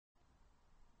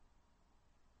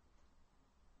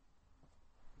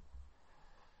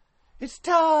It's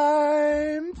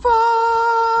time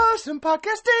for some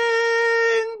podcasting.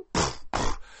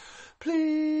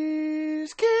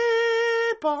 Please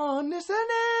keep on listening.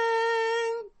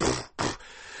 Cause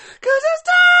it's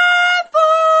time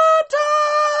for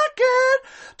talking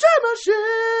drama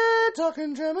shit.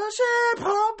 Talking drama shit.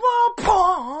 Pom, pom,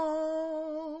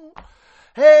 pom.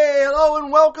 Hey, hello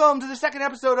and welcome to the second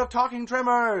episode of Talking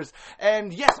Tremors.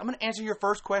 And yes, I'm going to answer your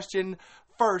first question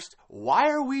first. Why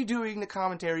are we doing the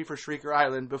commentary for Shrieker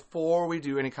Island before we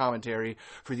do any commentary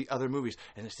for the other movies?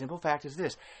 And the simple fact is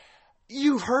this.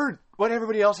 You've heard what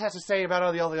everybody else has to say about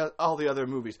all the other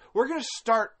movies. We're going to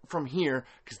start from here,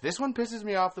 because this one pisses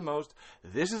me off the most.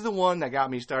 This is the one that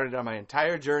got me started on my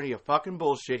entire journey of fucking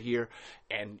bullshit here,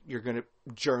 and you're going to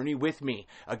journey with me,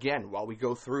 again, while we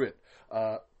go through it.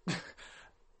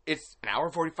 It's an hour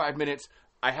and 45 minutes.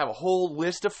 I have a whole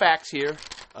list of facts here.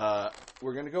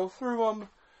 We're going to go through them.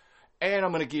 And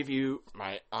I'm going to give you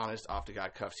my honest,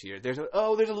 off-to-God cuffs here. There's a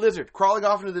lizard crawling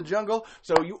off into the jungle.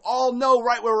 So you all know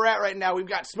right where we're at right now. We've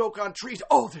got smoke on trees.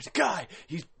 Oh, there's a guy.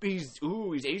 He's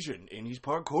Asian, and he's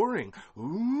parkouring.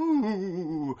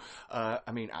 Ooh.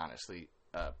 Honestly,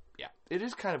 yeah. It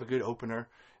is kind of a good opener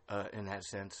in that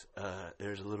sense.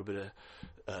 There's a little bit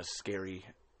of scary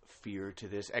fear to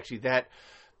this. Actually, that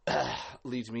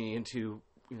leads me into,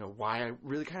 why I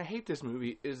really kind of hate this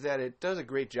movie, is that it does a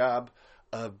great job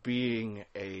of being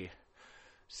a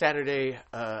Saturday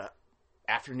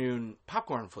afternoon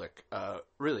popcorn flick,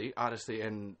 really, honestly,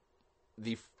 and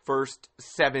the first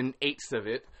 7/8 of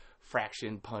it,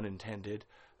 fraction, pun intended,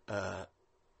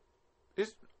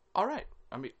 is alright.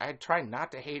 I try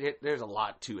not to hate it. There's a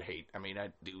lot to hate. I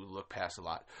do look past a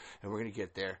lot, and we're going to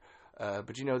get there.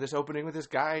 But this opening with this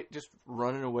guy just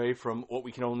running away from what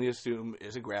we can only assume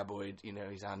is a graboid.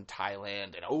 He's on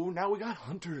Thailand, and now we got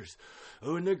hunters.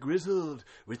 And they're grizzled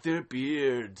with their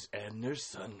beards and their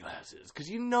sunglasses. Because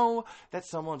that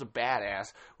someone's a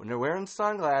badass when they're wearing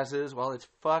sunglasses while it's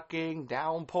fucking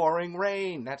downpouring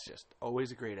rain. That's just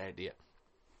always a great idea.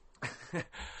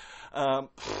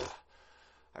 Like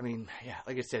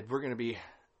I said,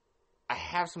 I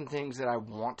have some things that I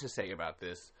want to say about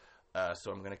this.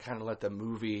 So I'm going to kind of let the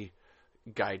movie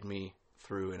guide me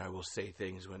through, and I will say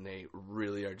things when they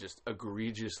really are just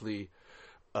egregiously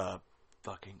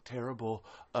fucking terrible.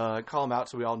 Call them out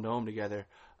so we all know them together.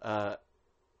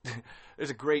 There's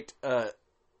a great...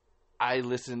 I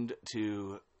listened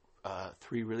to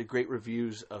 3 really great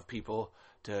reviews of people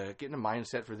to get in a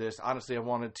mindset for this. Honestly, I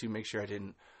wanted to make sure I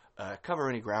didn't cover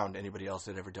any ground anybody else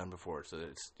had ever done before, so that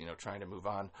it's, trying to move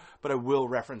on. But I will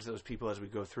reference those people as we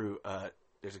go through.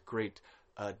 There's a great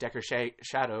Decker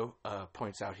Shadow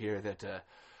points out here that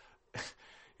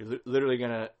you're literally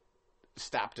going to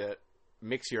stop to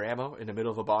mix your ammo in the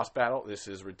middle of a boss battle. This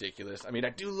is ridiculous. I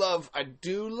do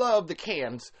love the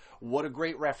cans. What a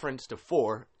great reference to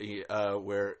 4,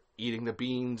 where eating the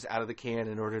beans out of the can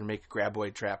in order to make a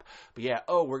graboid trap. But yeah,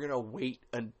 we're going to wait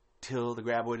until the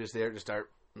graboid is there to start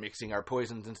mixing our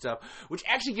poisons and stuff, which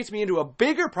actually gets me into a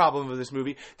bigger problem with this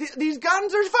movie. These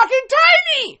guns are fucking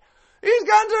tiny! These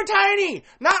guns are tiny!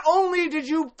 Not only did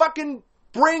you fucking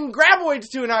bring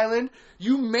graboids to an island,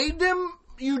 you made them,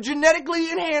 you genetically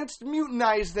enhanced,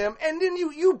 mutinized them, and then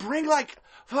you bring,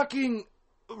 fucking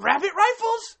rabbit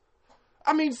rifles?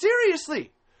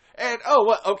 Seriously. And,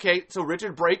 okay, so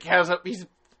Richard Brake he's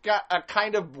got a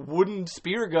kind of wooden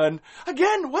spear gun.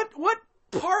 Again, what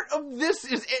part of this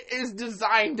is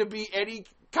designed to be any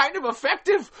kind of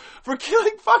effective for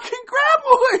killing fucking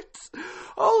graboids?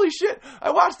 Holy shit.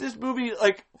 I watched this movie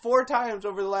 4 times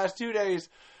over the last 2 days.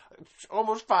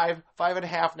 Almost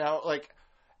 5.5 now.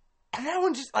 And that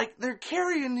one just, they're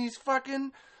carrying these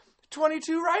fucking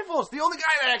 22 rifles. The only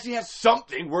guy that actually has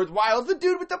something worthwhile is the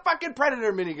dude with the fucking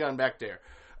Predator minigun back there.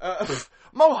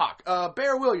 Mohawk.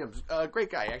 Bear Williams.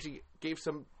 Great guy. Actually gave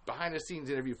some behind the scenes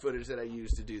interview footage that I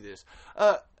used to do this.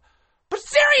 But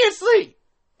seriously!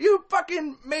 You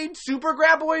fucking made super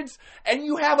graboids, and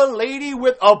you have a lady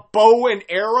with a bow and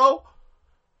arrow?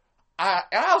 And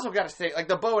I also got to say,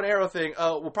 the bow and arrow thing,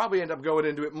 we'll probably end up going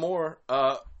into it more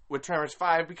with Tremors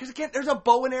 5, because, again, there's a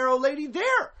bow and arrow lady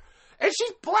there. And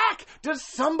she's black. Does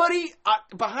somebody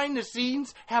behind the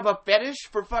scenes have a fetish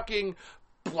for fucking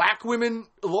black women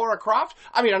Lara Croft?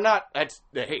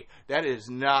 That is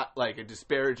not, a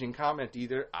disparaging comment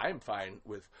either. I'm fine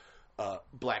with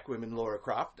black women Lara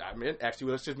Croft.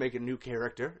 Actually, let's just make a new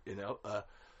character,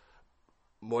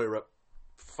 Moira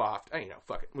Foft.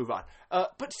 Fuck it, move on.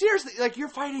 But seriously, you're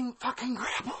fighting fucking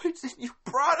graboids and you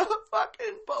brought a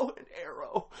fucking bow and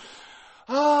arrow.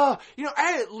 I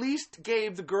at least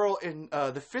gave the girl in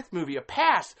the fifth movie a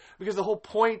pass, because the whole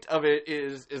point of it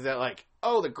is that, like,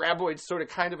 oh, the graboid's sort of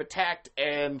kind of attacked,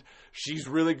 and she's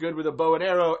really good with a bow and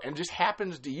arrow, and just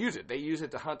happens to use it. They use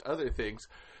it to hunt other things.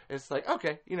 It's like,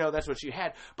 okay, that's what she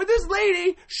had. But this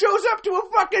lady shows up to a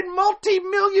fucking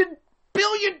multi-million,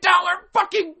 billion-dollar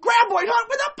fucking graboid hunt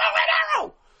with a bow and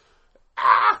arrow!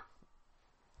 Ah!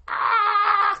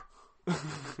 Ah!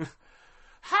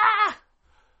 Ha!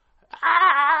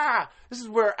 Ah! This is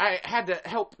where I had to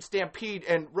help Stampede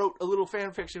and wrote a little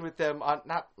fan fiction with them on,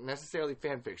 not necessarily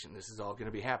fan fiction, this is all going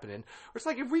to be happening. Where it's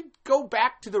like, if we go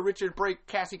back to the Richard Brake,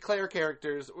 Cassie Clare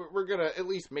characters, we're going to at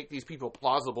least make these people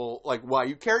plausible, like why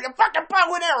you carried a fucking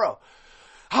bow and arrow.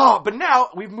 Oh, but now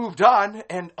we've moved on,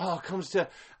 and it comes to,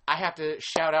 I have to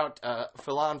shout out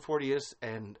Philan Fortius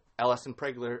and Alison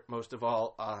Pregler, most of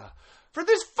all, for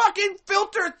this fucking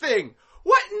filter thing.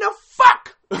 What in the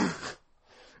fuck?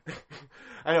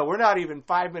 I know, we're not even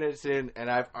 5 minutes in, and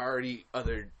I've already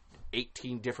othered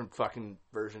 18 different fucking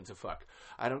versions of fuck.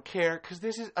 I don't care, because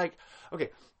this is like,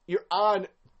 okay, you're on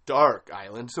Dark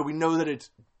Island, so we know that it's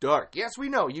dark. Yes, we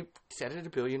know. You said it a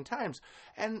billion times.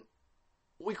 And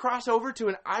we cross over to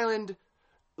an island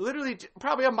literally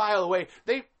probably a mile away.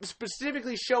 They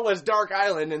specifically show us Dark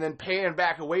Island and then pan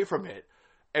back away from it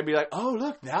and be like, oh,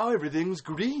 look, now everything's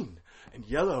green and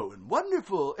yellow and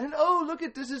wonderful. And, oh, look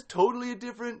at this is totally a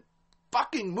different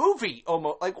fucking movie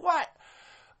almost. Like, what?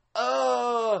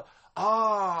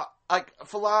 Like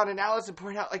Philan and Allison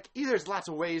point out, like, there's lots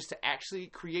of ways to actually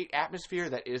create atmosphere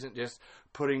that isn't just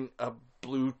putting a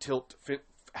blue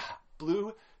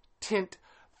tint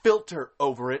filter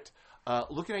over it.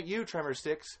 Looking at you, Tremor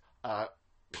 6,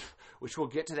 which we'll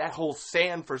get to that whole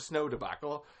sand for snow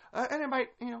debacle. And it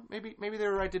might, maybe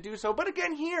they're right to do so. But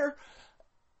again, here,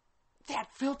 that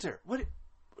filter,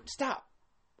 stop.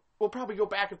 We'll probably go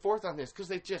back and forth on this because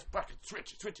they just fucking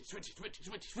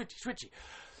switchy.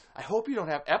 I hope you don't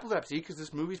have epilepsy because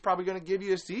this movie's probably going to give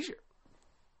you a seizure.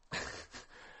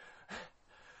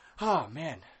 Oh,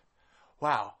 man.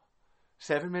 Wow.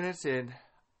 7 minutes in,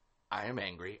 I am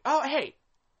angry. Oh, hey.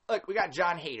 Look, we got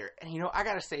John Hader. And, I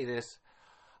got to say this.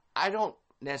 I don't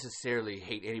necessarily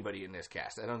hate anybody in this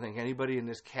cast. I don't think anybody in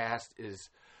this cast is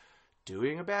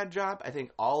doing a bad job. I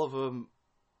think all of them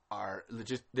are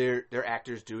just they're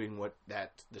actors doing what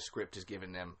the script has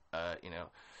given them,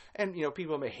 And,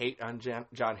 people may hate on John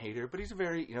Hader, but he's a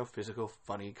very, physical,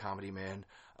 funny comedy man.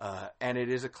 And it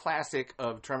is a classic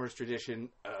of Tremors tradition,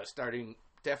 starting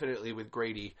definitely with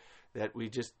Grady, that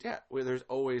where there's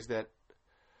always that,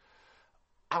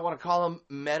 I want to call him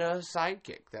meta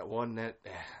sidekick, that one that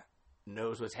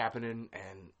knows what's happening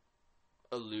and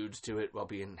alludes to it while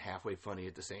being halfway funny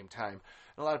at the same time.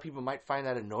 And a lot of people might find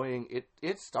that annoying.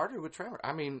 It started with Tremor.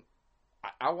 I mean,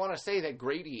 I want to say that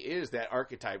Grady is that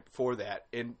archetype for that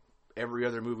in every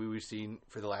other movie we've seen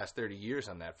for the last 30 years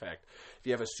on that fact. If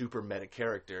you have a super meta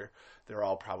character, they're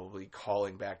all probably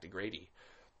calling back to Grady,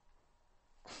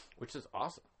 which is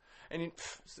awesome. And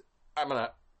I'm going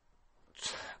to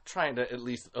trying to at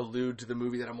least allude to the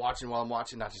movie that I'm watching while I'm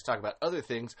watching, not just talk about other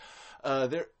things.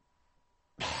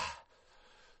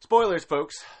 Spoilers,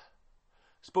 folks.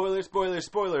 Spoilers.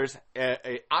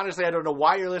 Honestly, I don't know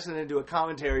why you're listening to a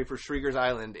commentary for Shrieker's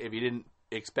Island if you didn't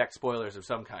expect spoilers of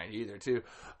some kind either, too.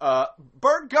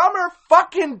 Burt Gummer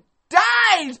fucking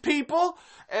dies, people!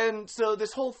 And so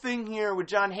this whole thing here with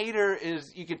John Hader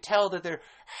is, you can tell that they're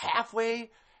halfway,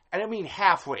 and I mean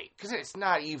halfway, because it's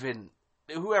not even,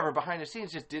 whoever behind the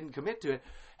scenes just didn't commit to it,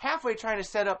 halfway trying to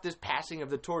set up this passing of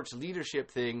the torch leadership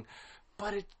thing,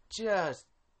 but it just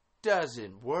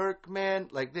doesn't work, man.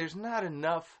 Like, there's not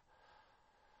enough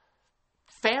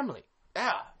family.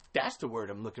 That's the word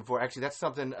I'm looking for. Actually, that's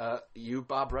something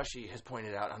Bob Rushy has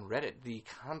pointed out on Reddit. The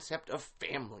concept of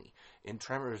family in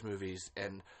Tremors movies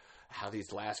and how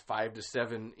these last 5 to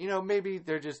 7, maybe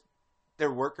they're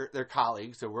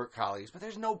colleagues, they're work colleagues, but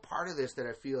there's no part of this that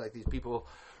I feel like these people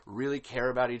really care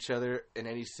about each other in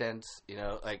any sense.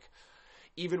 Like,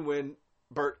 even when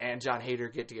Bert and John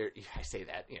Hader get together, I say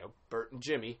that, Bert and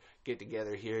Jimmy get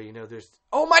together here, there's,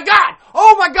 oh my god,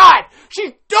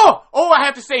 I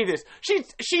have to say this,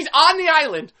 she's on the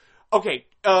island, okay,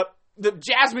 the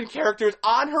Jasmine character's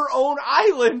on her own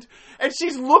island, and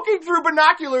she's looking through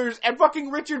binoculars at fucking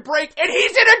Richard Brake, and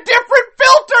he's in a different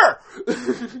filter!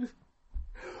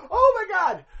 Oh my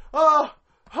god,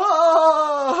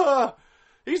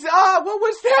 he's, what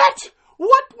was that?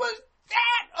 What was that?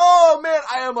 Oh man,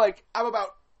 I'm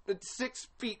about 6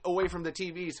 feet away from the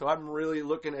TV, so I'm really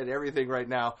looking at everything right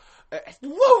now.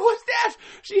 Whoa, what's that?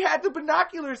 She had the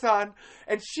binoculars on,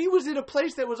 and she was in a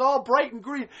place that was all bright and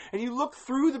green, and you look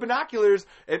through the binoculars,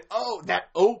 and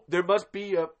there must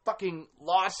be a fucking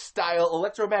Lost-style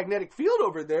electromagnetic field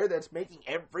over there that's making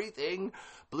everything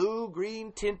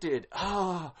blue-green tinted.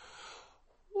 Oh,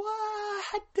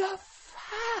 what the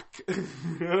fuck?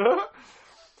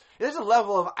 There's a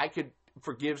level of I could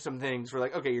forgive some things for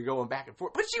like, okay, you're going back and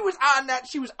forth. But she was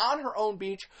on her own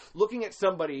beach looking at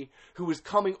somebody who was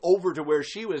coming over to where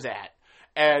she was at.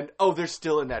 And, they're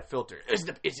still in that filter. Is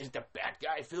it the bad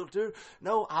guy filter?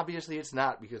 No, obviously it's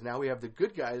not, because now we have the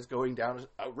good guys going down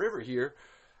a river here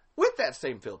with that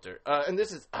same filter. And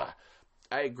this is,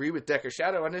 I agree with Decker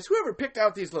Shadow on this. Whoever picked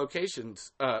out these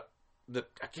locations,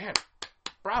 again,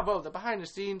 bravo, the behind the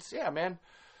scenes, yeah, man,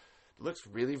 looks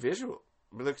really visual.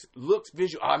 Looks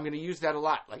visual. I'm going to use that a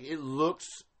lot. Like, it looks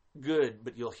good,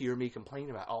 but you'll hear me complain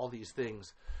about all these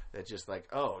things that just like,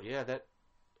 oh, yeah, that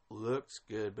looks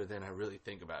good, but then I really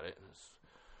think about it, and it's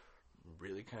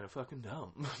really kind of fucking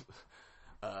dumb.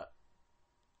 I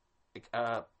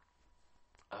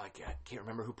can't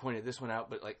remember who pointed this one out,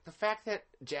 but like the fact that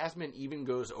Jasmine even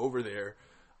goes over there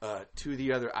to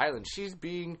the other island, she's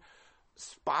being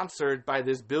sponsored by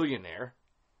this billionaire.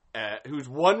 Whose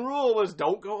one rule was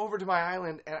don't go over to my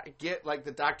island, and I get like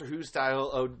the Doctor Who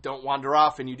style, don't wander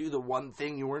off and you do the one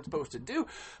thing you weren't supposed to do.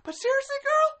 But seriously,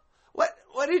 girl,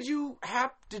 what did you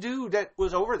have to do that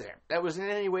was over there? That was in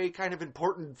any way kind of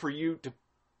important for you to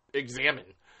examine.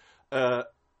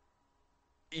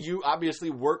 You obviously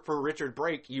work for Richard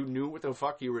Brake. You knew what the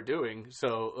fuck you were doing.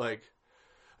 So like,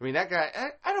 I mean, that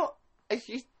guy,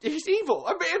 he's evil.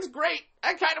 I mean, it's great.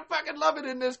 I kind of fucking love it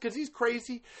in this because he's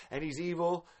crazy and he's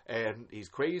evil and he's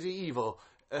crazy evil.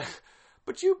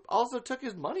 But you also took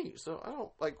his money, so I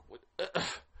don't like.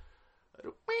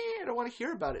 I don't want to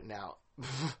hear about it now.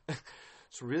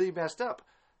 It's really messed up.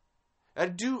 I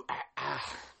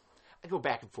go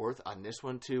back and forth on this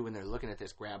one too when they're looking at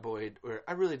this graboid. Where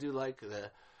I really do like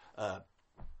the.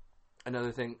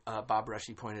 Another thing Bob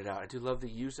Rushy pointed out, I do love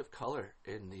the use of color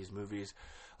in these movies.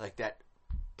 Like that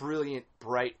brilliant,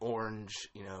 bright orange,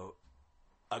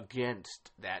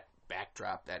 against that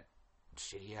backdrop, that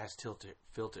shitty-ass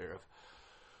filter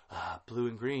of blue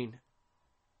and green.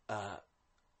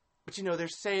 But, they're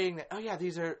saying that, oh, yeah,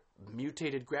 these are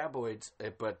mutated graboids,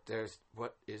 but there's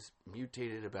what is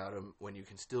mutated about them when you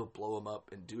can still blow them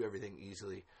up and do everything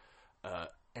easily.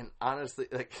 And honestly,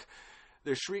 like,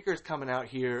 there's Shriekers coming out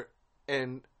here,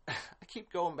 and I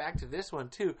keep going back to this one,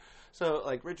 too. So,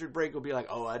 like, Richard Brake will be like,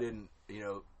 oh, I didn't,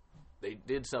 they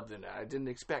did something. I didn't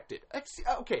expect it.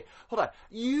 Okay, hold on.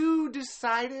 You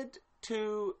decided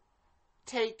to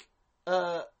take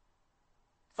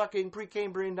fucking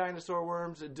Precambrian dinosaur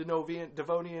worms and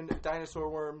Devonian dinosaur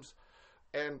worms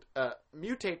and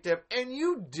mutate them, and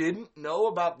you didn't know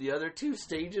about the other 2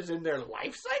 stages in their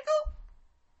life cycle?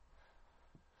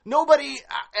 Nobody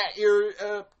at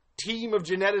your team of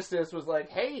geneticists was like,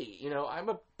 hey, I'm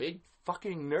a big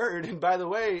fucking nerd, and by the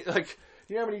way, like,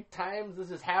 do you know how many times this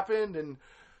has happened, and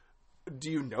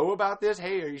do you know about this?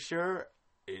 Hey, are you sure?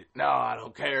 No, I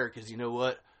don't care, because you know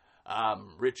what?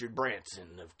 I'm Richard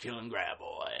Branson of Killing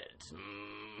Graboids.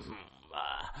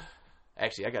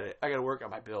 Actually, I gotta work on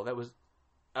my bill. That was,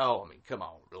 come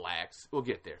on, relax. We'll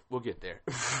get there.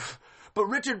 But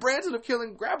Richard Branson of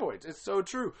Killing Graboids, it's so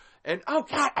true. And, oh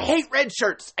God, I hate red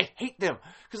shirts. I hate them.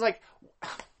 Because, like,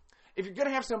 if you're going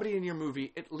to have somebody in your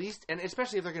movie, at least, and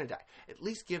especially if they're going to die, at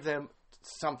least give them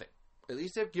something. At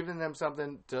least have given them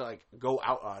something to, like, go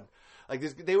out on. Like,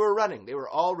 they were running. They were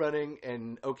all running,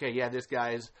 and, okay, yeah, this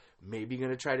guy's maybe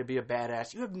going to try to be a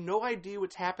badass. You have no idea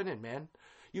what's happening, man.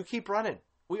 You keep running.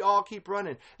 We all keep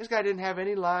running. This guy didn't have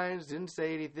any lines, didn't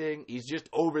say anything. He's just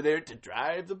over there to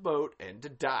drive the boat and to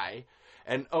die.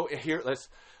 And, here, let's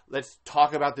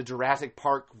talk about the Jurassic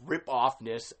Park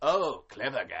rip-offness. Oh,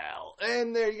 clever gal.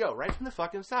 And there you go, right from the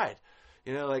fucking side.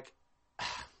 Like,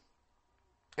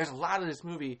 there's a lot of this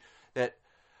movie that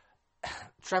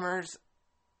Tremors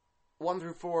 1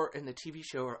 through 4 and the TV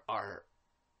show are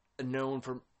known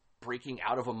for breaking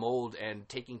out of a mold and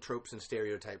taking tropes and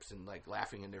stereotypes and, like,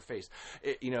 laughing in their face.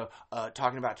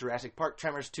 Talking about Jurassic Park,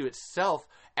 Tremors 2 itself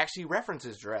actually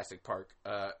references Jurassic Park,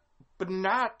 but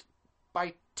not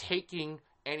by taking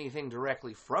anything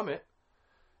directly from it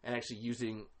and actually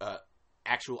using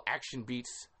actual action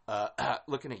beats.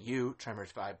 Looking at you,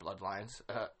 Tremors 5 Bloodlines,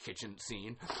 kitchen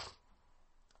scene.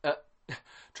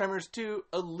 Tremors 2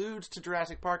 alludes to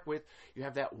Jurassic Park with, you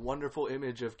have that wonderful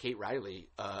image of Kate Riley,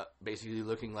 basically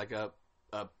looking like a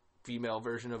female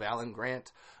version of Alan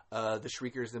Grant, The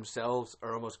Shriekers themselves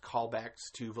are almost callbacks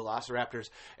to Velociraptors,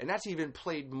 and that's even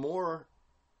played more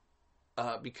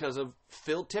because of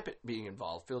Phil Tippett being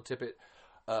involved. Phil Tippett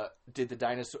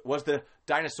was the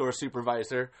dinosaur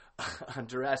supervisor on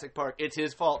Jurassic Park. It's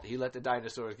his fault. He let the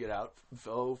dinosaurs get out.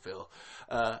 Oh, Phil.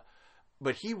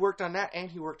 But he worked on that,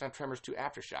 and he worked on Tremors 2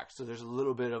 Aftershock. So there's a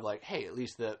little bit of like, hey, at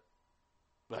least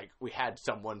we had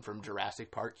someone from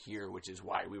Jurassic Park here, which is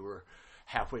why we were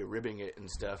halfway ribbing it and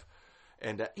stuff.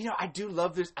 And, I do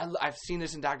love this. I've seen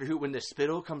this in Doctor Who. When the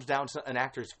spittle comes down an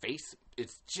actor's face,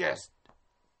 it's just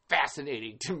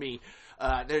fascinating to me.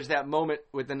 There's that moment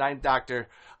with the Ninth Doctor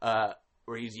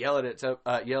where he's yelling at a Dalek,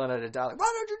 why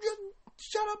don't you just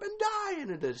shut up and die?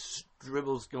 And the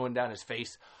dribbles going down his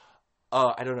face.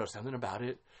 I don't know, something about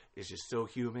it is just so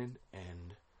human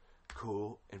and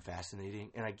cool and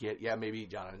fascinating. And I get, maybe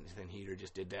Jonathan Heater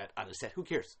just did that on a set. Who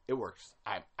cares? It works.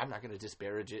 I'm not going to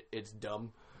disparage it. It's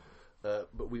dumb.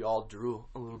 But we all drool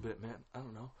a little bit, man. I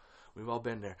don't know. We've all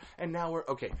been there. And now we're,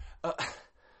 okay.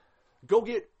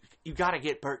 You gotta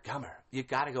get Burt Gummer. You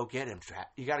gotta go get him,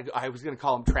 you gotta go. I was gonna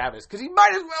call him Travis, because he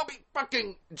might as well be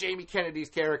fucking Jamie Kennedy's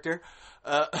character.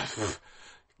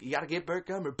 You gotta get Burt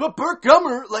Gummer. But Burt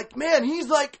Gummer, he's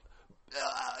not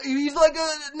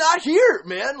here,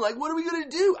 man. Like, what are we gonna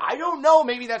do? I don't know.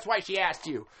 Maybe that's why she asked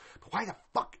you. But why the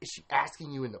fuck is she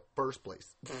asking you in the first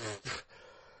place?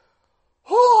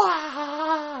 All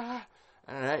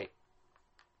right.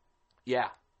 Yeah.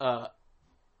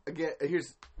 Again,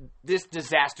 here's this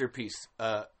disaster piece.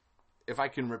 If I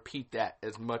can repeat that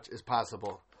as much as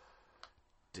possible.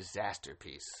 Disaster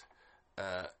piece.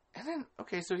 And then,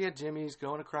 so Jimmy's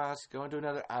going to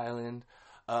another island.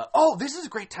 This is a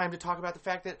great time to talk about the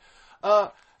fact that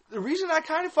the reason I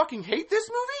kind of fucking hate this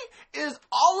movie is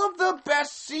all of the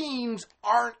best scenes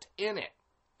aren't in it.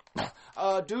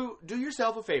 Do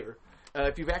yourself a favor.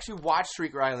 If you've actually watched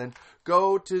Shrieker Island,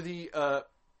 go to the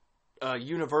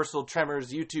Universal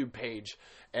Tremors YouTube page,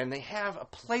 and they have a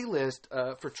playlist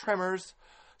for Tremors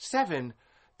 7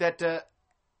 that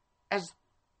has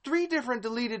 3 different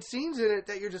deleted scenes in it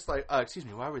that you're just like, excuse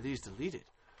me, why were these deleted?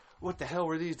 What the hell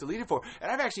were these deleted for? And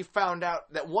I've actually found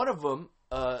out that one of them,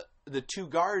 the 2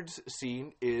 guards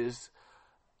scene, is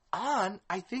on,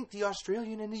 I think, the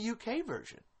Australian and the UK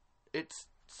version. It's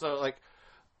so like...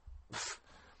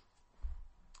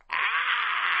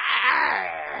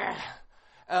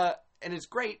 and it's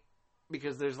great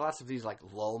because there's lots of these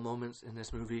lull moments in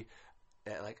this movie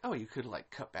that you could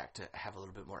cut back to have a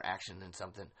little bit more action and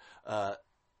something.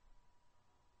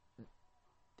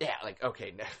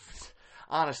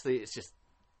 Honestly, it's just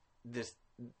this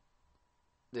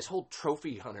whole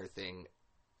trophy hunter thing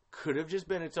could have just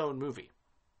been its own movie.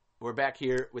 We're back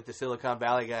here with the Silicon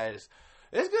Valley guys.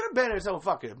 It's could have been its own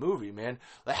fucking movie, man.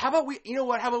 How about we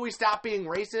stop being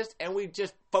racist and we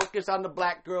just focus on the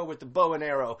black girl with the bow and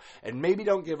arrow and maybe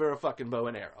don't give her a fucking bow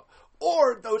and arrow.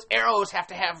 Or those arrows have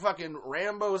to have fucking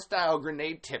Rambo-style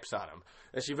grenade tips on them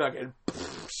that she fucking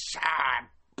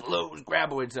blows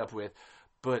graboids up with.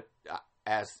 But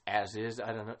as is,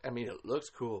 I don't know. I mean, it looks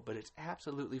cool, but it's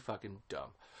absolutely fucking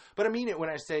dumb. But I mean it when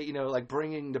I say,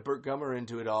 bringing the Burt Gummer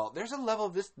into it all. There's a level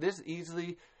of this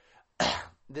easily...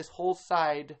 this whole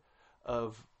side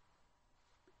of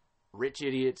rich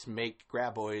idiots make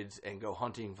graboids and go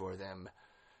hunting for them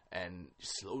and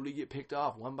slowly get picked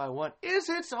off one by one is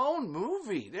its own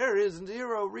movie. There is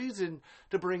zero reason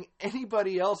to bring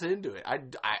anybody else into it. I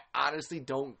honestly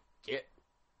don't get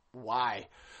why.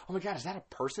 Oh my God, is that a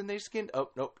person they skinned?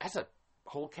 Oh, no, that's a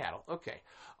whole cattle. Okay,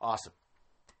 awesome.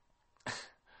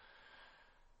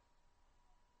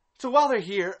 So while they're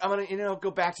here, I'm going to,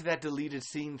 go back to that deleted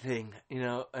scene thing,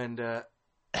 and,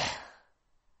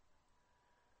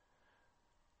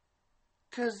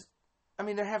 because,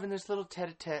 they're having this little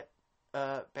tete-a-tete,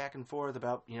 back and forth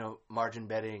about, margin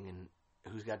betting and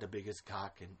who's got the biggest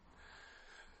cock, and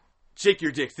shake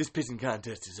your dicks, this pissing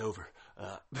contest is over.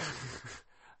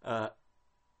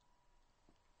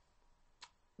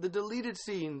 The deleted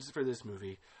scenes for this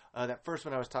movie, that first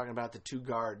one I was talking about, the 2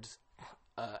 guards,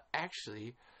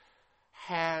 actually...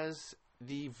 has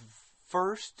the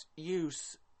first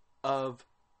use of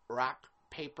rock,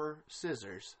 paper,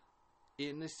 scissors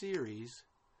in the series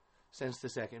since the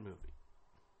second movie.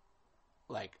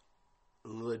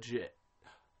 Legit.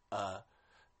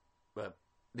 But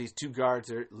these 2 guards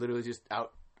are literally just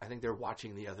out. I think they're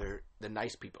watching the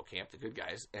nice people camp, the good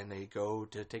guys, and they go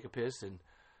to take a piss, and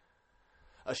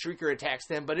a Shrieker attacks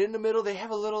them. But in the middle, they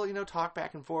have a little, talk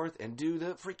back and forth and do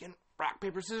the freaking rock,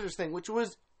 paper, scissors thing, which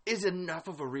is enough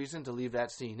of a reason to leave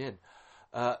that scene in.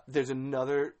 There's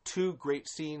another 2 great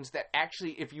scenes that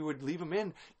actually, if you would leave them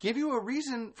in, give you a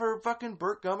reason for fucking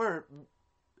Burt Gummer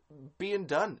being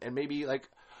done. And maybe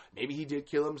he did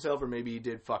kill himself, or maybe he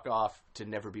did fuck off to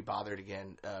never be bothered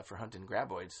again for hunting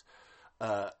graboids.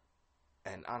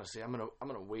 And honestly, I'm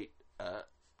gonna wait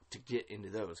to get into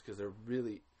those, because they're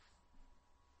really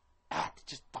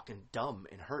just fucking dumb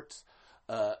and hurts.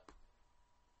 Because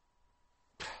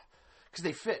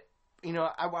they fit.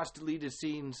 I watched deleted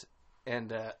scenes,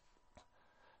 and a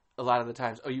lot of the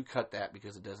times, you cut that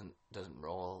because it doesn't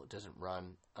roll, it doesn't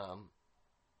run.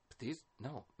 But these,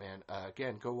 no, man.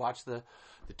 Again, go watch the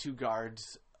two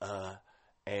guards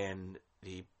and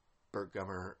the Burt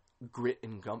Gummer Grit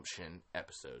and Gumption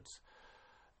episodes.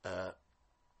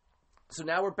 So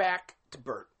now we're back to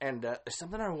Burt, and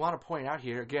something I want to point out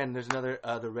here. Again, there's another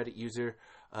the Reddit user,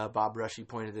 Bob Rushy,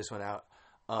 pointed this one out.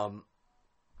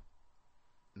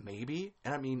 Maybe,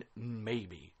 and I mean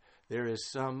maybe, there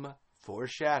is some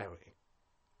foreshadowing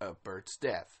of Burt's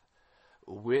death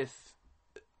with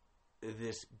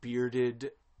this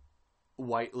bearded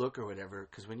white look or whatever,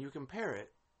 because when you compare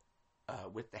it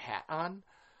with the hat on,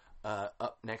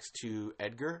 up next to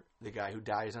Edgar, the guy who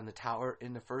dies on the tower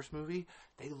in the first movie,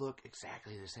 they look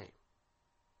exactly the same.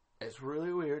 It's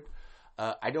really weird.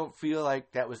 I don't feel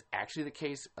like that was actually the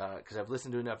case, because I've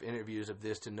listened to enough interviews of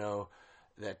this to know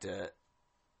that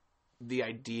the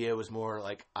idea was more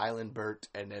like Island Burt,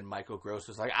 and then Michael Gross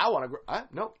was like, I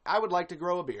would like to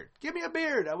grow a beard. Give me a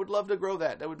beard. I would love to grow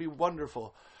that. That would be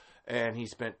wonderful. And he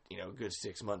spent, a good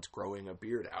 6 months growing a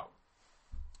beard out.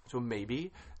 So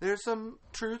maybe there's some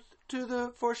truth to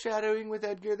the foreshadowing with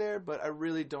Edgar there, but I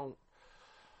really don't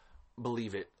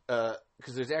believe it.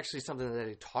 Because there's actually something that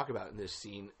they talk about in this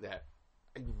scene that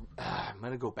I'm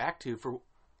going to go back to. For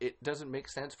it doesn't make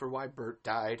sense for why Burt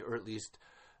died, or at least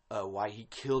why he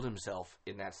killed himself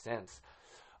in that sense.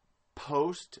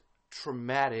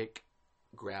 Post-traumatic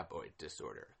graboid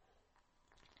disorder.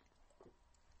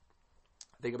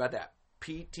 Think about that.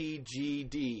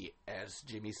 PTGD, as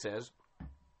Jimmy says.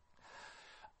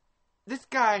 This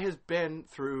guy has been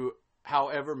through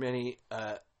however many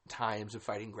times of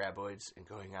fighting graboids and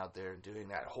going out there and doing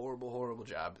that horrible, horrible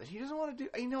job that he doesn't want to do.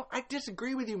 I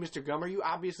disagree with you, Mr. Gummer. You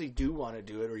obviously do want to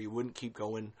do it, or you wouldn't keep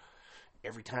going.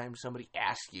 Every time somebody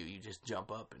asks you, you just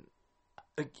jump up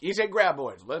and he said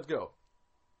graboids, let's go.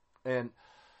 And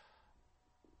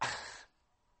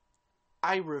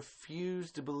I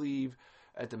refuse to believe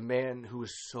that the man who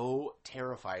was so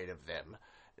terrified of them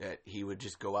that he would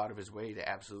just go out of his way to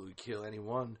absolutely kill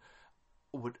anyone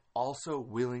would also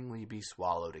willingly be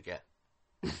swallowed again.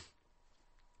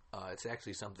 It's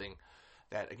actually something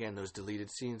that, again, those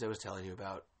deleted scenes I was telling you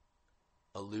about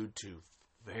allude to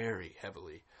very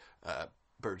heavily.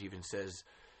 Burt even says,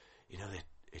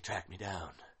 they tracked me down,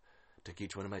 took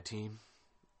each one of my team,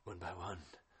 one by one,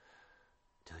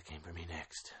 till they came for me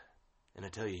next. And I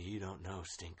tell you don't know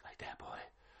stink like that, boy.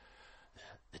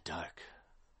 The dark,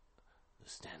 the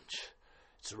stench,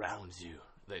 it surrounds you.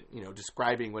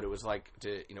 Describing what it was like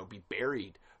to, be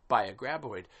buried by a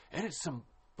graboid. And it's some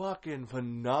fucking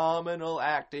phenomenal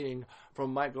acting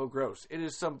from Michael Gross. It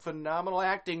is some phenomenal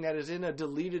acting that is in a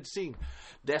deleted scene.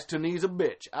 Destiny's a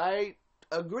bitch. I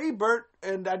agree, Burt,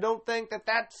 and I don't think that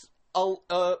that's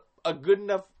a good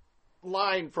enough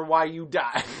line for why you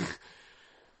die.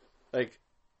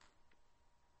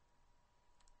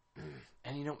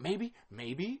 And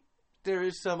maybe there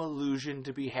is some illusion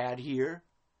to be had here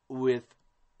with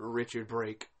Richard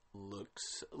Brake.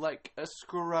 Looks like a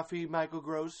scruffy Michael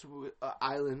Gross,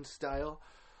 Island style.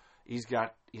 He's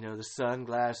got, the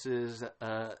sunglasses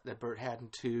that Burt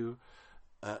hadn't too.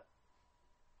 But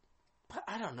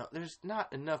I don't know. There's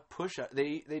not enough push on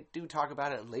it. They do talk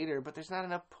about it later, but there's not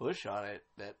enough push on it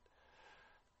that...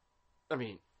 I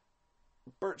mean,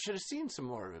 Burt should have seen some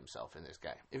more of himself in this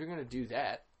guy. If you're going to do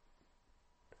that.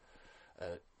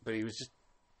 But he was just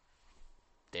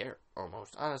there,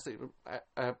 almost. Honestly,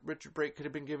 Richard Brake could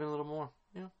have been given a little more.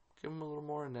 Give him a little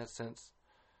more in that sense.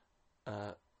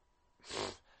 I'm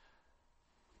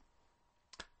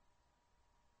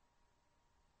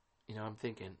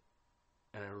thinking,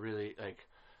 and I really,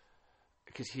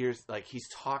 because here's, he's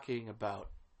talking about,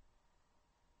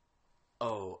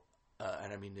 and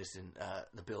I mean this in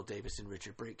the Bill Davis and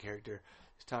Richard Brake character,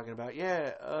 he's talking about,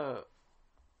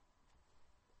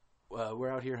 we're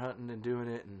out here hunting and doing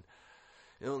it, and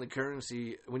the only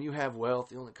currency, when you have wealth,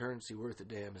 the only currency worth a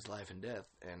damn is life and death.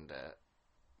 And,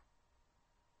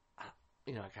 I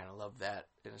kind of love that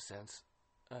in a sense.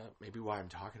 Maybe why I'm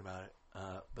talking about it.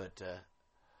 But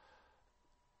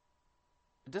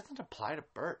it doesn't apply to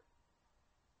Burt.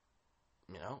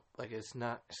 It's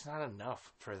not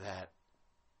enough for that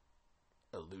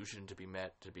illusion to be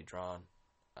met, to be drawn.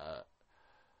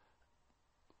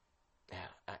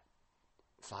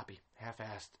 sloppy,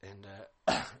 half-assed, and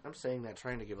I'm saying that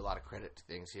trying to give a lot of credit to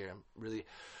things here.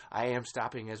 I am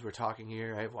stopping as we're talking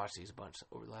here. I've watched these a bunch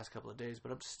over the last couple of days,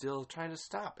 but I'm still trying to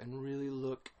stop and really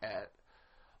look at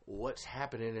what's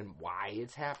happening and why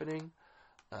it's happening.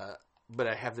 But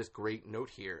I have this great note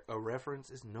here. A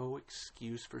reference is no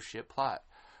excuse for shit plot.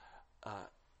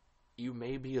 You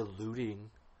may be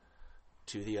alluding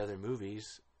to the other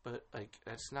movies, but like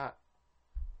that's not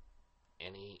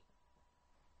anything.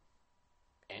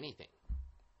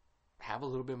 Have a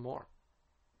little bit more.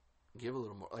 Give a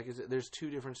little more. Like there's two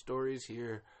different stories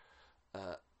here.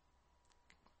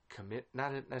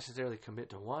 Not necessarily commit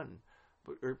to one,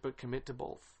 but commit to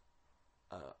both.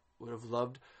 Would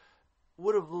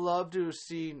have loved to have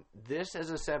seen this as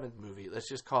a seventh movie. Let's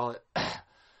just call it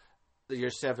your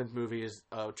seventh movie is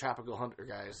Tropical Hunter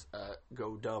guys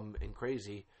go dumb and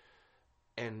crazy,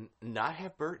 and not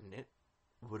have Bert in it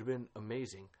would have been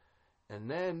amazing. And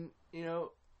then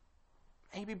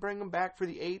maybe bring them back for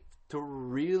the eighth to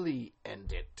really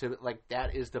end it. To like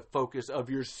that is the focus of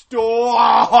your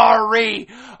story.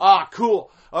 Ah,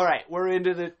 cool. All right, we're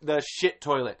into the shit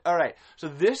toilet. All right, so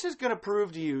this is going to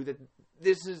prove to you that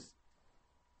this is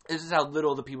how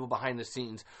little the people behind the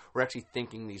scenes were actually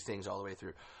thinking these things all the way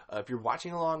through. If you're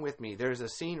watching along with me, there's a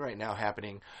scene right now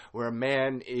happening where a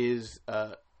man is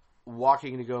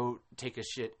walking to go take a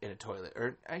shit in a toilet.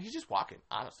 Or he's just walking.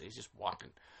 Honestly, he's just walking.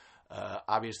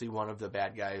 Obviously one of the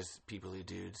bad guys, peoply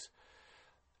dudes.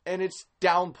 And it's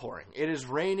downpouring. It is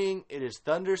raining. It is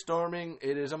thunderstorming.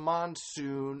 It is a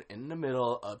monsoon in the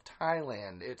middle of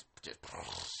Thailand. It's just...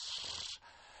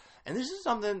 And this is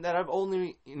something that I've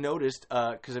only noticed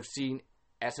because I've seen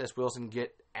S.S. Wilson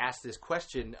get asked this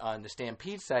question on the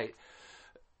Stampede site.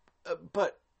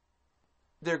 But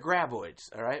they're graboids,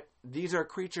 all right? These are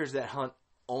creatures that hunt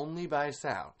only by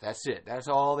sound. That's it. That's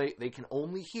all. They can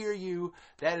only hear you.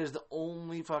 That is the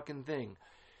only fucking thing.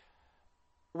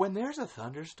 When there's a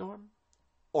thunderstorm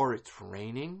or it's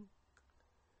raining,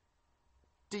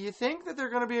 do you think that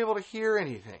they're going to be able to hear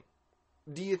anything?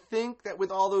 Do you think that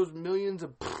with all those millions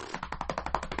of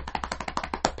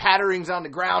patterings on the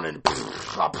ground and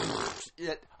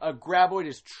a graboid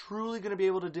is truly going to be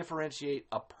able to differentiate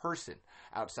a person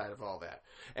outside of all that?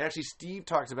 And actually, Steve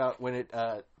talks about when it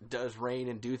does rain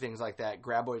and do things like that,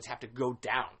 graboids have to go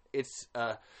down. They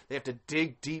have to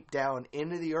dig deep down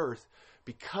into the earth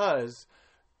because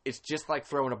it's just like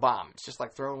throwing a bomb. It's just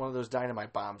like throwing one of those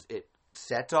dynamite bombs. It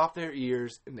sets off their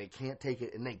ears and they can't take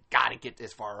it and they gotta get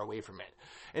this far away from it.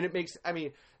 And it makes,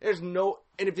 there's no,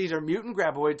 and if these are mutant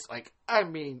graboids,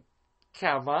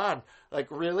 come on. Like,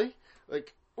 really?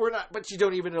 Like, we're not, but you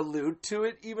don't even allude to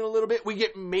it even a little bit. We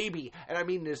get maybe, and I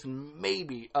mean this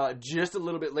maybe, just a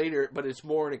little bit later, but it's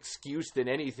more an excuse than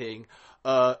anything.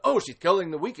 She's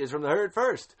killing the weakest from the herd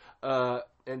first.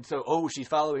 And so, she's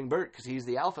following Bert because he's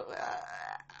the alpha.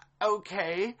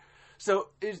 Okay. So,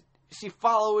 is she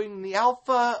following the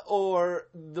alpha or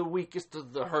the weakest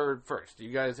of the herd first?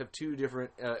 You guys have two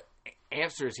different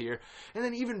answers here. And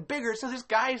then even bigger, so this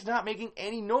guy's not making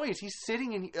any noise. He's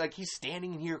sitting in, he's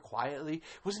standing in here quietly.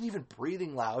 Wasn't even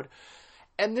breathing loud.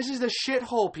 And this is the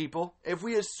shithole, people. If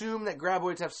we assume that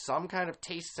graboids have some kind of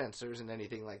taste sensors and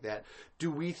anything like that,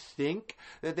 do we think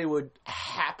that they would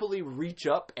happily reach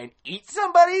up and eat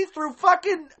somebody through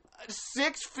fucking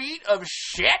 6 feet of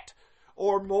shit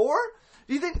or more?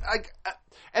 Do you think,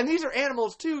 and these are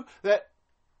animals, too, that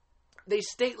they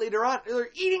state later on, they're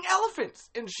eating elephants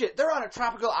and shit. They're on a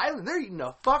tropical island. They're eating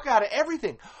the fuck out of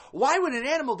everything. Why would an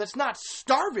animal that's not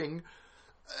starving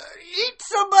eat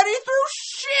somebody through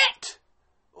shit?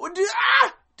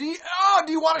 Do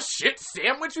you want a shit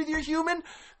sandwich with your human?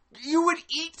 You would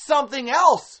eat something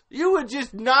else. You would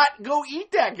just not go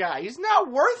eat that guy. He's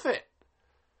not worth it.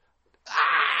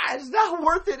 It's not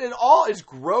worth it at all. It's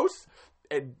gross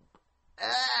and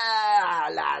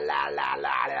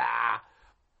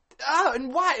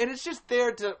and why? And it's just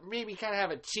there to maybe kind of have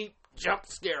a cheap jump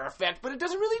scare effect, but it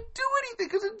doesn't really do anything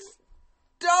because it's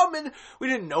dumb, and we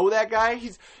didn't know that guy.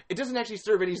 It doesn't actually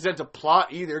serve any sense of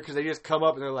plot either because they just come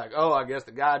up and they're like, I guess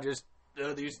the guy just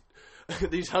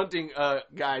these hunting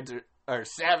guides are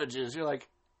savages. You're like,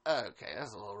 okay,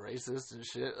 that's a little racist and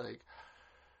shit. Like,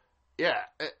 yeah.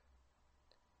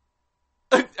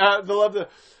 I love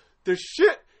the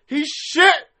shit. He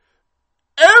shit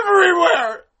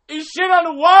everywhere. He shit on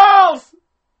the walls.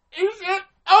 He shit.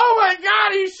 Oh my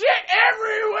God, he shit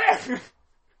everywhere.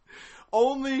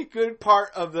 Only good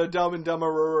part of the Dumb and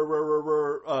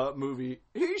Dumber movie.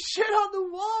 He shit on the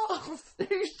walls.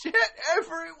 He shit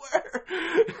everywhere.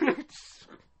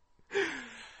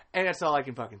 And that's all I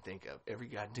can fucking think of every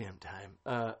goddamn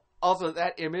time. Also,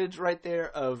 that image right there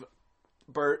of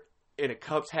Bert in a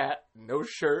Cubs hat, no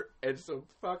shirt, and some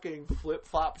fucking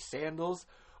flip-flop sandals.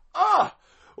 Ah!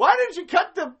 Why didn't you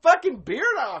cut the fucking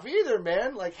beard off either,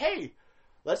 man? Like, hey,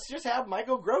 let's just have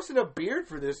Michael Gross in a beard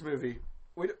for this movie.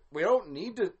 We don't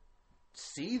need to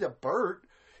see the Burt.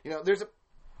 You know, there's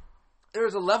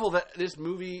a level that this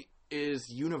movie is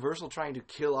Universal trying to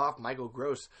kill off Michael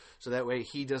Gross so that way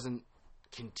he doesn't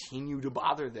continue to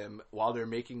bother them while they're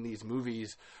making these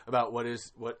movies about what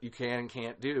you can and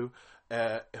can't do,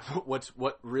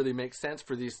 what really makes sense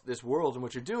for this world and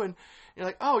what you're doing. And you're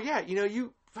like, oh yeah, you know,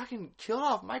 you fucking killed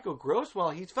off Michael Gross while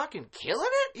he's fucking killing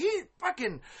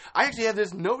it. I actually have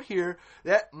this note here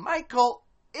that Michael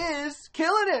is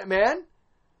killing it, man.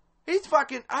 He's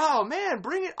fucking, oh man,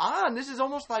 bring it on. This is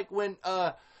almost like when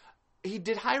he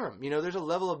did Hiram. You know, there's a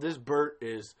level of this Burt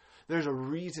is. There's a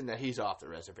reason that he's off the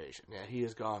reservation. Yeah, he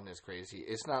has gone this crazy.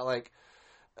 It's not like,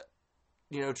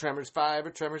 you know, Tremors 5 or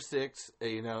Tremors 6,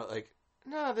 you know, like,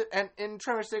 no, and in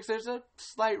Tremors 6, there's a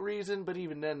slight reason, but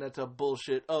even then, that's a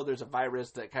bullshit. Oh, there's a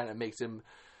virus that kind of makes him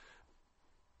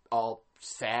all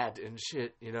sad and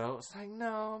shit, you know? It's like,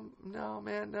 no,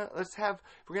 man, no. If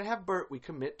we're going to have Burt, we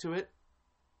commit to it.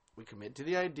 We commit to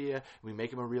the idea. We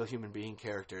make him a real human being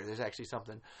character. There's actually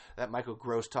something that Michael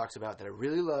Gross talks about that I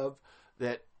really love,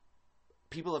 that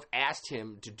people have asked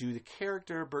him to do the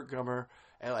character Burt Gummer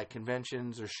at like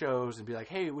conventions or shows and be like,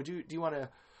 hey, do you want to,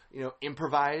 you know,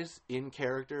 improvise in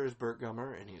character as Burt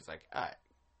Gummer? And he's like,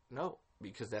 no,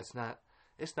 because it's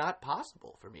not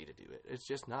possible for me to do it. It's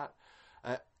just not,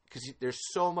 because there's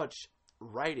so much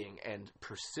writing and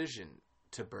precision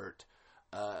to Burt.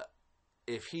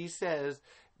 If he says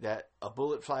that a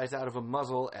bullet flies out of a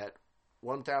muzzle at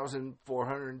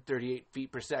 1,438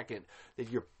 feet per second, then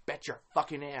you bet your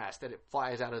fucking ass that it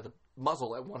flies out of the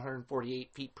muzzle at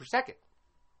 148 feet per second.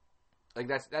 Like,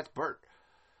 that's Burt.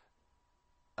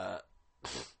 I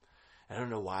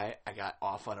don't know why I got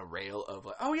off on a rail of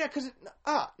like, oh yeah, because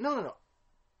no.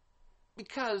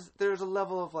 Because there's a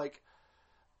level of like,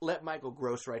 let Michael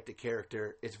Gross write the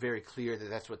character. It's very clear that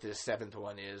that's what this seventh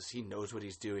one is. He knows what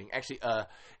he's doing. Actually,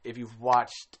 if you've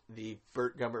watched the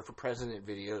Burt Gummer for President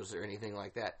videos or anything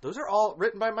like that, those are all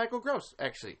written by Michael Gross,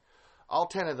 actually. All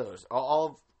 10 of those.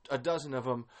 All a dozen of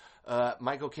them.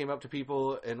 Michael came up to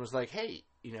people and was like, hey,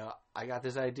 you know, I got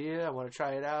this idea. I want to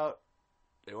try it out.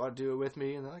 They want to do it with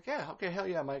me. And they're like, yeah, okay, hell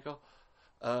yeah, Michael.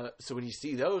 So when you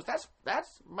see those,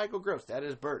 that's Michael Gross. That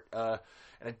is Burt.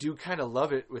 And I do kind of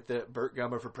love it with the Burt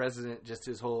Gummer for President, just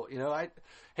his whole, you know, I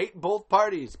hate both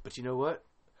parties, but you know what?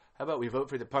 How about we vote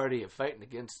for the party of fighting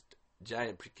against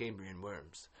giant Precambrian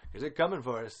worms? Because they're coming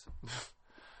for us.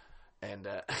 And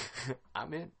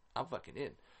I'm in. I'm fucking in.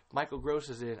 Michael Gross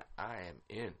is in. I am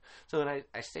in. So then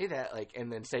I say that, like,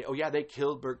 and then say, oh yeah, they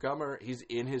killed Burt Gummer. He's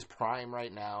in his prime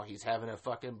right now. He's having a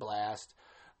fucking blast.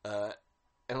 And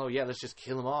oh yeah, let's just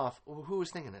kill him off. Well, who was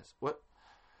thinking this? What?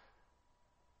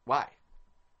 Why?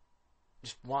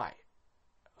 Just why?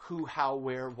 Who, how,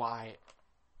 where, why?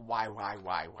 Why?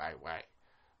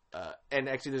 And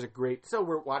actually there's a great... So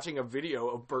we're watching a video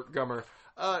of Burt Gummer.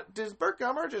 Does Burt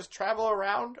Gummer just travel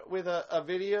around with a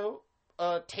video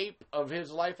tape of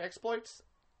his life exploits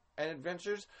and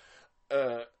adventures?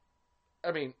 I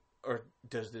mean, or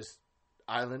does this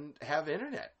island have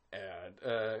internet?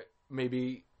 And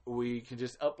maybe we can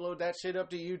just upload that shit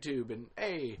up to YouTube and,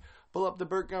 hey, pull up the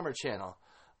Burt Gummer channel.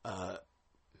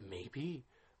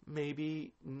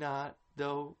 Maybe not,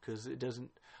 though, because it doesn't,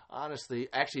 honestly,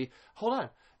 actually, hold on,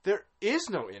 there is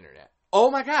no internet. Oh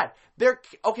my god,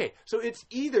 okay, so it's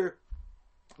either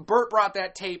Burt brought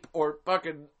that tape or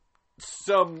fucking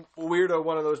some weirdo,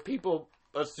 one of those people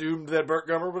assumed that Burt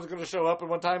Gummer was going to show up at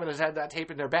one time and has had that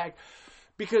tape in their bag.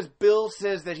 Because Bill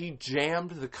says that he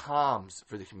jammed the comms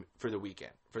for the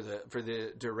weekend, for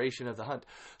the duration of the hunt.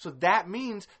 So that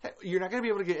means that you're not going to be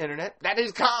able to get internet. That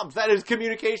is comms. That is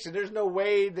communication. There's no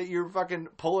way that you're fucking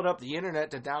pulling up the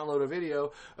internet to download a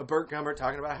video of Burt Gummer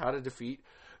talking about how to defeat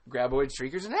graboid,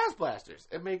 shriekers, and ass blasters.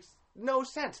 It makes no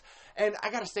sense. And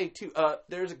I got to say, too,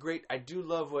 there's a great... I do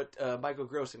love what Michael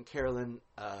Gross and Carolyn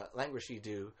Languishy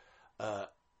do.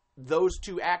 Those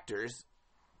two actors...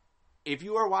 If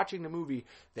you are watching the movie,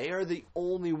 they are the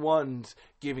only ones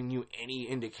giving you any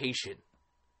indication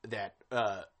that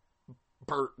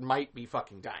Burt might be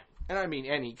fucking dying. And I mean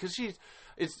any, because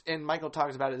and Michael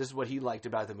talks about it, this is what he liked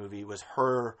about the movie, was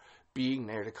her being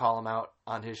there to call him out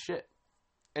on his shit.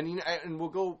 And you know, and we'll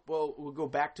go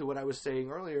back to what I was saying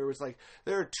earlier. It was like,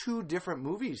 there are two different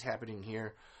movies happening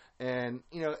here. And,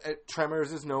 you know,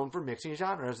 Tremors is known for mixing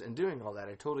genres and doing all that.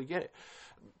 I totally get it.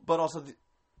 But also...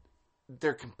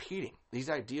 they're competing. These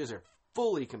ideas are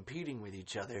fully competing with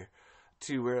each other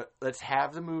to where let's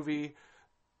have the movie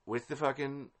with the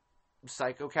fucking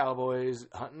psycho cowboys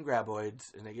hunting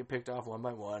graboids, and they get picked off one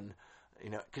by one.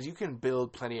 Because you can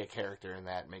build plenty of character in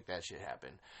that and make that shit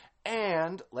happen.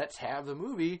 And let's have the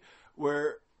movie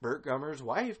where Burt Gummer's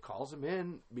wife calls him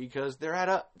in because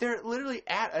they're literally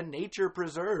at a nature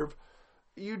preserve.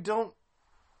 You don't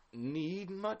need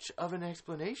much of an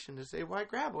explanation to say why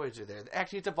graboids are there.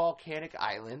 Actually, it's a volcanic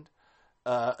island.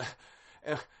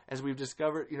 As we've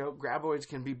discovered, graboids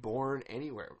can be born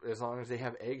anywhere as long as they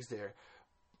have eggs there.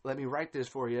 Let me write this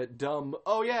for you. Dumb.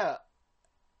 Oh, yeah.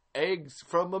 Eggs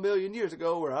from 1 million years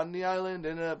ago were on the island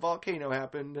and a volcano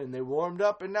happened and they warmed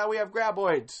up and now we have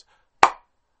graboids.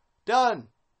 Done.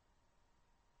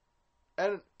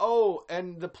 And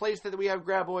the place that we have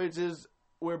graboids is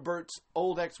where Bert's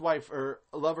old ex-wife or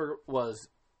lover was.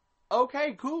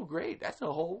 Okay, cool, great. That is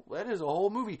a whole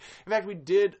movie. In fact, we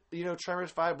did,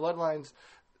 Tremors 5 Bloodlines.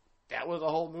 That was a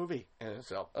whole movie. And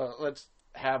so let's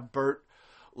have Bert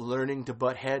learning to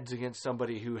butt heads against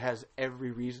somebody who has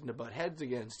every reason to butt heads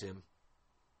against him.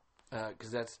 Because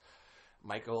that's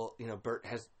Michael, Bert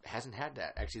hasn't had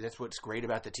that. Actually, that's what's great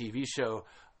about the TV show.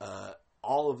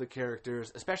 All of the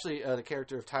characters, especially the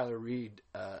character of Tyler Reed,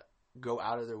 go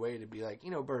out of their way to be like,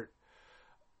 Bert,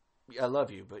 I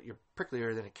love you, but you're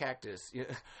pricklier than a cactus.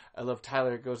 I love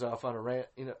Tyler goes off on a rant,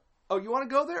 Oh, you want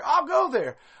to go there? I'll go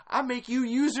there. I make you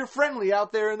user-friendly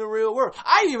out there in the real world.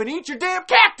 I even eat your damn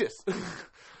cactus.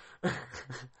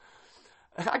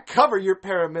 I cover your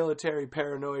paramilitary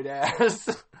paranoid ass.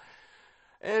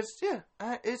 And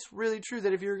it's really true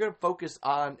that if you're going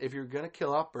to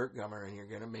kill off Burt Gummer and you're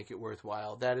going to make it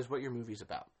worthwhile, that is what your movie's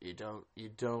about. You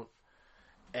don't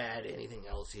add anything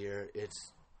else here.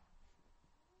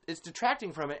 It's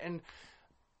detracting from it, and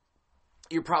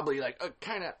you're probably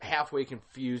kind of halfway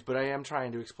confused, but I am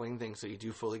trying to explain things so you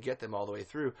do fully get them all the way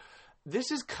through.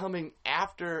 This is coming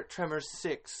after Tremors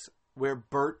 6, where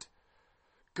Bert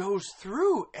goes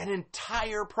through an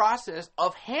entire process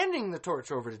of handing the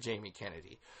torch over to Jamie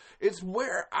Kennedy. It's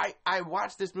where I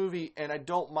watch this movie and I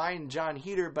don't mind John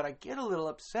Heder, but I get a little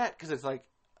upset because it's like,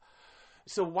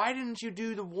 so why didn't you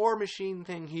do the War Machine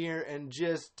thing here and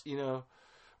just,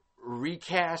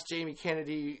 recast Jamie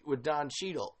Kennedy with Don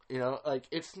Cheadle?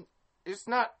 It's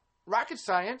not rocket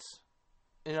science,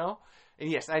 And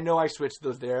yes, I know I switched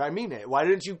those there. I mean it. Why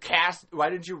didn't you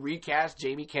recast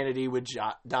Jamie Kennedy with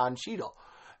Don Cheadle?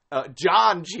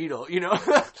 John Cheadle,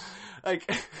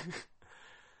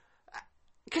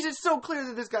 because it's so clear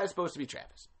that this guy's supposed to be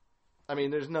Travis. I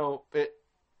mean,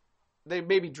 they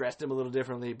maybe dressed him a little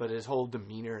differently, but his whole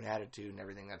demeanor and attitude and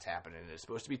everything that's happening is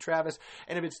supposed to be Travis.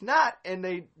 And if it's not, and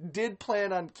they did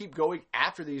plan on keep going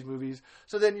after these movies,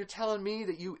 so then you're telling me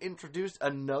that you introduced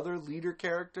another leader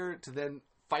character to then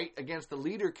fight against the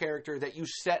leader character that you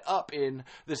set up in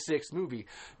the 6th movie.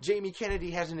 Jamie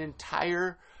Kennedy has an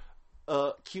entire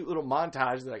cute little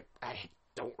montage that I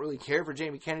don't really care for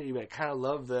Jamie Kennedy, but I kind of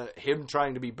love him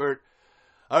trying to be Bert.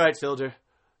 All right, soldier,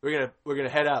 we're gonna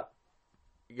head out.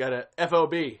 You got a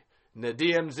FOB and the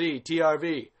DMZ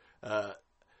TRV.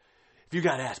 If you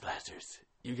got ass blasters,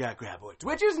 you got graboids,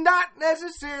 which is not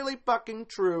necessarily fucking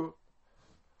true.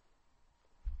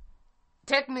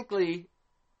 Technically,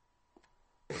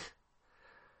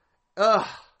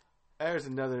 there's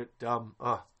another dumb.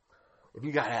 If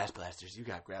you got ass blasters, you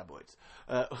got graboids.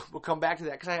 We'll come back to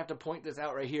that because I have to point this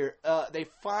out right here. They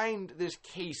find this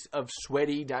case of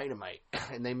sweaty dynamite,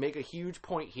 and they make a huge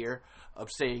point here of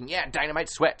saying, yeah, dynamite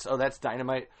sweats. Oh, that's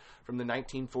dynamite from the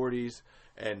 1940s.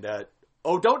 And,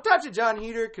 don't touch it, John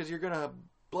Heder, because you're going to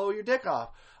blow your dick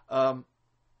off. And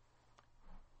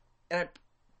I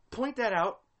point that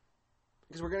out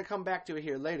because we're going to come back to it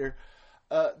here later.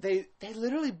 They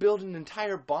literally build an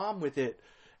entire bomb with it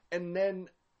and then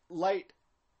light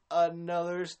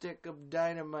another stick of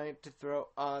dynamite to throw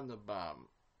on the bomb.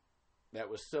 That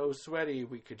was so sweaty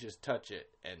we could just touch it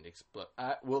and explode.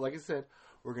 Like I said,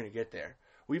 we're going to get there.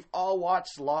 We've all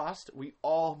watched Lost. We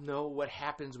all know what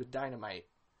happens with dynamite.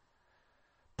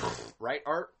 Right,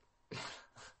 Art?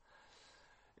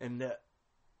 And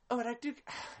I do,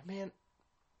 man,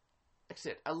 like I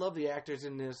said, I love the actors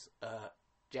in this.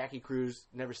 Jackie Cruz,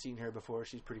 never seen her before.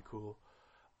 She's pretty cool.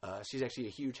 She's actually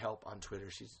a huge help on Twitter.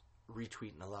 She's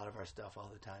retweeting a lot of our stuff all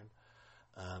the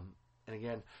time. And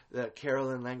again, the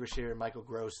Carolyn Languisher and Michael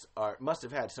Gross must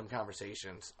have had some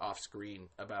conversations off screen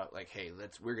about hey,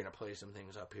 we're going to play some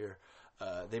things up here.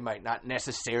 They might not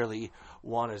necessarily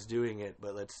want us doing it,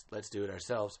 but let's do it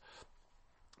ourselves.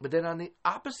 But then on the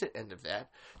opposite end of that,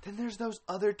 then there's those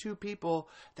other two people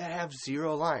that have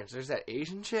zero lines. There's that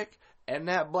Asian chick and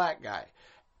that black guy.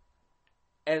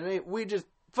 And we just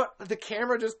the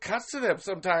camera just cuts to them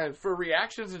sometimes for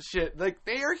reactions and shit. Like,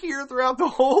 they are here throughout the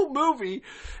whole movie,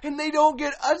 and they don't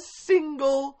get a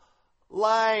single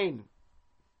line.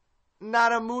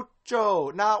 Not a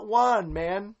mucho. Not one,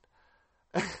 man.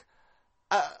 And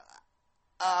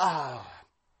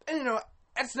you know,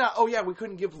 it's not, oh yeah, we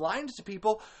couldn't give lines to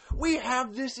people. We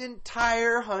have this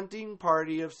entire hunting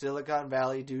party of Silicon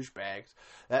Valley douchebags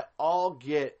that all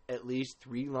get at least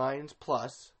 3 lines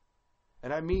plus.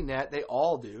 And I mean that. They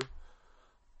all do.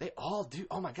 They all do.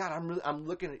 Oh my God, I'm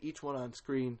looking at each one on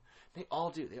screen. They all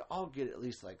do. They all get at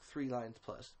least like 3 lines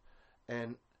plus.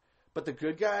 But the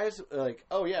good guys, like,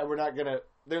 oh yeah, we're not gonna,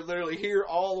 they're literally here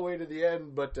all the way to the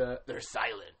end, but they're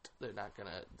silent. They're not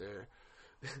gonna,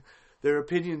 their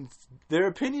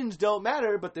opinions don't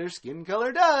matter, but their skin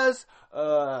color does.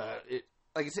 Like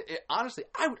I said, honestly,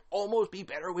 I would almost be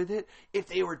better with it if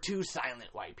they were 2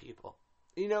 silent white people.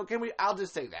 You know, I'll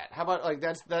just say that. How about, like,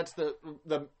 that's the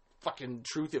fucking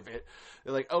truth of it.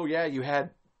 They're like, oh yeah, you had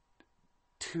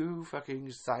 2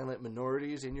 fucking silent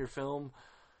minorities in your film.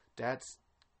 That's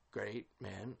great,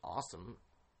 man. Awesome.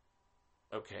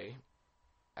 Okay.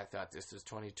 I thought this was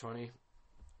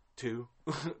 2022.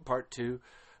 Part 2.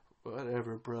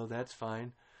 Whatever, bro. That's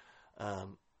fine.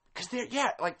 Cause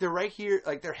they're right here.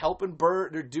 Like, they're helping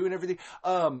Bert. They're doing everything.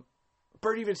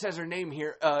 Bert even says her name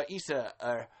here.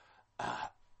 Issa.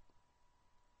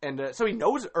 So he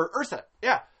knows, or Ursa.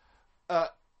 Yeah. And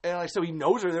like, so he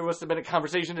knows her. There must have been a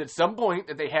conversation at some point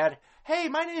that they had. Hey,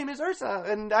 my name is Ursa,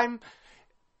 and I'm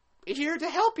here to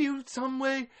help you some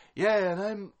way. Yeah, and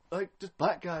I'm like this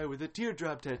black guy with a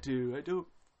teardrop tattoo.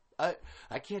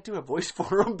 I can't do a voice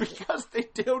for them because they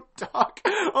don't talk.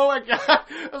 Oh my God.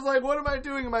 I was like, what am I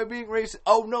doing? Am I being racist?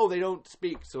 Oh no, they don't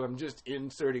speak. So I'm just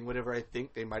inserting whatever I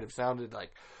think they might have sounded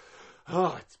like.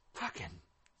 Oh, it's fucking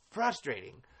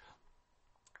frustrating.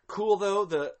 Cool though,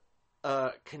 the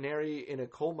canary in a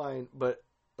coal mine, but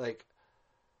like,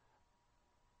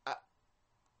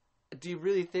 do you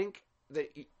really think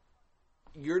that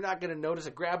you're not going to notice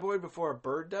a graboid before a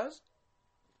bird does?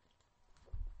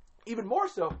 Even more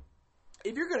so,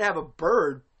 if you're going to have a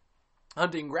bird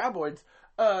hunting graboids,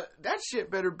 that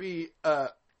shit better be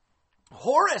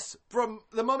Horus from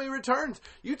The Mummy Returns.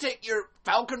 You take your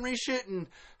falconry shit and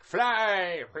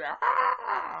fly,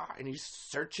 and he's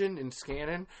searching and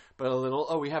scanning,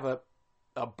 but we have a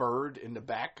bird in the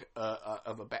back on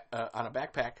a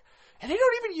backpack, and they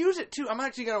don't even use it too. I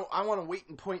want to wait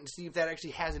and point and see if that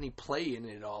actually has any play in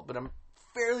it at all, but I'm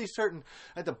fairly certain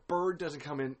that the bird doesn't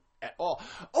come in at all.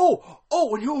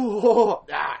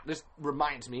 This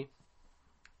reminds me.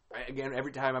 Again,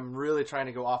 every time I'm really trying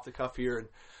to go off the cuff here, and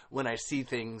when I see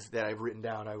things that I've written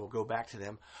down, I will go back to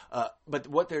them. But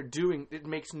what they're doing, it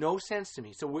makes no sense to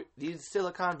me. So these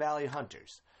Silicon Valley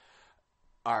hunters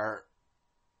are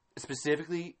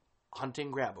specifically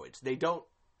hunting graboids.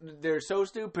 They're so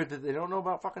stupid that they don't know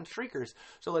about fucking shriekers.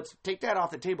 So let's take that off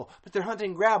the table. But they're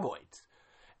hunting graboids.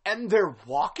 And they're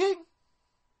walking?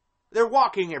 They're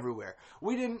walking everywhere.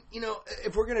 We didn't,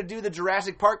 if we're going to do the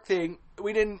Jurassic Park thing,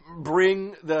 we didn't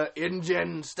bring the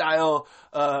InGen style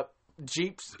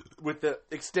Jeeps with the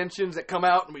extensions that come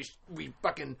out and we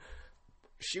fucking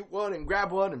shoot one and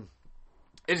grab one. And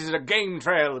this is a game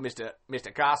trail,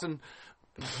 Mr. Carson.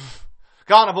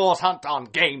 Carnivores hunt on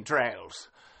game trails.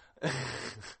 And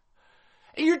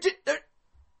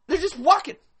they're just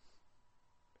walking.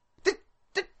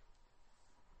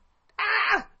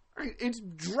 It's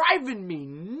driving me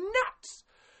nuts.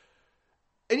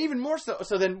 And even more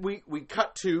so then we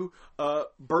cut to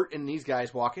Bert and these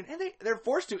guys walking, and they're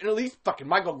forced to, and at least fucking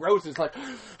Michael Gross is like,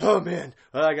 oh man,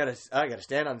 I gotta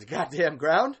stand on the goddamn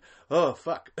ground. Oh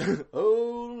fuck.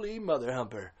 Holy mother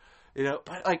humper.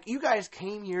 But like, you guys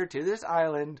came here to this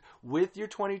island with your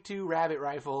 22 rabbit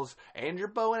rifles and your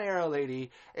bow and arrow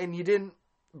lady, and you didn't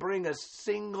bring a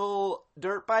single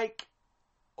dirt bike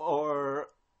or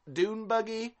dune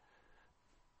buggy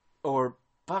or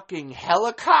fucking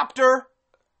helicopter.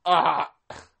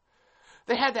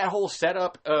 They had that whole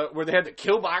setup where they had the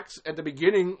kill box at the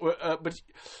beginning, but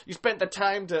you spent the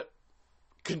time to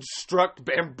construct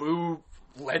bamboo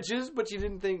ledges, but you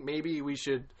didn't think maybe we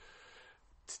should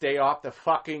stay off the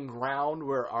fucking ground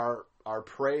where our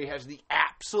prey has the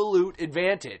absolute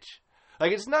advantage.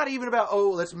 Like, it's not even about,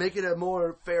 let's make it a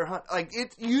more fair hunt. Like,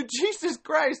 Jesus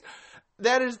Christ,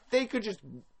 they could just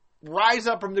rise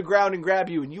up from the ground and grab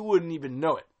you and you wouldn't even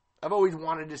know it. I've always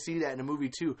wanted to see that in a movie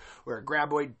too, where a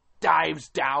graboid dives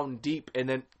down deep and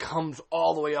then comes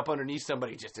all the way up underneath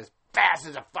somebody just as fast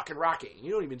as a fucking rocket.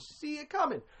 You don't even see it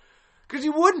coming. Because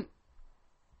you wouldn't.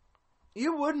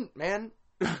 You wouldn't, man.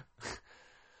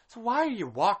 So why are you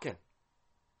walking?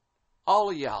 All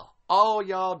of y'all. All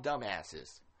y'all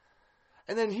dumbasses.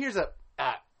 And then here's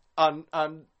on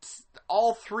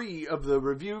all three of the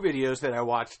review videos that I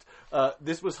watched,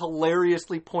 this was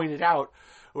hilariously pointed out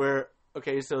where,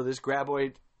 okay, so this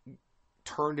graboid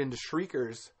turned into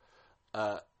Shriekers,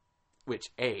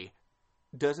 which, A,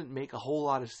 doesn't make a whole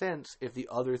lot of sense if the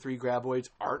other three graboids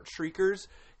aren't Shriekers.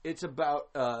 It's about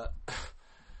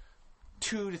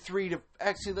 2 to 3 to...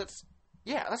 Actually,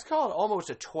 let's call it almost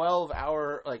a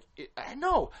 12-hour... I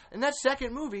know. In that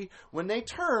second movie, when they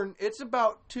turn, it's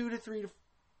about 2 to 3 to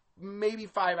maybe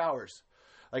 5 hours.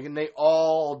 And they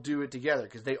all do it together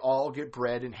because they all get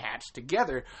bred and hatched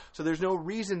together. So there's no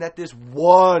reason that this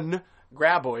one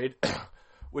graboid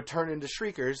would turn into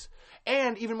Shriekers.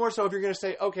 And even more so, if you're going to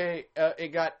say, okay, it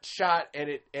got shot and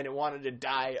it wanted to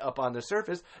die up on the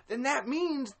surface, then that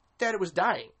means that it was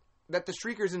dying. That the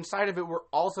Shriekers inside of it were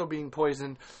also being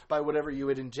poisoned by whatever you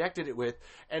had injected it with,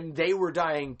 and they were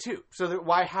dying too. So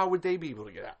how would they be able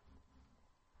to get out?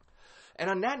 And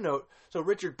on that note, so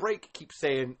Richard Brake keeps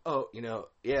saying,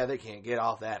 they can't get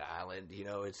off that island.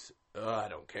 I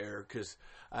don't care because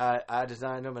I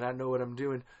designed them and I know what I'm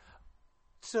doing.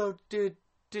 So did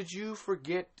you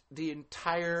forget the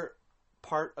entire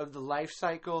part of the life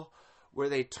cycle where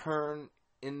they turn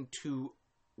into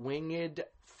winged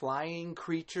flying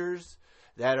creatures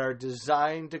that are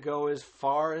designed to go as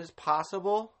far as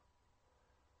possible?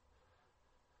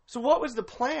 So what was the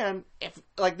plan if,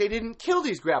 they didn't kill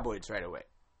these graboids right away?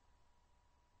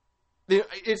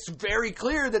 It's very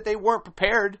clear that they weren't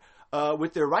prepared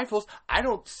with their rifles. I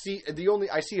see a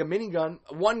minigun.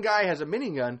 One guy has a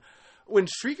minigun. When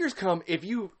Shriekers come, what are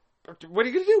you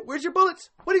going to do? Where's your bullets?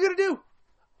 What are you going to do?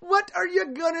 What are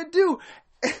you going to do?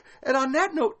 And on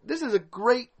that note, this is a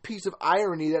great piece of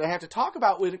irony that I have to talk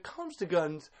about when it comes to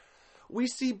guns. We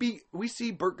see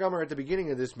Burt Gummer at the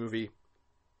beginning of this movie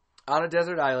on a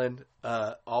desert island,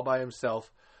 all by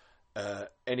himself. And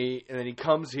then he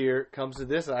comes to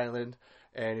this island,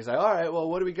 and he's like, all right, well,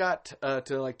 what do we got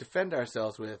to defend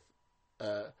ourselves with?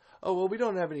 We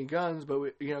don't have any guns, but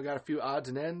we got a few odds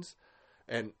and ends.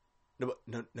 And no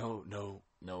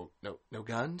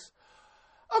guns.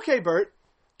 Okay, Bert.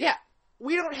 Yeah,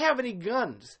 we don't have any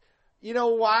guns. You know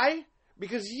why?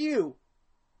 Because you,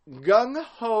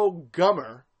 gung-ho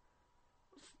Gummer,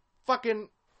 fucking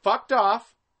fucked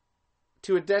off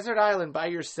to a desert island by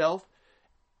yourself,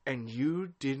 and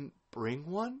you didn't bring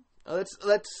one?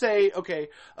 Let's say, okay,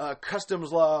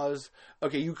 customs laws.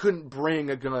 Okay, you couldn't bring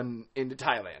a gun into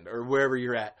Thailand or wherever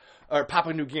you're at, or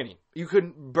Papua New Guinea.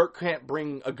 Bert can't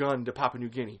bring a gun to Papua New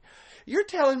Guinea. You're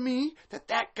telling me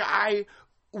that guy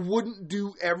wouldn't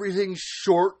do everything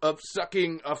short of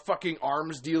sucking a fucking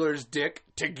arms dealer's dick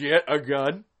to get a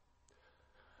gun?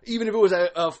 Even if it was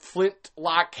a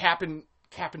flintlock cap and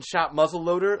shot muzzle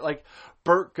loader?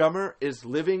 Burt Gummer is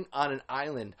living on an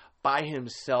island by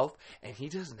himself, and he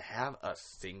doesn't have a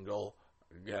single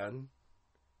gun.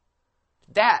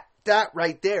 That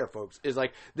right there, folks, is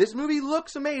this movie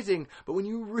looks amazing, but when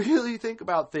you really think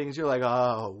about things, you're like,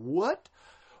 oh, what?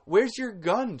 Where's your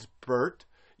guns, Bert?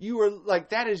 You are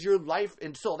that is your life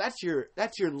and soul. That's your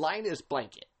Linus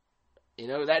blanket.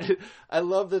 I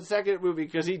love the second movie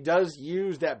because he does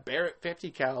use that Barrett 50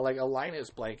 cal like a Linus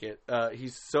blanket.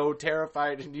 He's so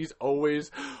terrified and he's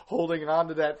always holding on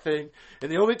to that thing.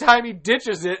 And the only time he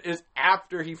ditches it is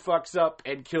after he fucks up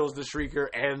and kills the Shrieker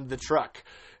and the truck.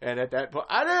 And at that point,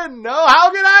 I didn't know. How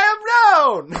could I have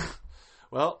known?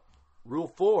 Well,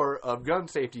 rule 4 of gun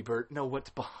safety, Bert. Know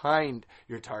what's behind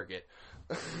your target.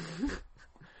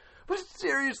 But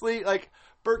seriously,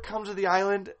 Bert comes to the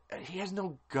island and he has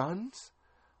no guns?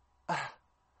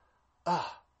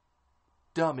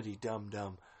 Dummity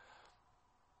dum.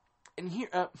 And here,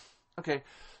 okay,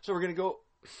 so we're gonna go,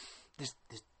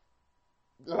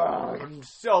 I'm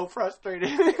so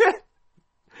frustrated.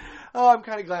 I'm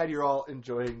kind of glad you're all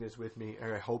enjoying this with me,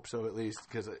 or I hope so at least,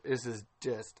 because this is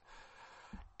just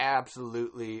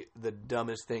absolutely the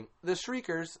dumbest thing. The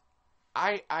Shriekers,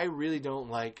 I really don't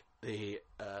like the,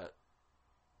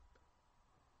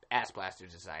 ass blaster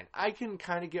design. I can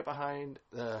kind of get behind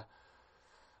the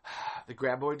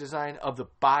graboid design of the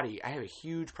body. I have a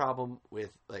huge problem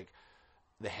with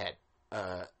the head.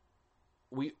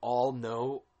 We all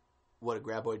know what a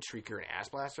graboid, Shrieker, and ass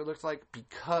blaster looks like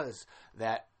because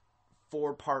that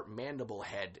 4-part mandible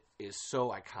head is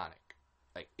so iconic.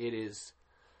 It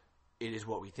is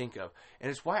what we think of, and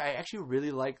it's why I actually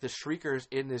really like the Shriekers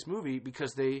in this movie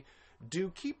because they do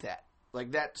keep that.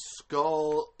 That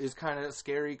skull is kind of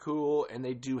scary cool, and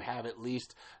they do have at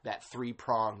least that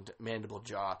 3-pronged mandible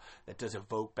jaw that does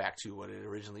evoke back to what it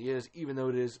originally is, even though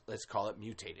it is, let's call it,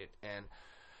 mutated. And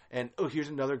And here's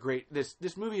another great.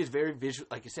 This movie is very visual,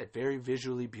 like I said, very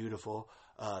visually beautiful.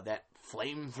 That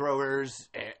flamethrowers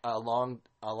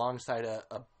alongside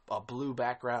a blue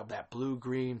background, that blue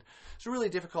green. It's a really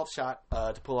difficult shot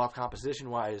to pull off composition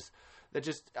wise. That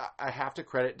just I have to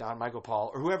credit Don Michael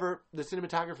Paul or whoever the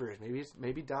cinematographer is.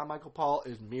 Maybe Don Michael Paul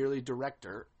is merely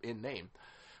director in name,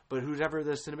 but whoever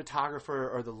the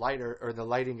cinematographer or the lighter or the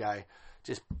lighting guy,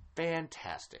 just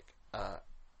fantastic.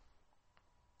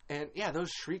 And yeah,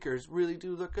 those Shriekers really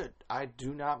do look good. I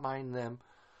do not mind them.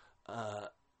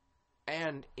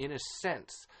 And in a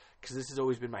sense, because this has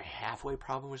always been my halfway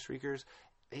problem with Shriekers,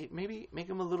 they maybe make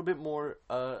them a little bit more.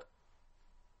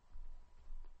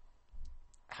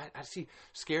 I see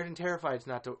scared and terrified. It's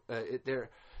not they're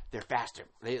faster.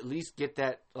 They at least get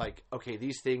that, like, okay,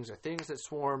 these things are things that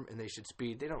swarm and they should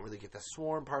speed. They don't really get the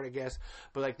swarm part, I guess,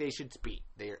 but like they should speed.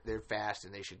 They're fast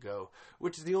and they should go.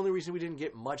 Which is the only reason we didn't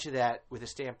get much of that with the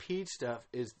Stampede stuff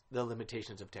is the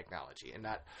limitations of technology and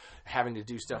not having to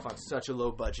do stuff on such a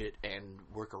low budget and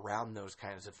work around those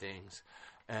kinds of things.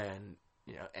 And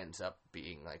ends up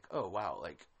being like, oh wow,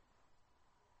 like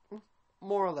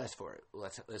more or less for it.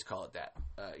 Let's call it that.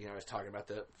 I was talking about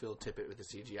the Phil Tippett with the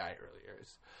CGI earlier.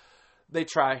 They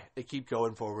try. They keep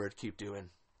going forward. Keep doing.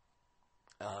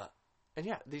 And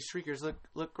yeah, these Shriekers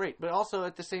look great. But also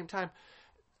at the same time,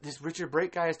 this Richard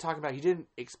Brake guy is talking about he didn't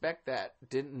expect that.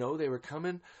 Didn't know they were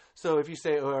coming. So if you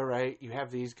say, oh, all right, you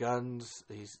have these guns,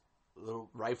 these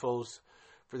little rifles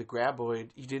for the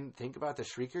graboid, you didn't think about the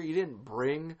Shrieker? You didn't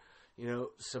bring,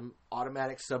 some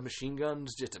automatic submachine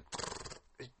guns just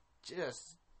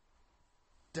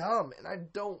dumb. And I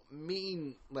don't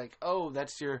mean like, oh,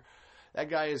 that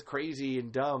guy is crazy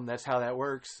and dumb. That's how that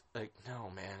works. Like,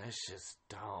 no, man, it's just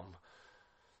dumb.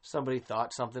 Somebody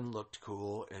thought something looked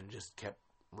cool and just kept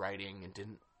writing and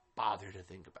didn't bother to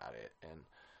think about it. And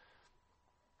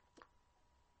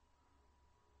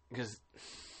because,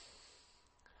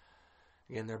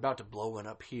 again, they're about to blow one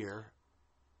up here.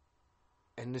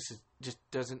 And this just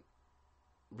doesn't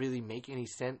really make any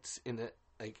sense in the,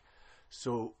 like,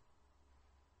 so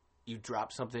you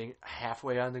drop something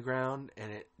halfway on the ground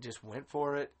and it just went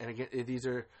for it. And again, these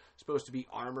are supposed to be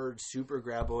armored super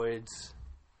graboids.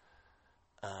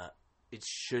 It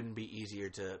shouldn't be easier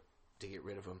to get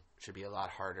rid of them. It should be a lot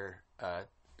harder.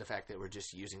 The fact that we're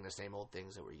just using the same old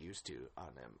things that we're used to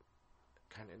on them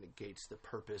kind of negates the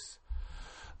purpose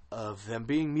of them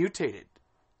being mutated.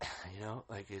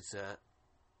 Like it's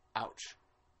ouch.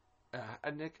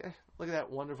 And Nick, look at that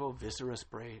wonderful viscera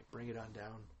spray. Bring it on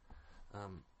down.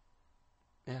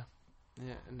 Yeah.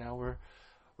 And now we're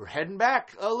heading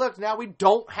back. Oh, look, now we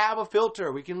don't have a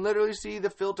filter. We can literally see the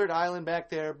filtered island back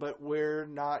there, but we're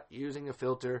not using a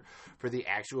filter for the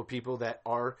actual people that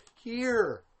are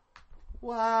here.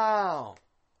 Wow.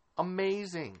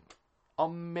 Amazing. Oh,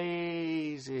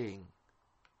 man.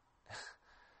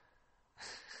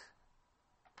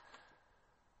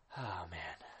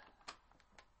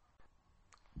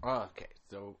 Okay,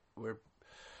 so we're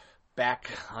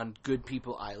back on Good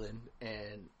People Island,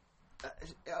 and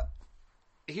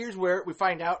here's where we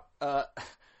find out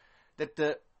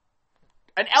that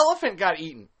an elephant got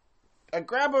eaten. A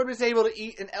graboid was able to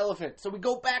eat an elephant. So we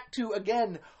go back to,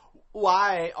 again,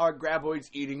 why are graboids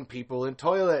eating people in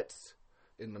toilets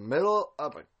in the middle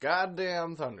of a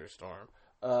goddamn thunderstorm?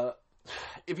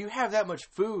 If you have that much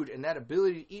food and that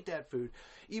ability to eat that food,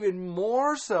 even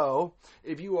more so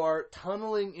if you are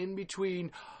tunneling in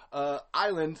between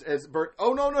islands as Bert.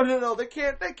 Oh no! They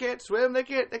can't swim. They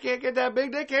can't get that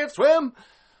big. They can't swim.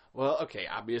 Well, okay,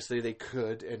 obviously they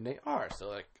could, and they are.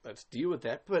 So let's deal with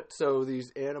that. But so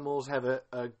these animals have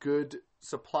a good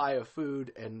supply of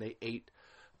food, and they ate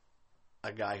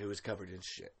a guy who was covered in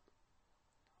shit.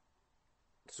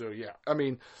 So yeah, I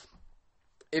mean,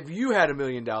 if you had $1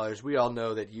 million, we all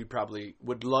know that you probably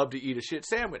would love to eat a shit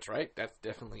sandwich, right? That's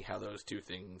definitely how those two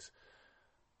things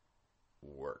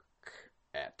work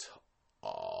at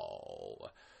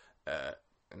all.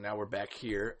 And now we're back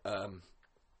here.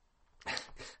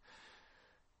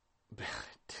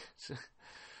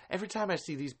 Every time I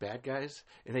see these bad guys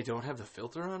and they don't have the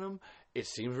filter on them, it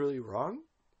seems really wrong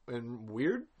and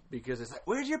weird. Because it's like,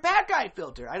 where's your bad guy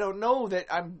filter? I don't know that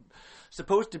I'm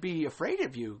supposed to be afraid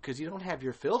of you because you don't have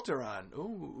your filter on.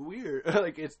 Oh, weird.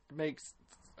 Like, it makes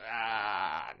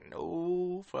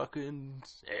no fucking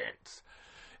sense.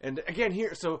 And again,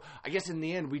 here, so I guess in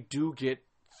the end, we do get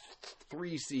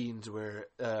 3 scenes where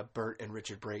Bert and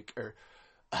Richard Brake, or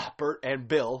Bert and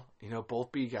Bill,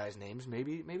 both B guys' names,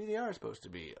 maybe they are supposed to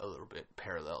be a little bit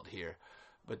paralleled here.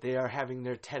 But they are having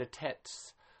their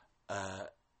tete-a-tetes.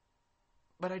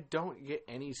 But I don't get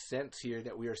any sense here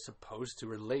that we are supposed to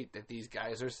relate that these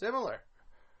guys are similar.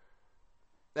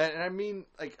 And I mean,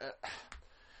 like,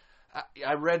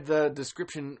 I read the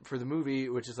description for the movie,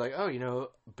 which is like, oh,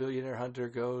 billionaire hunter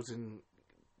goes and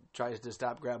tries to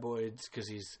stop graboids because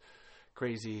he's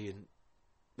crazy, and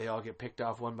they all get picked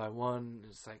off one by one.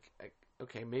 It's like,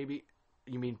 okay, maybe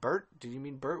you mean Bert? Did you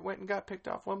mean Bert went and got picked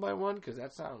off one by one? Because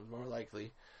that sounds more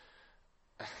likely.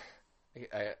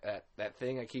 That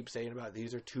thing I keep saying about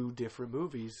these are two different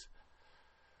movies.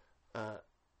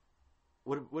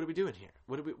 What are we doing here?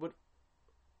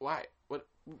 Why?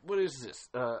 What is this?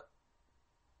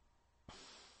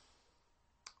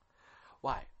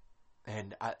 Why?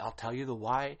 And I'll tell you the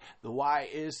why. The why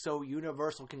is so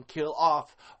Universal can kill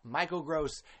off Michael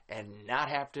Gross and not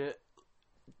have to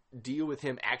deal with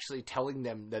him actually telling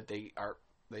them that they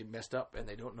messed up and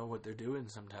they don't know what they're doing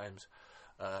sometimes.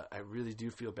 I really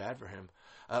do feel bad for him.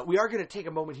 We are going to take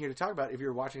a moment here to talk about, if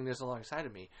you're watching this alongside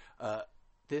of me,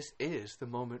 this is the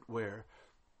moment where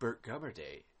Burt Gummer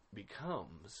Day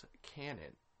becomes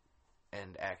canon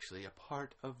and actually a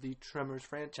part of the Tremors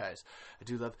franchise. I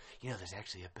do love, there's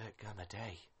actually a Burt Gummer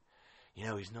Day.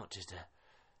 He's not just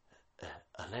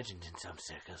a legend in some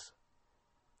circles.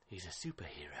 He's a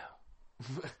superhero.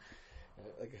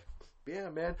 Yeah,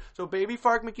 man. So Baby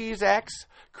Fark McGee's ex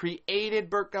created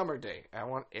Burt Gummer Day. I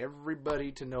want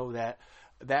everybody to know that.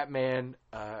 That man,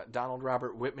 Donald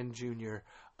Robert Whitman Jr.,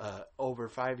 over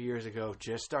 5 years ago,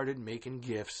 just started making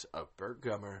gifs of Burt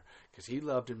Gummer because he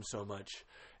loved him so much.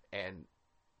 And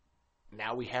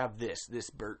now we have this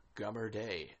Burt Gummer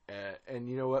Day. And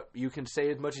you know what? You can say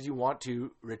as much as you want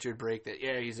to, Richard Brake, that,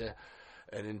 yeah, he's an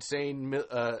insane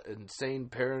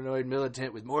paranoid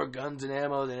militant with more guns and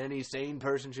ammo than any sane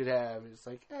person should have. It's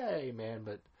like, hey, man,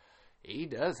 but he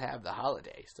does have the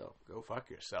holiday, so go fuck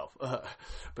yourself.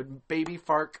 But Baby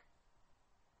Fark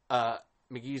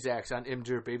McGee's Axe on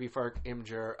Imgur, Baby Fark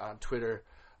Imgur on Twitter,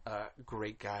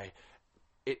 great guy.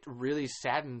 It really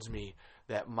saddens me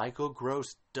that Michael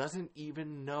Gross doesn't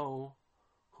even know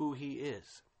who he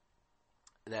is.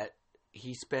 That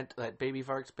Baby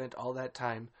Fark spent all that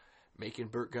time making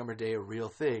Burt Gummer Day a real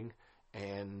thing,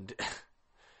 and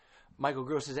Michael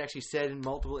Gross has actually said in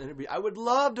multiple interviews, I would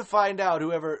love to find out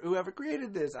whoever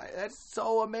created this. That's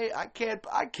so amazing. I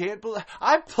can't believe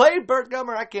I played Burt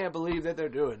Gummer. I can't believe that they're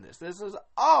doing this. This is,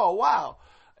 oh wow.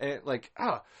 And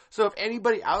so if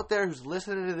anybody out there who's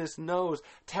listening to this knows,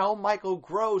 tell Michael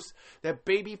Gross that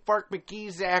Baby Fark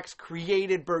McGee's Axe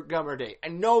created Burt Gummer Day. I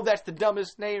know that's the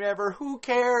dumbest name ever. Who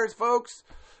cares, folks?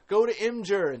 Go to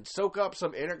Imgur and soak up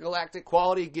some intergalactic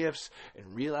quality gifts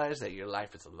and realize that your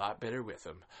life is a lot better with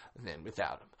them than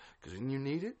without them. Because when you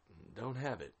need it, don't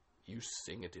have it. You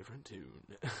sing a different tune.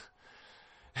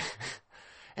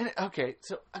 And okay,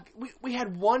 so we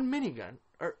had one minigun,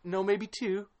 or no, maybe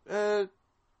two.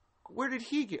 Where did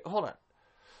he get? Hold on.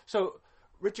 So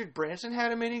Richard Branson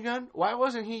had a minigun. Why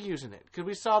wasn't he using it? Because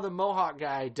we saw the Mohawk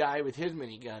guy die with his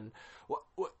minigun.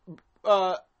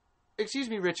 Excuse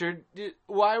me, Richard.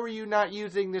 Why were you not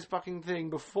using this fucking thing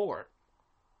before?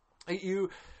 You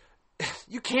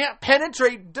can't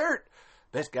penetrate dirt.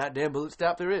 Best goddamn bullet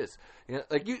stop there is.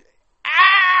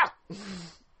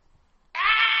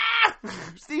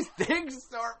 These things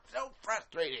are so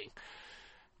frustrating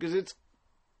because it's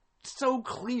so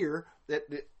clear that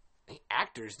the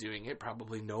actors doing it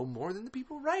probably know more than the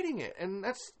people writing it, and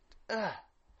that's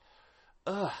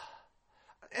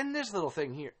And this little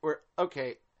thing here, where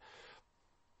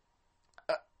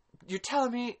you're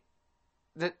telling me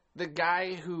that the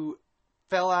guy who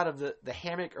fell out of the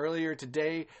hammock earlier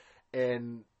today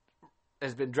and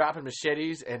has been dropping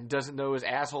machetes and doesn't know his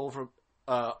asshole from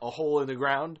a hole in the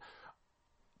ground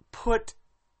put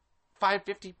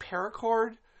 550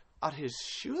 paracord on his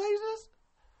shoelaces?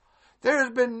 There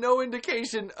has been no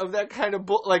indication of that kind of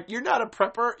you're not a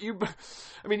prepper. You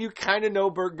kind of know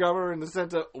Burt Gummer in the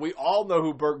sense of we all know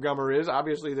who Burt Gummer is.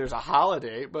 Obviously, there's a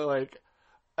holiday, but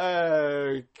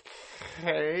okay,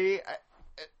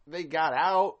 they got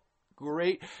out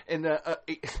great, and then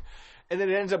it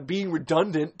ends up being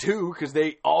redundant too because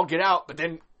they all get out, but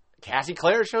then Cassie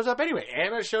Clare shows up anyway,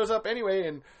 Anna shows up anyway,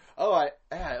 and I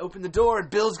opened the door and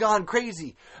Bill's gone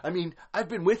crazy. I've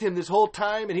been with him this whole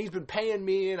time and he's been paying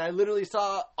me and I literally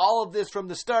saw all of this from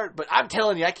the start, but I'm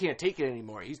telling you, I can't take it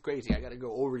anymore. He's crazy. I got to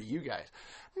go over to you guys.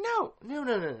 No.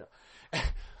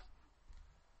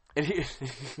 And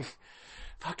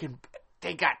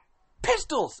they got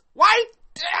pistols. Why?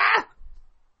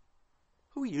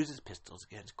 Who uses pistols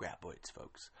against graboids,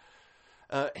 folks?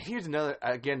 Here's another,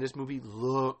 again, this movie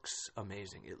looks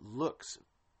amazing. It looks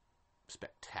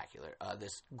spectacular.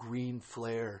 This green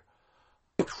flare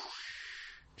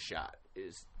shot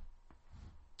is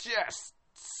just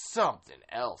something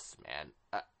else, man.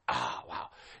 wow.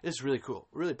 It's really cool.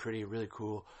 Really pretty, really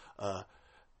cool.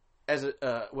 As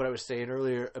what I was saying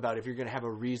earlier about if you're going to have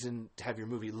a reason to have your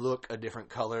movie look a different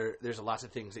color, there's lots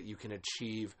of things that you can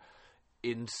achieve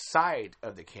inside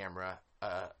of the camera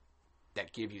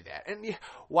that give you that. And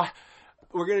why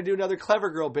we're going to do another Clever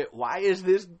Girl bit. Why is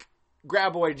this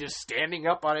graboid just standing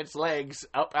up on its legs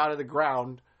up out of the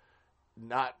ground?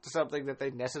 Not something that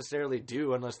they necessarily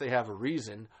do unless they have a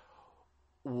reason,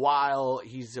 while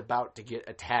he's about to get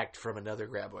attacked from another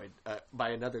graboid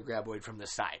by another graboid from the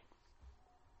side.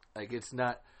 Like, it's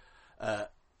not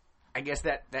I guess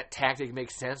that tactic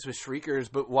makes sense with Shriekers,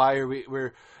 but why are we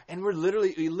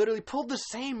literally pulled the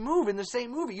same move in the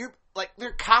same movie. You're like,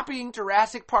 they're copying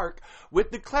Jurassic Park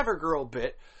with the Clever Girl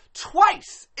bit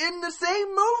twice in the same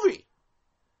movie.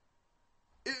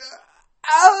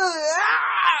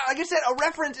 Like I said, a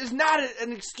reference is not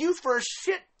an excuse for a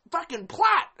shit fucking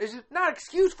plot. It's not an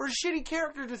excuse for shitty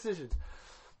character decisions.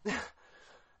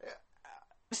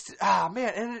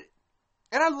 Man,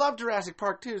 and I love Jurassic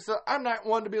Park too, so I'm not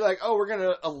one to be like, oh, we're going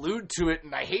to allude to it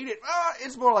and I hate it.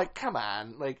 It's more like, come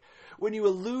on. Like, when you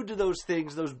allude to those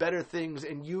things, those better things,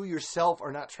 and you yourself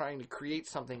are not trying to create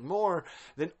something more,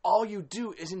 then all you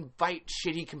do is invite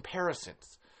shitty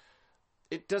comparisons.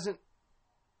 It doesn't...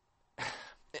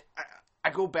 I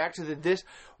go back to this.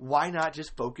 Why not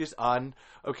just focus on,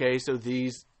 okay, so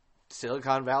these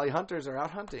Silicon Valley hunters are out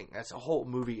hunting. That's a whole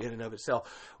movie in and of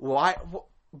itself. Why,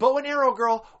 bow and arrow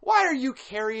girl, why are you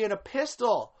carrying a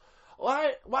pistol?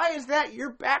 Why is that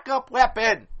your backup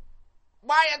weapon?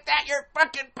 Why is that your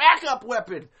fucking backup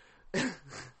weapon?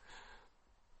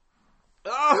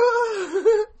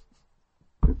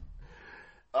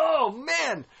 Oh,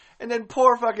 man. And then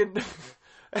poor fucking...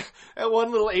 that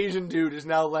one little Asian dude is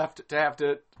now left to have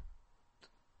to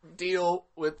deal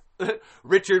with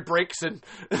Richard Breakson.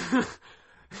 Fuck.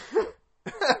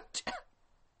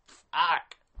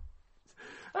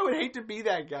 I would hate to be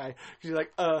that guy. She's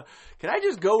like, can I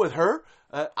just go with her?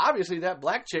 Obviously that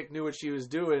black chick knew what she was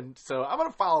doing, so I'm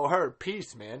going to follow her.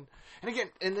 Peace, man.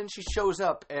 And then she shows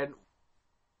up, and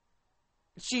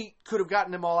she could have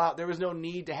gotten them all out. There was no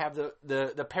need to have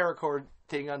the paracord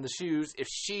thing on the shoes if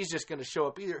she's just going to show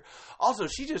up either. Also,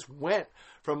 she just went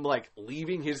from, like,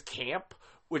 leaving his camp,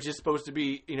 which is supposed to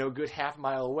be, a good half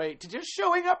mile away, to just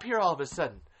showing up here all of a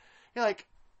sudden. You're like,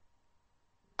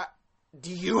 do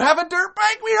you have a dirt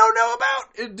bike we don't know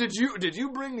about? Did you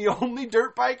bring the only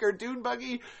dirt bike or dune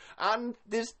buggy on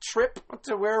this trip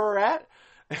to where we're at?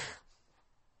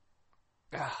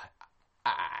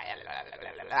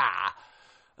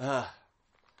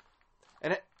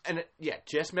 Yeah,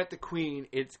 just met the Queen.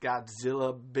 It's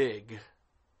Godzilla big.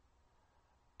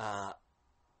 Have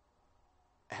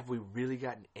we really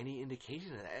gotten any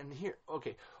indication of that? And here,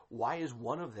 okay, why is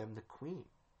one of them the Queen?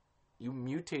 You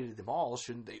mutated them all.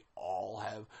 Shouldn't they all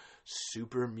have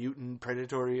super mutant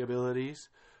predatory abilities?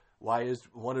 Why is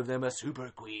one of them a super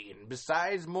queen?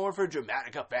 Besides, more for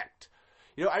dramatic effect.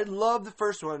 I love the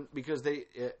first one because they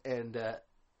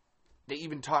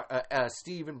even talk.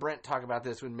 Steve and Brent talk about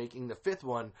this when making the fifth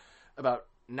one about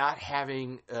not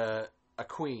having a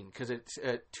queen because it's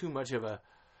too much of a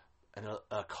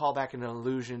callback and an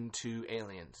allusion to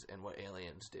Aliens and what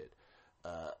Aliens did.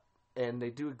 And they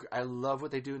do. I love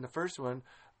what they do in the first one,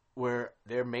 where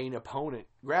their main opponent,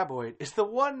 Graboid, is the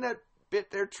one that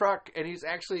bit their truck, and he's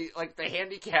actually like the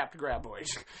handicapped Graboid.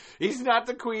 He's not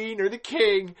the queen or the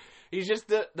king. He's just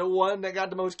the one that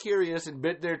got the most curious and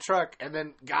bit their truck, and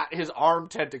then got his arm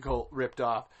tentacle ripped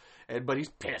off. But he's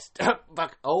pissed.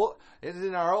 Fuck! Oh, this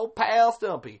is our old pal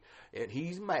Stumpy, and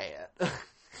he's mad.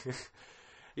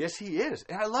 Yes, he is,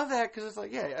 and I love that because it's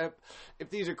like, yeah, if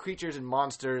these are creatures and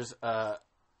monsters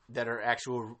that are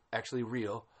actually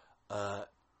real.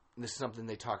 This is something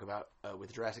they talk about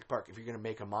with Jurassic Park. If you're going to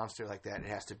make a monster like that, it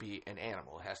has to be an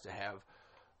animal. It has to have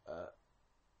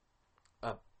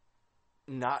a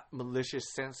not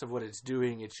malicious sense of what it's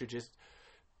doing. It should just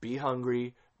be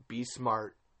hungry, be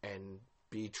smart, and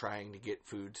be trying to get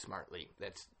food smartly.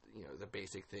 That's, the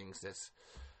basic things. It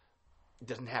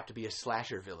doesn't have to be a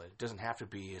slasher villain. It doesn't have to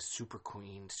be a super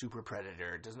queen, super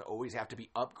predator. It doesn't always have to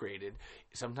be upgraded.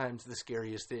 Sometimes the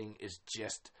scariest thing is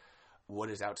just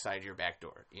what is outside your back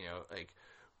door. Like,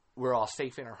 we're all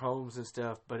safe in our homes and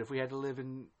stuff, but if we had to live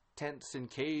in tents and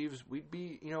caves, we'd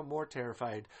be, more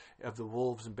terrified of the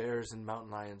wolves and bears and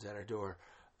mountain lions at our door.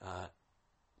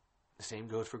 The same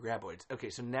goes for graboids.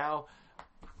 Okay, so now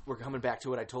we're coming back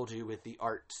to what I told you with the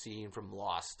art scene from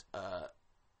Lost,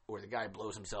 where the guy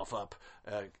blows himself up,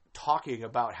 talking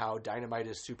about how dynamite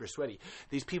is super sweaty.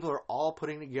 These people are all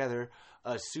putting together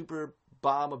a super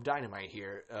bomb of dynamite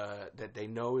here that they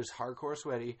know is hardcore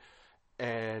sweaty,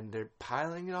 and they're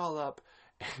piling it all up.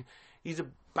 He's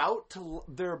about to...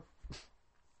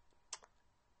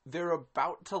 They're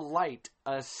about to light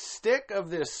a stick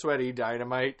of this sweaty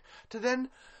dynamite to then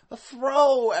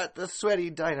throw at the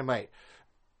sweaty dynamite.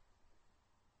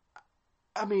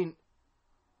 I mean,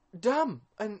 dumb.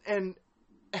 And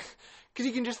because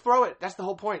you can just throw it. That's the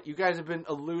whole point. You guys have been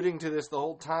alluding to this the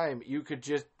whole time. You could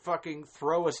just fucking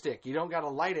throw a stick. You don't got to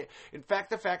light it. In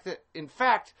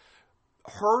fact,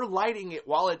 her lighting it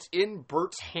while it's in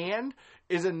Bert's hand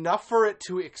is enough for it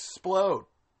to explode.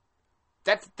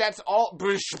 That's all.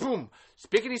 Boom.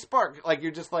 Spickety spark. Like,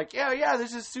 you're just like, yeah,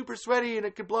 this is super sweaty and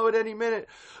it could blow at any minute.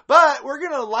 But we're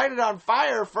going to light it on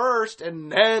fire first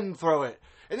and then throw it.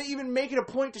 And they even make it a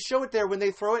point to show it there when they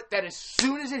throw it, that as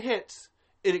soon as it hits,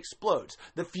 it explodes.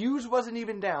 The fuse wasn't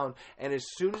even down, and as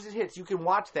soon as it hits, you can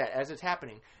watch that as it's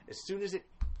happening. As soon as it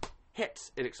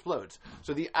hits, it explodes.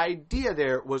 So the idea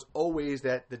there was always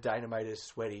that the dynamite is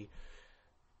sweaty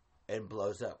and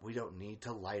blows up. We don't need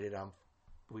to light it on.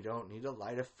 We don't need to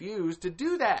light a fuse to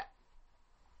do that.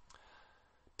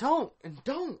 Don't.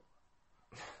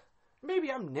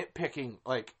 Maybe I'm nitpicking,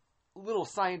 like, little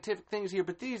scientific things here,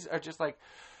 but these are just like,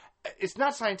 it's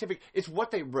not scientific, it's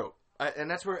what they wrote. And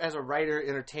that's where, as a writer,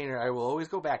 entertainer, I will always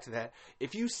go back to that.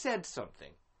 If you said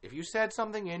something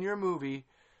in your movie,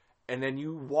 and then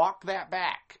you walk that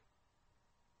back,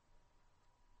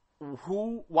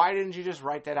 why didn't you just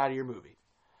write that out of your movie?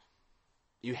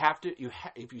 You have to,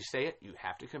 if you say it, you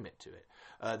have to commit to it.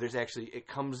 There's actually, it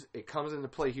comes into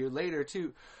play here later,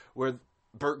 too, where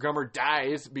Burt Gummer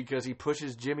dies because he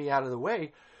pushes Jimmy out of the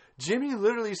way. Jimmy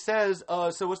literally says,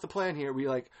 so what's the plan here? We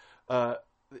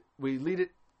we lead it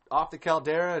off the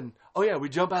caldera and, we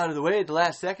jump out of the way at the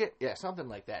last second? Yeah, something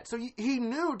like that. So he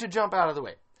knew to jump out of the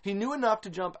way. He knew enough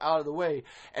to jump out of the way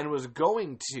and was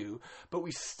going to, but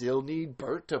we still need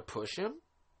Bert to push him?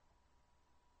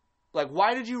 Like,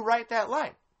 why did you write that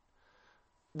line?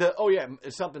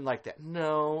 Something like that.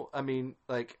 No, I mean,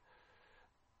 like,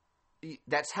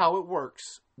 that's how it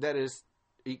works. That is...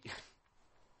 And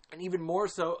even more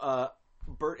so,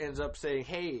 Bert ends up saying,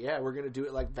 hey, yeah, we're going to do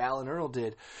it like Val and Earl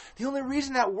did. The only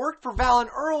reason that worked for Val and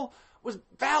Earl was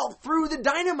Val threw the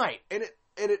dynamite, and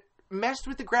it messed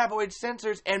with the graboid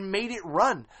sensors and made it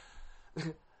run.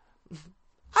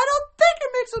 I don't think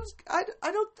it makes them... I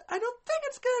don't think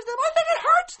it scares them. I think it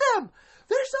hurts them.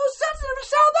 They're so sensitive to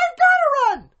sound, they're going to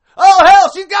run. Oh, hell,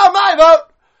 she's got my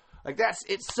vote. Like,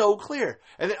 it's so clear.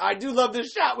 And then I do love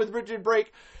this shot with Richard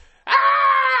Brake.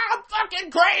 I'm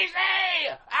fucking crazy!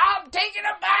 I'm taking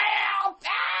a bath!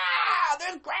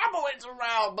 There's graboids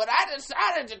around, but I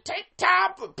decided to take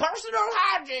time for personal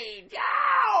hygiene!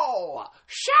 Yow!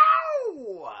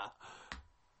 Chow!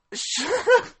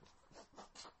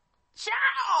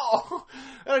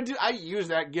 I use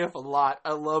that gif a lot.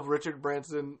 I love Richard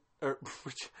Branson.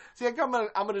 See,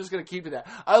 I'm just gonna keep it that.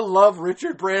 I love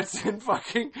Richard Branson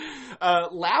fucking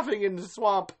laughing in the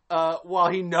swamp while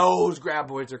he knows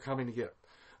graboids are coming to get him.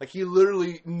 Like, he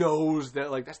literally knows that,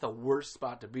 like, that's the worst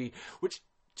spot to be, which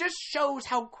just shows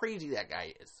how crazy that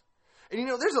guy is. And,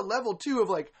 there's a level, too, of,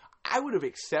 like, I would have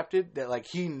accepted that, like,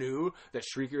 he knew that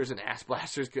Shriekers and ass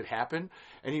blasters could happen,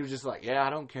 and he was just like, yeah, I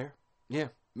don't care. Yeah,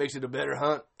 makes it a better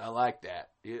hunt. I like that.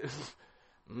 Yeah.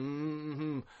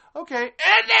 Mm-hmm. Okay.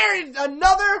 And there is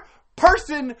another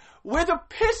person with a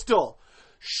pistol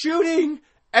shooting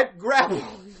at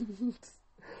graboids.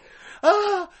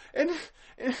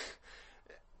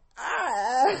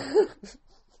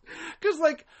 Because,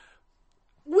 like,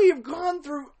 we have gone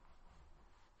through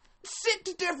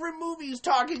 6 different movies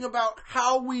talking about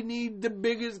how we need the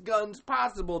biggest guns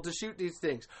possible to shoot these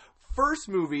things. First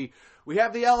movie, we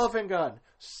have the elephant gun.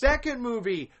 Second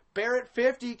movie, Barrett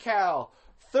 50 cal.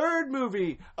 Third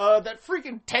movie, that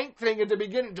freaking tank thing at the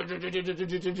beginning. The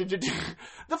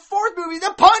fourth movie,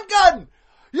 the punt gun!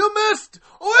 You missed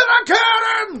with a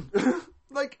cannon!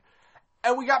 Like,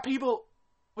 and we got people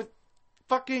with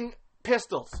fucking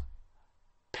pistols.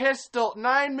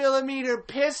 9mm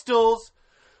pistols,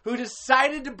 who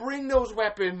decided to bring those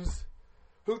weapons,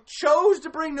 who chose to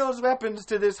bring those weapons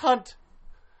to this hunt.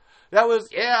 That was,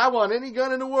 I want any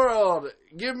gun in the world.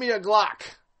 Give me a Glock.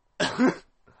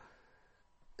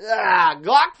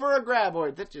 Glock for a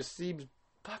graboid. That just seems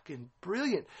fucking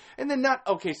brilliant. And then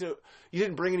okay, so you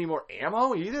didn't bring any more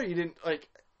ammo either? You didn't, like,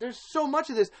 there's so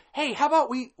much of this. Hey, how about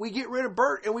we get rid of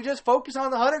Bert and we just focus on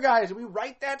the hunter guys and we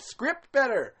write that script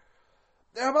better?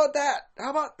 How about that?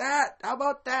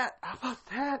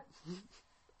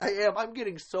 I'm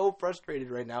getting so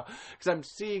frustrated right now because I'm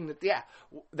seeing that,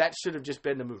 that should have just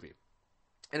been the movie.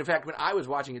 And in fact, when I was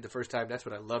watching it the first time, that's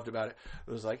what I loved about it.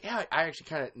 It was like, I actually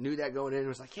kind of knew that going in. It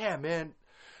was like, man,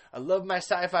 I love my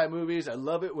sci-fi movies. I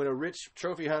love it when a rich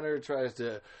trophy hunter tries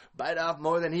to bite off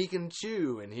more than he can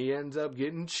chew, and he ends up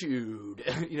getting chewed.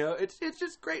 It's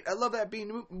just great. I love that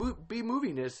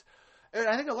B-moviness. And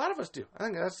I think a lot of us do. I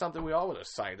think that's something we all would have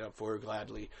signed up for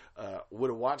gladly. Would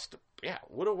have watched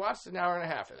an hour and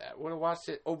a half of that. Would have watched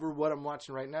it over what I'm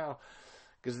watching right now.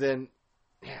 Because then,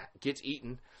 it gets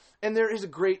eaten. And there is a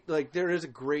great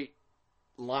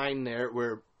line there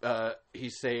where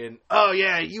he's saying, "Oh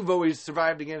yeah, you've always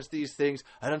survived against these things."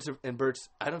 And Bert's,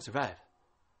 "I don't survive.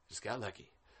 Just got lucky."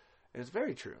 And it's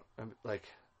very true. And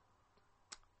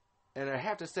I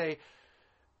have to say,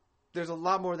 there's a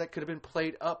lot more that could have been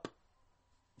played up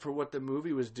for what the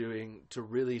movie was doing to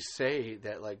really say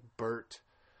that, like, Bert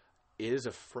is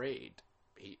afraid.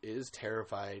 He is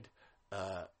terrified.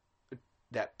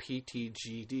 That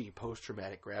PTGD,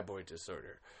 post-traumatic graboid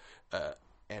disorder.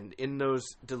 And in those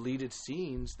deleted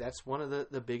scenes, that's one of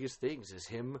the biggest things, is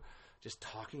him just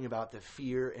talking about the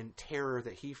fear and terror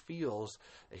that he feels,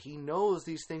 that he knows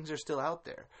these things are still out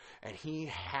there. And he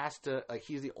has to, like,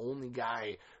 he's the only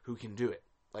guy who can do it.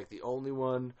 Like, the only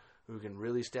one who can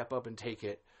really step up and take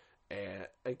it. And,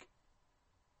 like,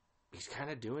 he's kind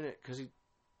of doing it because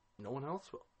no one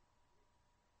else will.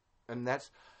 And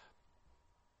that's,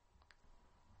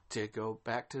 to go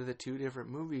back to the two different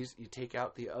movies, you take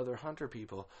out the other hunter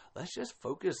people. Let's just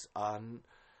focus on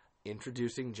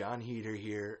introducing John Heder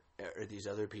here, or these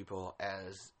other people,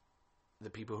 as the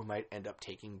people who might end up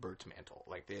taking Bert's mantle.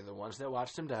 Like, they're the ones that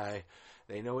watched him die.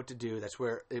 They know what to do. That's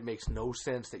where it makes no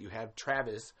sense that you have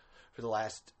Travis for the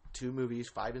last two movies,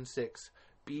 5 and 6,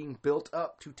 being built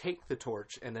up to take the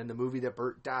torch, and then the movie that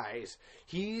Bert dies,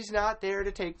 he's not there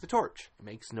to take the torch. It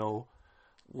makes no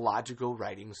logical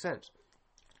writing sense.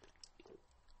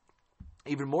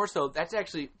 Even more so, that's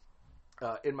actually,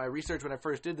 in my research when I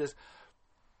first did this,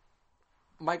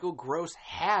 Michael Gross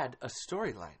had a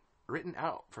storyline written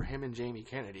out for him and Jamie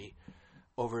Kennedy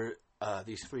over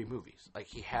these 3 movies. Like,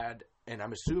 he had, and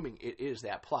I'm assuming it is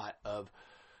that plot of,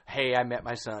 hey, I met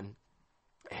my son.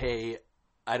 Hey,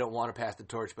 I don't want to pass the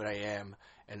torch, but I am.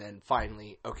 And then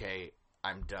finally, okay,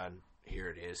 I'm done. Here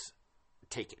it is.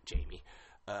 Take it, Jamie.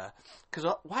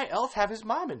 Because why else have his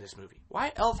mom in this movie?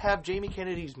 Why else have Jamie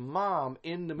Kennedy's mom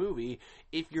in the movie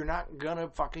if you're not gonna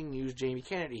fucking use Jamie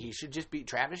Kennedy? He should just be,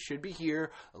 Travis should be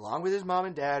here along with his mom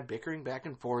and dad, bickering back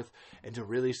and forth, and to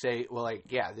really say, well, like,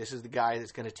 yeah, this is the guy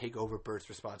that's gonna take over Bert's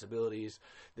responsibilities.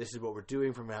 This is what we're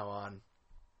doing from now on.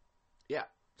 Yeah,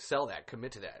 sell that,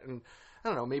 commit to that. And I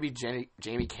don't know, maybe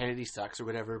Jamie Kennedy sucks or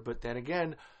whatever, but then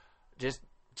again, just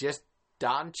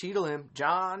John Cheadle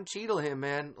him,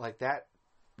 man. Like, that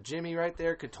Jimmy right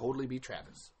there could totally be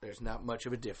Travis. There's not much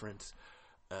of a difference.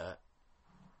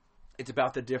 It's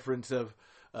about the difference of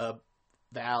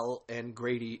Val and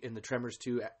Grady in the Tremors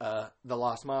 2, the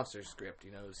Lost Monsters script.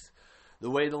 The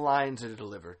way the lines are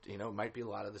delivered. It might be a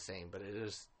lot of the same, but it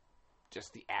is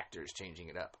just the actors changing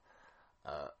it up.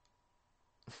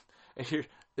 And here,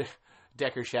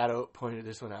 Decker Shadow pointed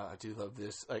this one out. I do love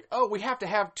this. Like, oh, we have to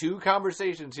have 2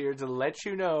 conversations here to let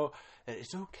you know that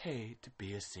it's okay to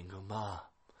be a single mom.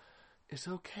 It's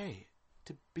okay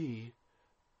to be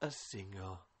a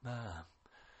single mom.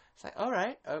 It's like, all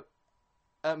right,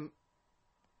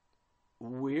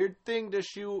 weird thing to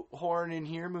shoehorn in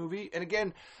here, movie. And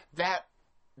again,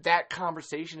 that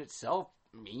conversation itself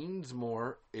means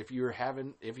more if you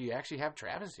actually have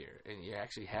Travis here and you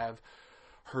actually have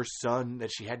her son that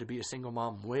she had to be a single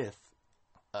mom with.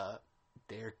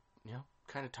 They're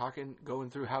kind of talking, going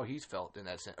through how he's felt in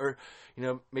that sense, or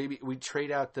maybe we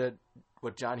trade out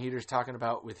what John Eder's talking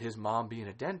about with his mom being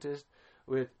a dentist,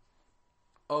 with,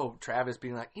 Travis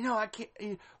being like, I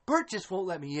can't, Bert just won't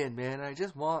let me in, man. I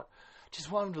just want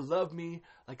him to love me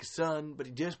like a son, but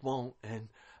he just won't, and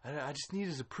I just need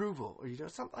his approval, or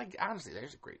something like. Honestly,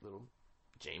 there's a great little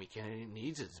Jamie Kennedy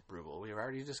needs his approval. We've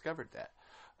already discovered that.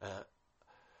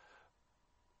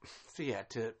 So yeah,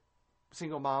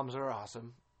 single moms are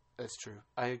awesome. That's true.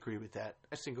 I agree with that.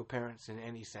 Single parents in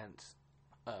any sense,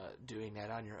 doing that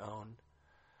on your own.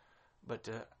 But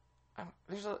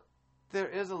there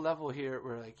is a level here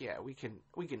where, like, yeah, we can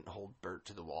hold Bert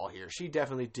to the wall here. She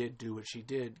definitely did do what she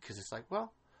did, because it's like,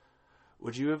 well,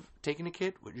 would you have taken a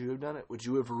kid? Would you have done it? Would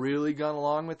you have really gone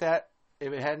along with that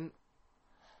if it hadn't?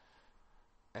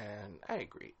 And I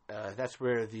agree. That's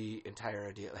where the entire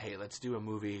idea, hey, let's do a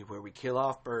movie where we kill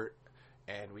off Bert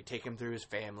and we take him through his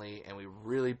family and we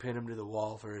really pin him to the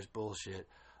wall for his bullshit.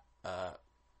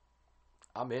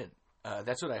 I'm in.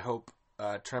 That's what I hope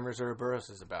Tremors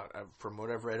Ouroboros is about. From what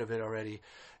I've read of it already,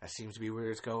 that seems to be where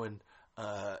it's going.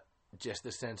 Just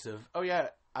the sense of, oh yeah,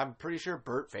 I'm pretty sure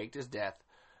Bert faked his death.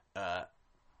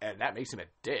 And that makes him a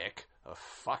dick. a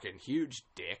fucking huge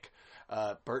dick.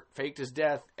 Bert faked his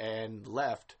death and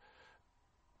left.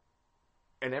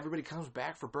 And everybody comes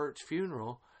back for Bert's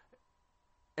funeral.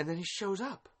 And then he shows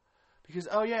up. Because,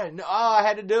 I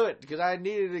had to do it. Because I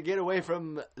needed to get away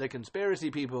from the conspiracy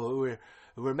people who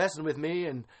were messing with me.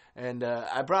 And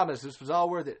I promise this was all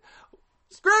worth it.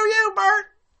 Screw you, Bert!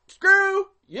 Screw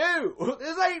you!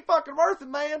 This ain't fucking worth it,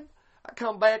 man. I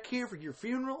come back here for your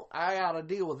funeral. I gotta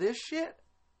deal with this shit.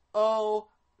 Oh,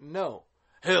 no.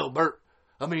 Hell, Bert.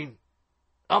 I mean,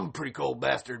 I'm a pretty cold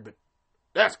bastard, but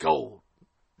that's cold.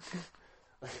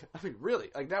 I mean, really.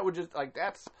 Like, that would just, like,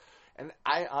 that's... And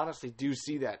I honestly do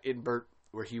see that in Bert,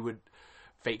 where he would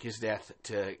fake his death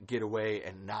to get away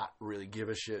and not really give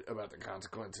a shit about the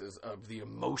consequences of the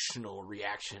emotional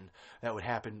reaction that would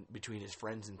happen between his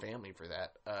friends and family for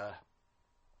that.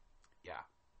 Yeah,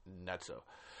 nutso.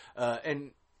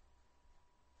 And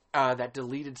that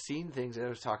deleted scene things that I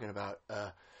was talking about,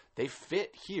 they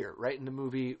fit here, right in the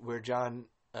movie where John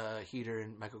Heater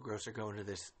and Michael Gross are going to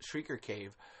this Shrieker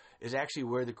cave, is actually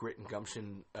where the Grit and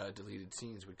Gumption deleted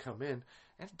scenes would come in.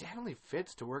 And it definitely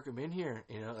fits to work them in here.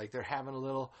 You know, like they're having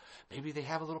maybe they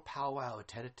have a little powwow,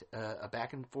 a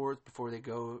back and forth before they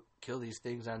go kill these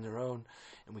things on their own.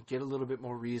 And we get a little bit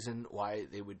more reason why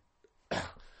they would...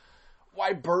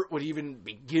 why Bert would even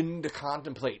begin to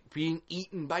contemplate being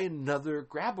eaten by another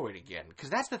graboid again.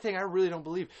 Because that's the thing I really don't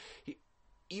believe.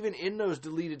 Even in those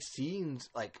deleted scenes,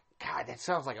 like, God, that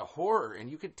sounds like a horror.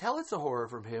 And you could tell it's a horror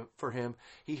for him.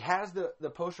 He has the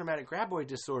post-traumatic graboid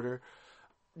disorder.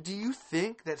 Do you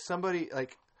think that somebody,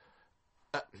 like,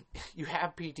 you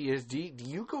have PTSD, do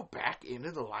you go back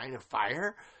into the line of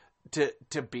fire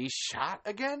to be shot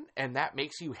again? And that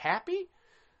makes you happy?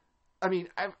 I mean,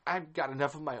 I've got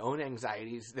enough of my own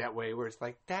anxieties that way where it's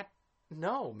like,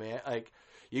 no, man. Like,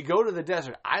 you go to the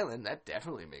desert island, that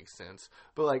definitely makes sense.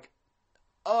 But like,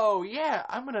 oh yeah,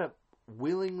 I'm going to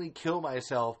willingly kill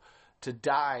myself to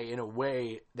die in a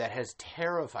way that has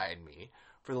terrified me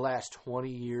for the last 20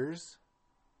 years.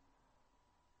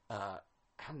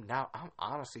 I'm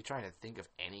honestly trying to think of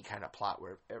any kind of plot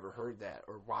where I've ever heard that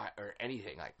or why or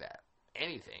anything like that.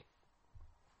 Anything.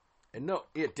 And no,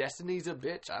 Destiny's a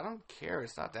bitch. I don't care.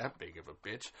 It's not that big of a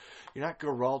bitch. You're not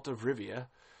Geralt of Rivia.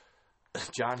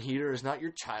 John Heater is not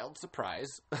your child surprise.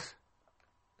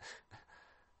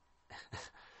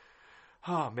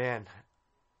 Oh, man.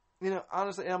 You know,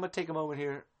 honestly, I'm going to take a moment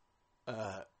here.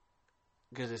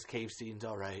 Because this cave scene's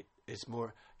alright. It's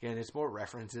more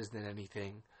references than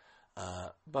anything.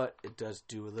 But it does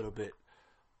do a little bit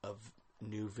of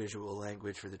new visual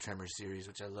language for the Tremors series,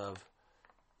 which I love.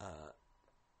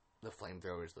 The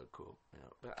flamethrowers look cool, you know,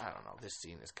 but I don't know. This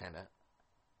scene is kind of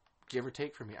give or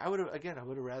take for me. I would have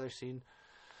rather seen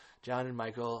John and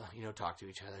Michael, you know, talk to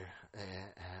each other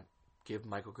and give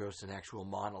Michael Gross an actual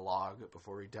monologue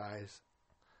before he dies.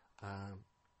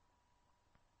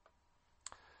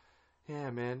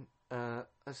 Yeah, man.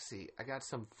 Let's see. I got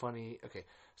some funny. Okay,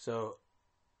 so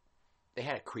they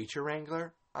had a creature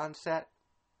wrangler on set.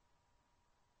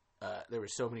 There were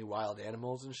so many wild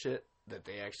animals and shit that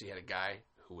they actually had a guy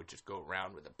who would just go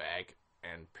around with a bag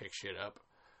and pick shit up.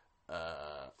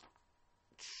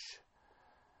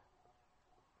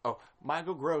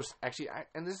 Michael Gross, actually,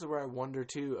 and this is where I wonder,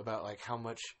 too, about, like, how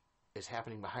much is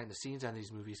happening behind the scenes on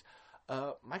these movies.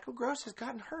 Michael Gross has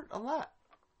gotten hurt a lot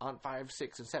on 5,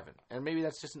 6, and 7. And maybe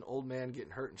that's just an old man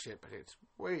getting hurt and shit, but it's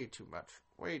way too much.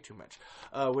 Way too much.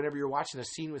 Whenever you're watching a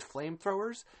scene with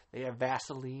flamethrowers, they have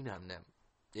Vaseline on them.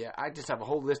 Yeah, I just have a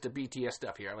whole list of BTS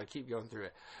stuff here. I'm going to keep going through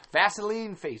it.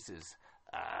 Vaseline faces.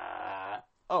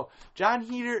 John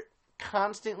Heater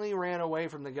constantly ran away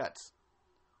from the guts.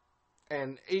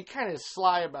 And he kind of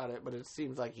sly about it, but it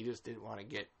seems like he just didn't want to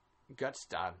get guts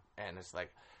done. And it's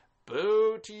like,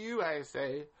 boo to you, I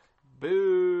say.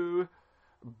 Boo.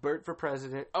 Bert for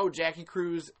president. Oh, Jackie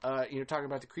Cruz, talking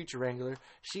about the creature wrangler.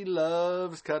 She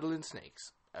loves cuddling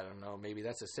snakes. I don't know, maybe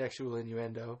that's a sexual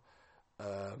innuendo.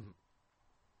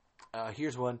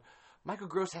 Here's one. Michael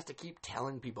Gross has to keep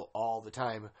telling people all the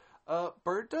time,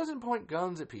 Bert doesn't point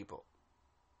guns at people.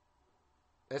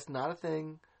 That's not a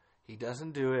thing. He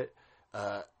doesn't do it.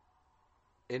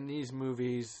 In these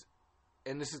movies,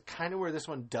 and this is kind of where this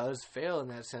one does fail in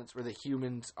that sense, where the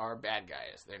humans are bad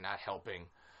guys. They're not helping.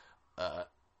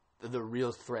 The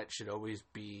real threat should always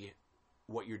be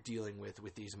what you're dealing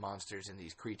with these monsters and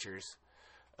these creatures.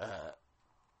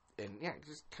 And yeah,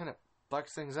 just kind of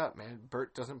fucks things up, man.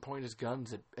 Bert doesn't point his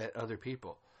guns at other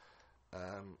people.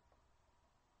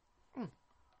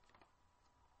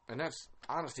 And that's,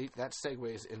 honestly, that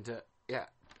segues into,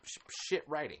 shit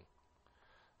writing.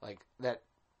 Like, that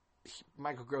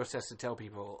Michael Gross has to tell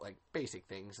people, like, basic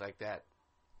things like that.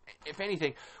 if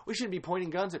anything, we shouldn't be pointing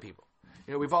guns at people.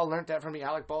 You know, we've all learned that from the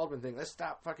Alec Baldwin thing. Let's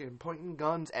stop fucking pointing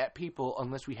guns at people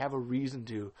unless we have a reason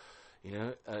to. You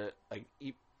know,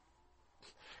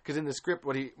 because in the script,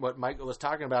 what Michael was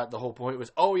talking about, the whole point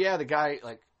was, oh yeah, the guy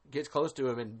like gets close to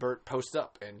him and Bert posts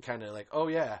up and kind of like, oh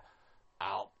yeah,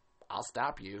 I'll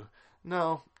stop you.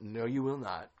 No, you will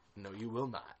not. No, you will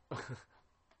not.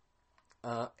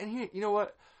 And here, you know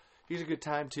what? Here's a good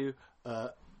time to.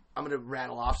 I'm going to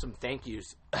rattle off some thank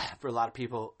yous for a lot of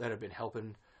people that have been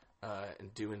helping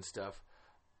and doing stuff.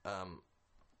 I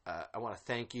want to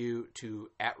thank you to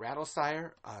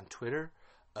 @Rattlesire on Twitter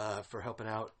for helping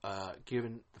out,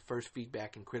 giving the first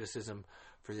feedback and criticism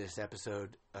for this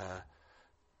episode.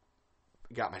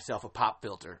 Got myself a pop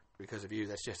filter because of you.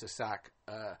 That's just a sock.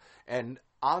 And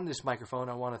on this microphone,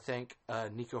 I want to thank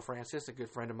Nico Francis, a good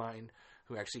friend of mine,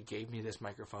 who actually gave me this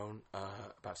microphone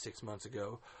about 6 months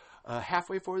ago.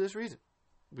 Halfway for this reason,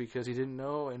 because he didn't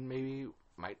know and maybe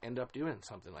might end up doing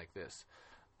something like this.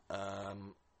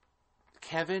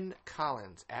 Kevin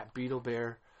Collins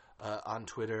 @BeetleBear on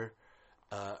Twitter,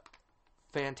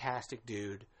 fantastic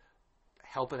dude,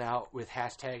 helping out with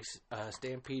hashtags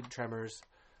Stampede Tremors,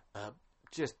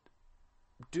 just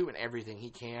doing everything he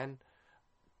can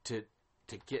to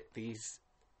get these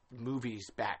movies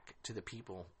back to the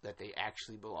people that they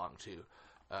actually belong to.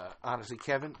 Honestly,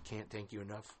 Kevin, can't thank you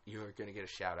enough. You're going to get a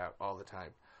shout out all the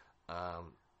time.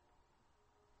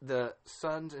 The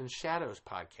Suns and Shadows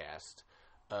podcast,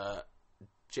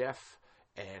 Jeff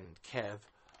and Kev,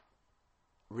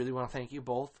 really want to thank you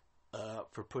both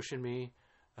for pushing me,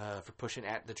 for pushing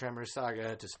at the Tremors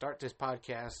Saga to start this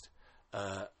podcast.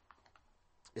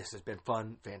 This has been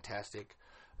fun, fantastic.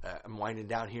 I'm winding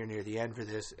down here near the end for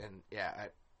this, and yeah, I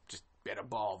just been a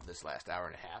ball this last hour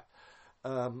and a half.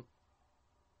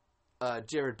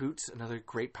 Jared Boots, another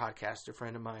great podcaster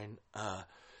friend of mine,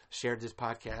 shared this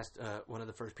podcast. One of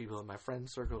the first people in my friend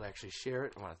circle to actually share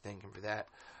it. I want to thank him for that.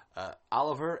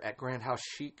 Oliver Grand House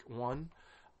Chic 1,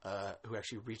 who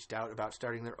actually reached out about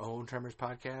starting their own Tremors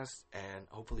podcast, and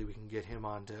hopefully we can get him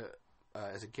on to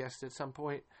as a guest at some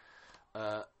point.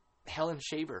 Helen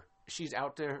Shaver, she's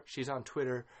out there. She's on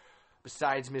Twitter.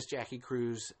 Besides Miss Jackie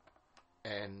Cruz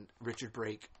and Richard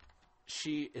Brake,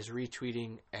 she is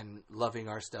retweeting and loving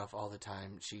our stuff all the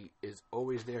time. She is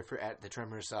always there for at the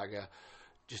Tremors Saga.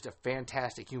 Just a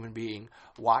fantastic human being.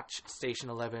 Watch Station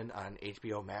 11 on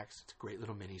HBO Max. It's a great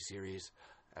little mini series.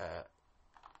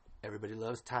 Everybody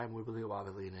loves Time Wibbly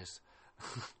Wobbliness.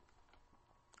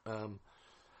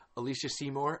 Alicia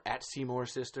Seymour @Seymour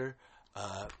Sister,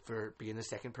 for being the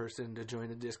second person to join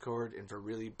the Discord and for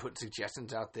really putting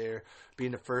suggestions out there.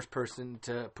 Being the first person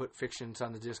to put fictions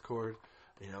on the Discord.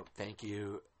 You know, thank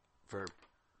you for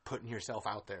putting yourself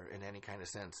out there in any kind of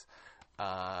sense.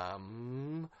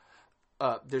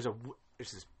 There's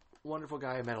this wonderful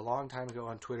guy I met a long time ago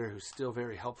on Twitter who's still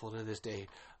very helpful to this day.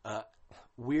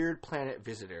 Weird Planet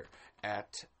Visitor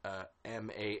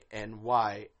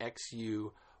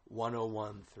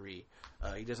 @MANYXU1013.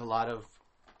 He does a lot of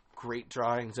great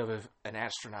drawings of an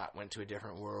astronaut went to a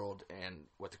different world and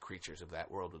what the creatures of that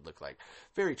world would look like.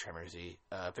 Very Tremorsy,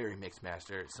 very Mixed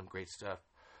Master, some great stuff.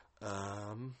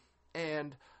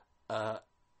 And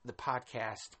the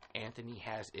podcast Anthony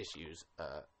Has Issues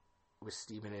with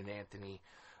Stephen and Anthony,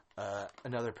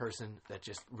 another person that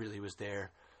just really was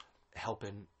there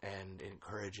helping and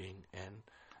encouraging, and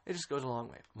it just goes a long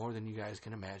way, more than you guys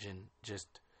can imagine,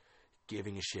 just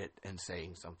giving a shit and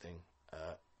saying something.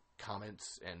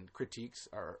 Comments and critiques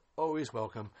are always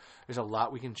welcome. There's a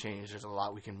lot we can change. There's a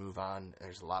lot we can move on.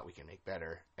 There's a lot we can make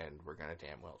better, and we're going to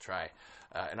damn well try.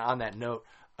 And on that note,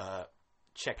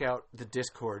 check out the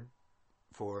Discord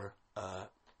for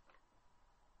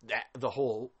the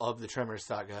whole of the Tremors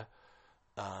Saga.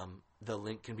 The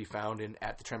link can be found in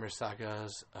the Tremors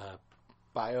Saga's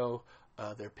bio,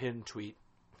 their pinned tweet.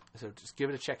 So just give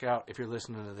it a check out if you're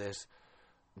listening to this.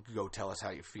 Go tell us how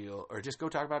you feel, or just go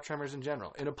talk about Tremors in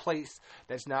general in a place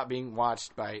that's not being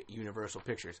watched by Universal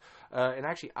Pictures. And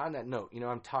actually, on that note,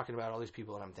 I'm talking about all these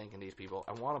people and I'm thanking these people.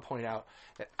 I want to point out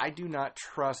that I do not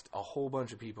trust a whole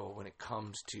bunch of people when it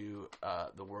comes to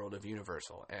the world of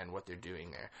Universal and what they're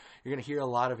doing there. You're going to hear a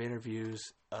lot of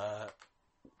interviews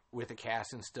with the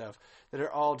cast and stuff that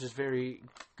are all just very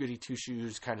goody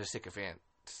two-shoes, kind of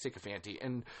sycophanty.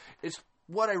 And it's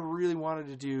what I really wanted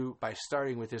to do by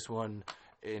starting with this one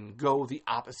and go the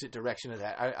opposite direction of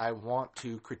that. I want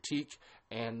to critique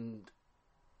and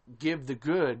give the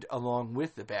good along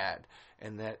with the bad.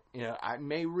 And that, I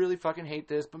may really fucking hate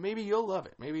this, but maybe you'll love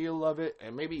it. Maybe you'll love it,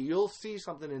 and maybe you'll see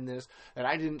something in this that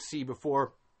I didn't see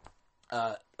before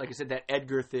Like I said, that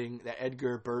Edgar thing, that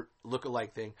Edgar Burt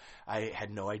lookalike thing, I had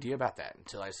no idea about that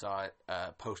until I saw it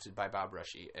posted by Bob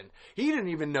Rushy. And he didn't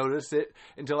even notice it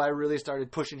until I really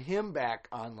started pushing him back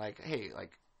on, like, hey,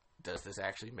 like, does this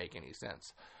actually make any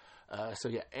sense? So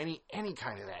yeah, any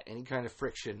kind of that, any kind of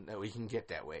friction that we can get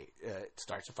that way, it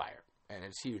starts a fire. And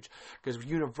it's huge. Because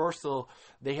Universal,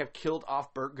 they have killed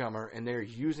off Burt Gummer, and they're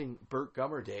using Burt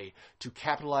Gummer Day to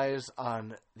capitalize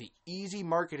on the easy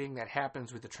marketing that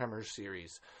happens with the Tremors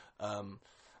series.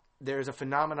 There's a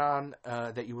phenomenon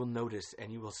that you will notice,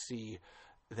 and you will see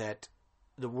that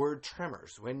the word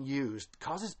Tremors, when used,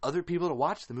 causes other people to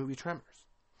watch the movie Tremors.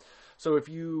 So if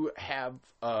you have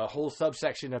a whole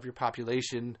subsection of your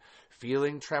population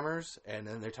feeling tremors, and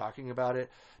then they're talking about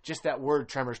it, just that word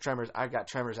tremors, I got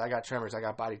tremors, I got tremors, I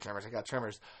got body tremors, I got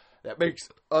tremors, that makes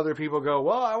other people go,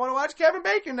 well, I want to watch Kevin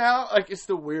Bacon now. Like, it's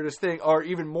the weirdest thing. Or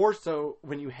even more so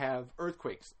when you have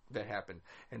earthquakes that happen,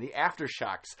 and the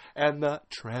aftershocks, and the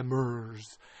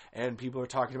tremors, and people are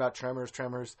talking about tremors.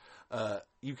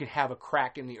 You can have a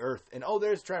crack in the earth, and oh,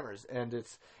 there's tremors, and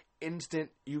it's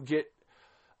instant. You get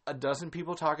a dozen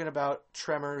people talking about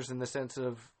tremors in the sense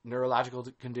of neurological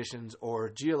conditions or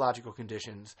geological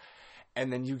conditions,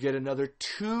 and then you get another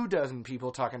 24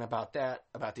 people talking about that,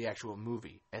 about the actual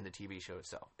movie and the TV show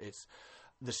itself. It's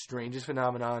the strangest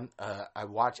phenomenon. I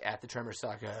watch At the Tremor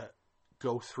Saga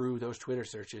go through those Twitter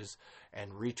searches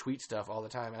and retweet stuff all the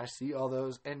time, and I see all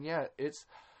those, and yeah, it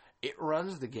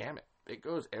runs the gamut. It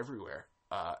goes everywhere,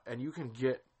 and you can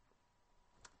get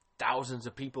thousands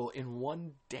of people in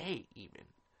one day even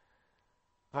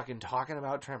fucking talking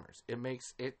about tremors.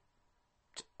 It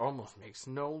almost makes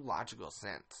no logical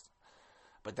sense.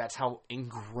 But that's how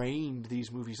ingrained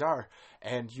these movies are.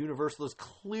 And Universal is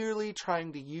clearly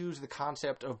trying to use the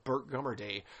concept of Burt Gummer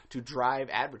Day to drive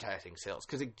advertising sales.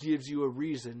 Because it gives you a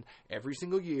reason every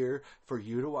single year for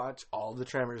you to watch all the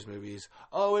Tremors movies.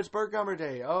 Oh, it's Burt Gummer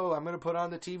Day. Oh, I'm going to put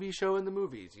on the TV show and the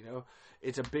movies. You know,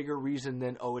 it's a bigger reason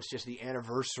than, oh, it's just the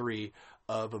anniversary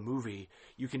of a movie.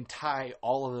 You can tie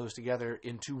all of those together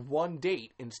into one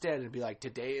date instead and be like,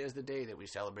 today is the day that we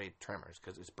celebrate Tremors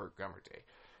because it's Burt Gummer Day.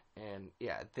 And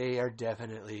yeah, they are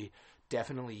definitely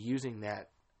using that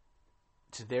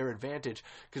to their advantage.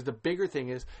 Because the bigger thing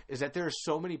is that there are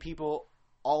so many people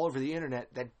all over the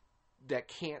internet that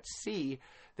can't see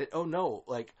that, oh no,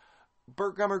 like,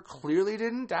 Burt Gummer clearly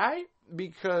didn't die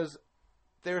because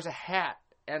there's a hat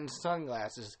and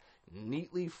sunglasses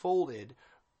neatly folded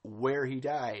where he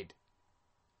died,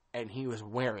 and he was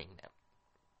wearing them.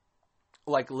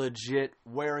 Like, legit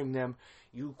wearing them.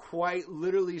 You quite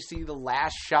literally see the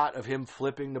last shot of him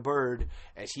flipping the bird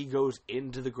as he goes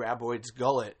into the graboid's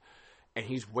gullet, and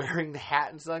he's wearing the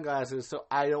hat and sunglasses, so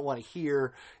I don't want to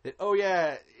hear that, oh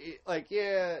yeah,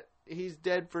 he's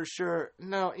dead for sure.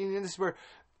 No, and this is where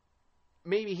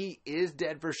maybe he is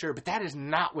dead for sure, but that is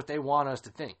not what they want us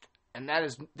to think. And that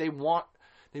is, they want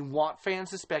fans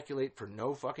to speculate for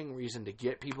no fucking reason, to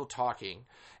get people talking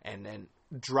and then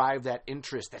drive that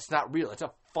interest that's not real. It's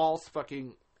a false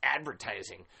fucking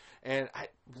advertising. And I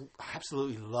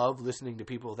absolutely love listening to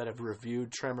people that have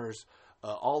reviewed Tremors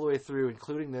all the way through,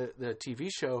 including the TV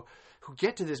show, who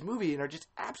get to this movie and are just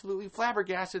absolutely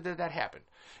flabbergasted that happened.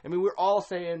 I mean, we're all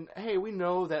saying, hey, we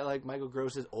know that, like, Michael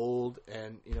Gross is old,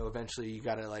 and, you know, eventually you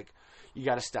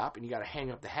gotta stop and you gotta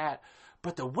hang up the hat.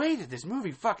 But the way that this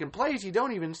movie fucking plays, you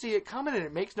don't even see it coming, and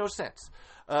it makes no sense.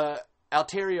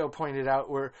 Alterio pointed out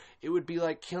where it would be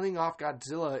like killing off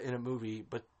Godzilla in a movie,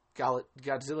 but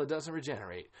Godzilla doesn't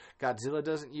regenerate. Godzilla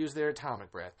doesn't use their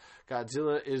atomic breath.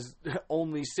 Godzilla is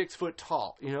only 6 foot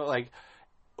tall. You know, like,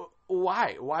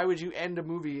 why? Why would you end a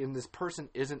movie and this person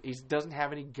he doesn't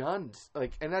have any guns?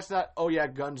 Like, and that's not, oh yeah,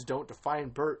 guns don't define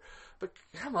Burt, but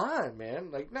come on, man.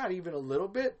 Like, not even a little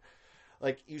bit.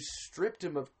 Like, you stripped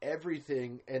him of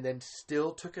everything and then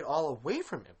still took it all away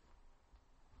from him.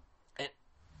 And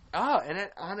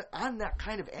on that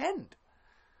kind of end.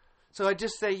 So I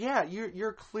just say, yeah,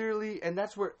 you're clearly, and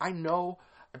that's where I know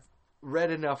I've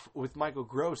read enough with Michael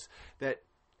Gross that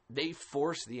they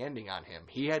forced the ending on him.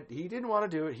 He didn't want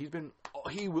to do it.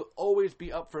 He will always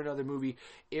be up for another movie.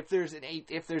 If there's a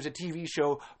TV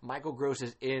show, Michael Gross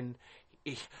is in.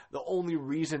 The only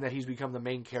reason that he's become the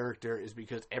main character is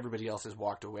because everybody else has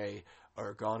walked away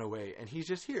or gone away, and he's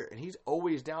just here, and he's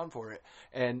always down for it.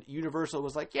 And Universal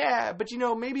was like, yeah, but, you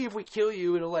know, maybe if we kill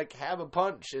you, it'll, like, have a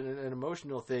punch and an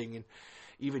emotional thing. And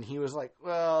even he was like,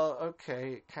 well,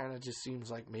 okay, it kind of just seems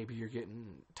like maybe you're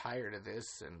getting tired of this,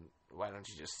 and why don't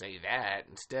you just say that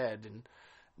instead and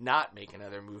not make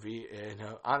another movie? And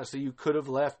honestly, you could have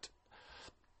left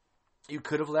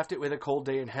it with A Cold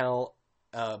Day in Hell.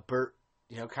 Burt,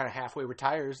 you know, kind of halfway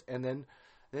retires, and then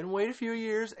then wait a few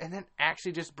years, and then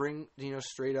actually just bring,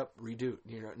 straight up redo,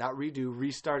 not redo,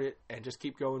 restart it, and just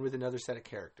keep going with another set of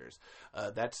characters.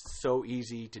 That's so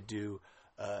easy to do.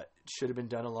 Should have been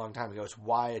done a long time ago. It's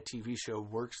why a TV show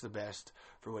works the best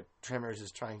for what Tremors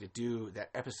is trying to do,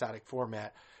 that episodic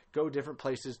format. Go different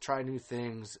places, try new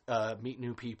things, meet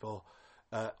new people.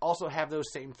 Also have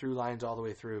those same through lines all the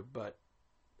way through, but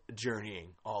journeying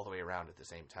all the way around at the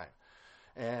same time.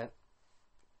 And,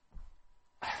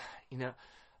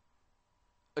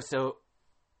 so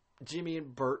Jimmy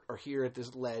and Bert are here at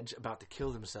this ledge about to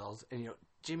kill themselves. And,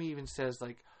 Jimmy even says,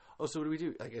 like, oh, so what do we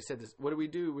do? Like I said, what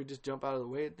do? We just jump out of the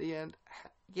way at the end?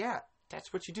 Yeah,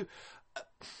 that's what you do.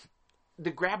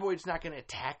 The graboid's not going to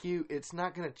attack you. It's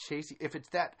not going to chase you. If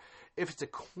it's a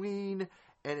queen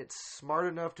and it's smart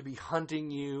enough to be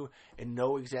hunting you and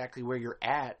know exactly where you're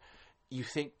at, you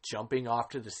think jumping off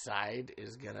to the side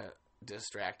is going to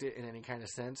distract it in any kind of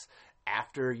sense?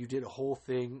 After you did a whole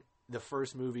thing, the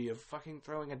first movie, of fucking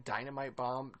throwing a dynamite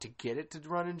bomb to get it to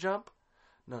run and jump?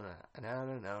 No.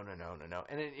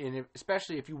 And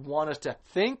especially if you want us to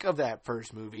think of that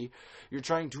first movie, you're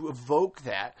trying to evoke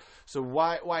that. So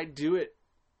why do it?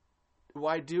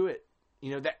 Why do it?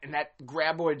 That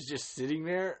graboid's just sitting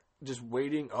there, just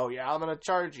waiting. Oh yeah, I'm gonna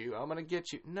charge you. I'm gonna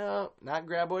get you. No, not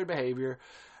graboid behavior.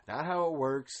 Not how it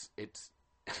works. It's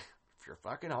if you're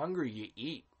fucking hungry, you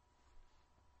eat.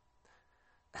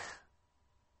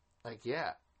 Like,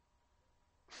 yeah.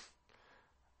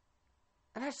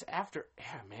 And that's after,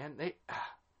 yeah, man,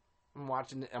 I'm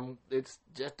watching it. It's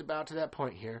just about to that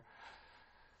point here.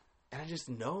 And I just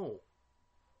know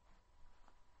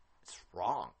it's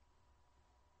wrong.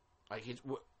 Like,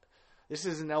 this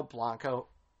isn't El Blanco.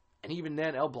 And even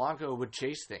then, El Blanco would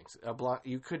chase things.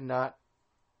 You could not,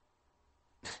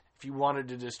 if you wanted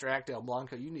to distract El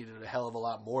Blanco, you needed a hell of a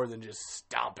lot more than just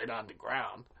stomp it on the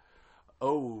ground.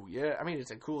 Oh, yeah. I mean,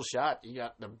 it's a cool shot. You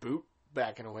got the boot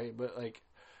backing away, but, like,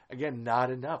 again,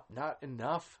 not enough. Not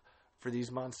enough for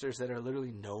these monsters that are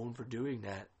literally known for doing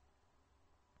that.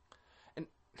 And,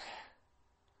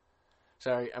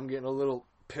 sorry, I'm getting a little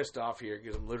pissed off here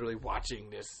because I'm literally watching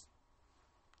this.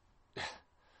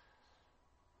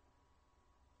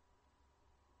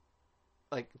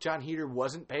 Like, John Heder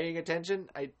wasn't paying attention?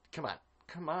 Come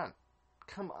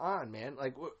on, man.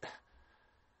 Like, what?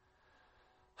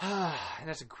 And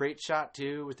that's a great shot,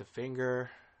 too, with the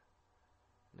finger.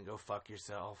 And go fuck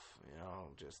yourself,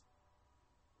 just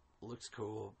looks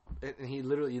cool. And you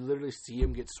literally see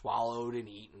him get swallowed and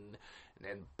eaten and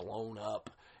then blown up.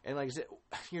 And like I said,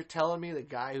 you're telling me the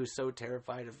guy who's so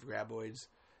terrified of graboids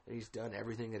that he's done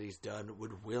everything that he's done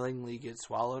would willingly get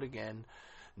swallowed again,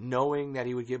 knowing that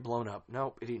he would get blown up?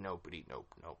 Nope.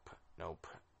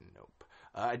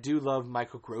 I do love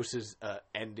Michael Gross's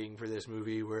ending for this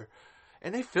movie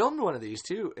and they filmed one of these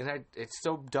too, and it's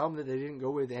so dumb that they didn't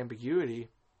go with ambiguity.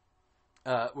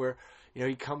 Where,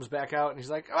 he comes back out and he's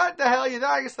like, what the hell, you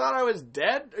guys thought I was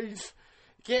dead? You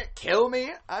can't kill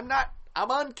me. I'm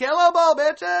unkillable,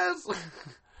 bitches.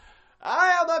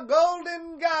 I am a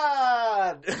golden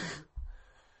god.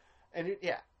 And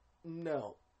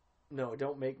no, it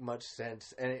don't make much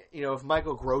sense. And, if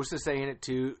Michael Gross is saying it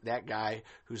too, that guy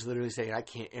who's literally saying, I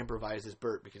can't improvise as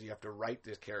Bert because you have to write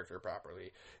this character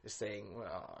properly, is saying,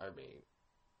 well, I mean,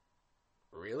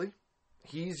 really?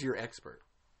 He's your expert.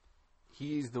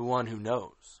 He's the one who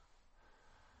knows.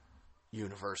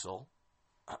 Universal.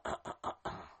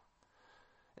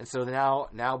 And so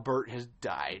now Bert has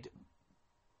died.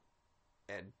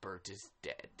 And Bert is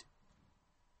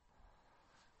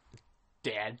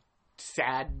dead.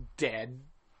 Sad, dead.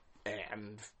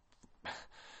 And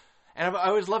I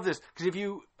always love this, because if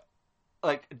you,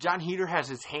 like, John Heder has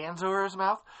his hands over his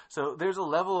mouth, so there's a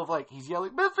level of, like, he's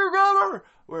yelling, Mr. Governor,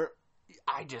 where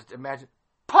I just imagine,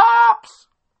 Pops!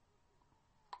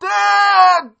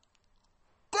 Dad,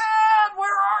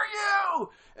 where are you?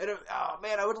 And oh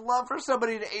man, I would love for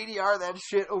somebody to ADR that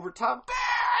shit over top.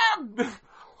 Dad,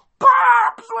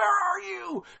 Pops, where are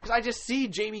you? Because I just see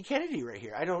Jamie Kennedy right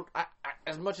here. I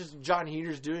as much as John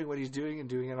Eder's doing what he's doing and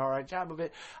doing an all right job of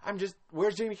it,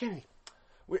 where's Jamie Kennedy?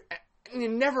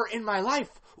 Never in my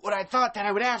life would I thought that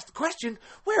I would ask the question,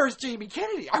 where is Jamie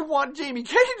Kennedy? I want Jamie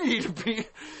Kennedy to be.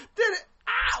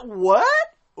 What?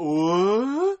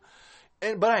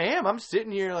 But I'm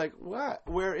sitting here like, what?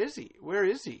 Where is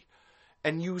he?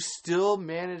 And you still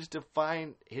managed to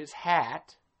find his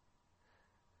hat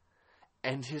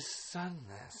and his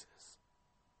sunglasses.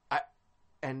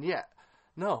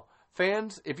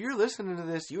 Fans, if you're listening to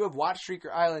this, you have watched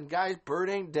Shrieker Island. Guys, Bert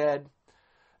ain't dead.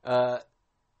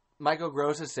 Michael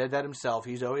Gross has said that himself.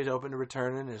 He's always open to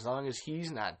returning as long as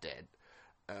he's not dead.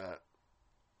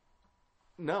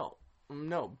 No.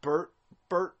 No, Bert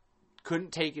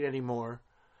couldn't take it anymore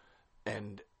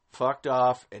and fucked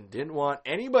off and didn't want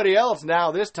anybody else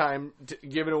now this time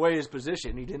giving away his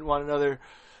position. He didn't want another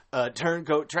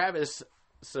turncoat Travis,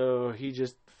 so he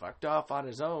just fucked off on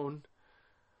his own.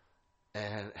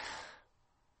 And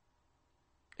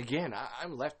again,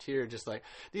 I'm left here just like,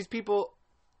 these people,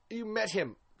 you met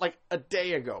him like a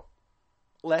day ago,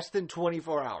 less than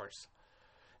 24 hours.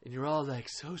 And you're all like,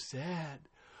 so sad.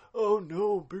 Oh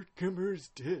no, Bert Gummer is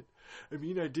dead. I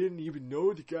mean, I didn't even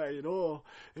know the guy at all,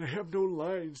 and I have no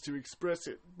lines to express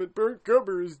it. But Bert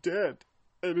Gummer is dead,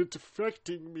 and it's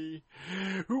affecting me.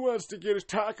 Who wants to get a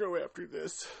taco after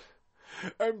this?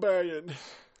 I'm buying.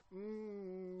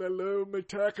 I love my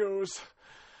tacos.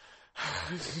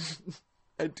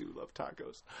 I do love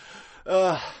tacos.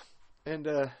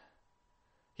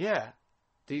 Yeah.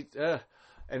 These,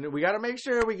 and we got to make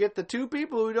sure we get the two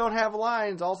people who don't have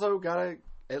lines. Also, got to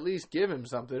at least give him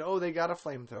something. Oh, they got a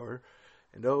flamethrower.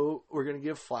 And oh, we're going to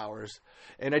give flowers.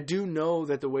 And I do know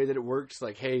that the way that it works,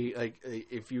 like, hey, like,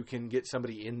 if you can get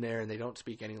somebody in there and they don't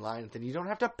speak any lines, then you don't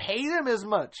have to pay them as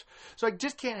much. So I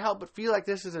just can't help but feel like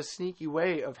this is a sneaky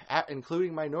way of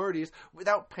including minorities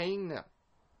without paying them.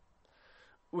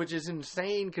 Which is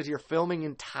insane because you're filming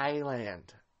in Thailand.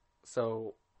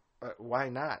 So why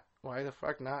not? Why the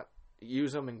fuck not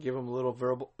use them and give them a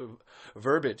little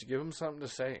verbiage? Give them something to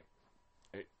say.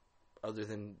 Other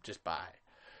than just buy.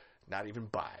 Not even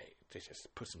buy. They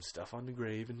just put some stuff on the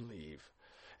grave and leave.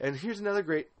 And here's another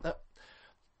great...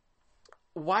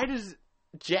 why does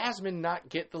Jasmine not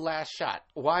get the last shot?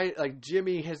 Why, like,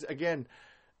 Jimmy has, again,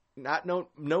 not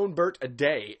known Bert a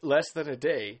day, less than a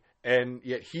day, and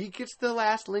yet he gets the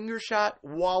last linger shot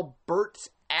while Bert's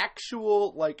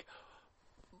actual, like,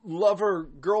 lover,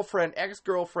 girlfriend,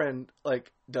 ex-girlfriend,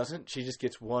 like, doesn't. She just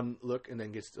gets one look and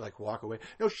then gets to, like, walk away.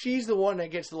 No, she's the one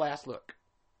that gets the last look.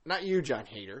 Not you, John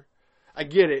Hader. I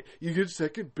get it. You get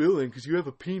second billing because you have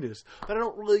a penis. But I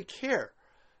don't really care.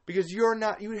 Because you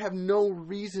have no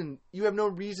reason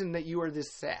that you are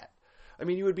this sad. I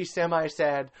mean, you would be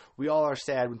semi-sad. We all are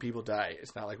sad when people die.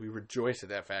 It's not like we rejoice at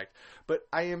that fact. But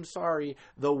I am sorry,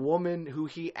 the woman who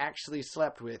he actually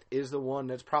slept with is the one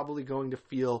that's probably going to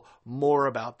feel more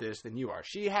about this than you are.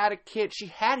 She had a kid. She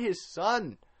had his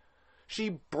son.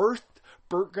 She birthed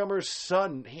Bert Gummer's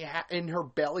son in her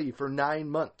belly for 9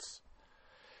 months.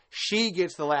 She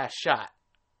gets the last shot,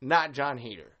 not John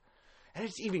Hader. And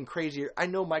it's even crazier. I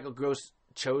know Michael Gross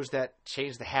changed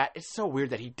the hat. It's so weird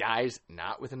that he dies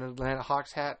not with an Atlanta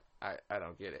Hawks hat. I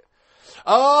don't get it.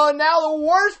 Oh, now the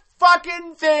worst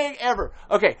fucking thing ever.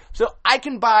 Okay, so I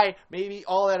can buy maybe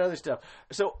all that other stuff.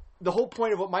 So the whole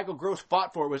point of what Michael Gross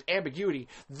fought for was ambiguity.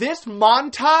 This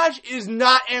montage is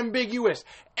not ambiguous.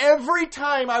 Every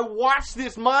time I watch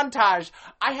this montage,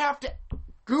 I have to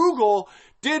Google,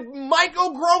 did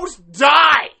Michael Gross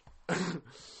die?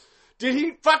 Did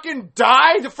he fucking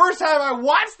die? The first time I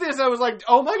watched this, I was like,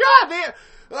 oh my god,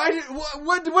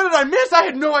 what did I miss? I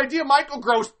had no idea Michael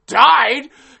Gross died.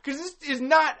 Because this is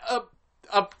not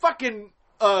a fucking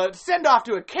send-off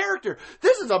to a character.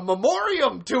 This is a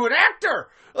memoriam to an actor.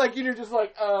 Like, you're just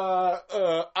like,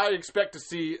 I expect to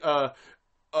see,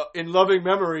 in loving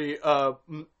memory,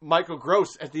 Michael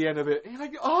Gross at the end of it. And you're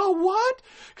like, oh, what?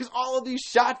 Because all of these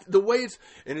shots, the way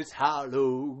it's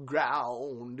hollow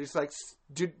ground. It's like,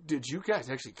 did you guys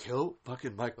actually kill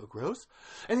fucking Michael Gross?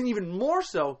 And then even more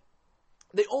so,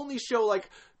 they only show like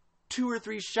 2 or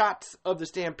 3 shots of the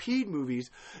Stampede movies.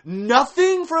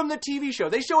 Nothing from the TV show.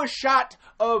 They show a shot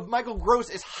of Michael Gross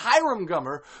as Hiram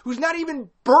Gummer, who's not even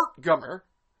Bert Gummer,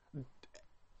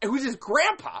 who's his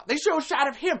grandpa. They show a shot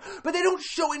of him, but they don't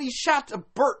show any shots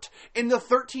of Bert in the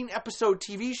 13-episode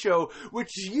TV show,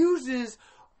 which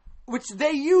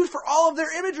they use for all of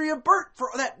their imagery of Bert, for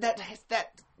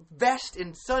that vest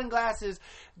and sunglasses.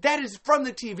 That is from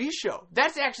the TV show.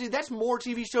 That's more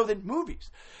TV show than movies.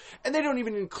 And they don't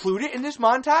even include it in this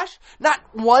montage. Not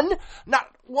one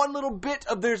little bit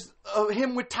of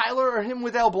him with Tyler or him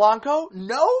with El Blanco.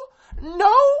 No.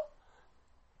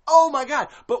 Oh my god.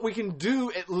 But we can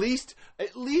do at least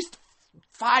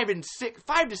 5 to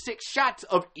 6 shots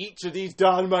of each of these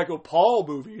Don Michael Paul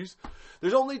movies.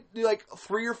 There's only like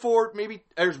 3 or 4, maybe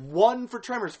there's 1 for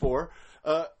Tremors 4,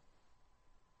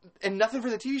 and nothing for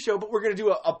the TV show, but we're going to do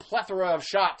a plethora of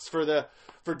shots for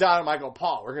Don Michael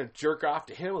Paul. We're going to jerk off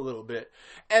to him a little bit.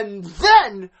 And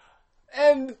then,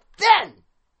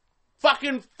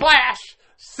 fucking Flash,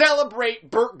 celebrate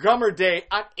Bert Gummer Day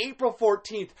on April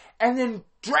 14th, and then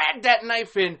drag that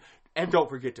knife in, and don't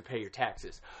forget to pay your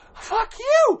taxes. Fuck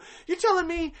you! You're telling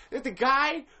me that the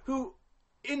guy who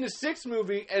in the sixth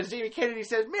movie, as Jamie Kennedy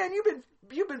says, man,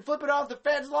 you've been flipping off the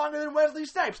feds longer than Wesley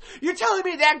Snipes. You're telling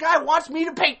me that guy wants me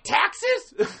to pay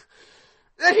taxes?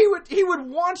 That he would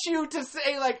want you to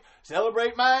say, like,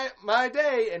 celebrate my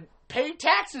day and pay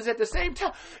taxes at the same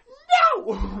time.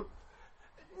 No!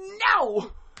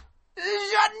 No!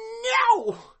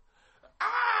 No!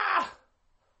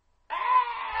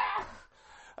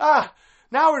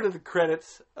 Now we're to the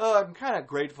credits. Oh, I'm kind of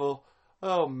grateful.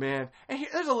 Oh, man. And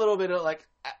there's a little bit of, like,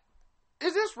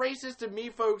 is this racist to me,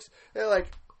 folks? They're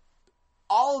like,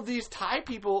 all of these Thai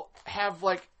people have,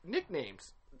 like,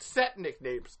 nicknames. Set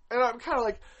nicknames. And I'm kind of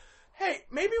like, hey,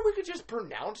 maybe we could just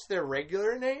pronounce their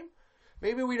regular name?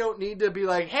 Maybe we don't need to be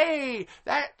like, hey,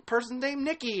 that person's named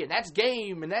Nikki, and that's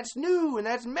Game, and that's New, and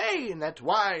that's May, and that's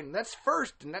Wine, and that's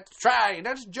First, and that's Try, and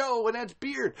that's Joe, and that's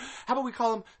Beard. How about we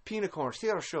call them Pinacorn,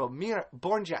 Sierra Mira,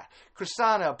 Borja,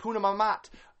 Krisana, Puna Mamat,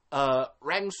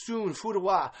 Rangsoon,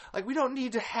 Fudawa. Like, we don't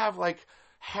need to have, like,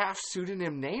 half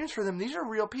pseudonym names for them. These are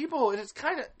real people, and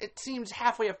it seems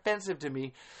halfway offensive to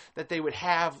me that they would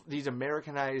have these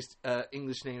Americanized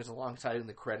English names alongside in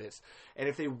the credits. And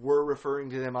if they were referring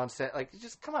to them on set, like,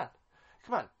 just come on,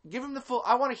 give them the full.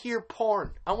 I want to hear Porn.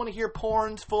 I want to hear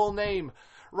Porn's full name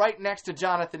right next to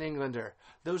Jonathan Englander.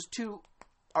 Those two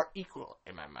are equal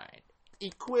in my mind.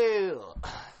 Equal.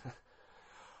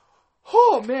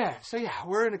 Oh man. So yeah,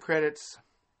 we're in the credits.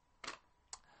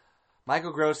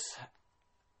 Michael Gross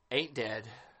ain't dead.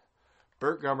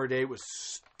 Burt Gummerday was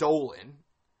stolen.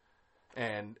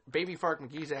 And Baby Fark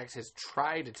McGeezax has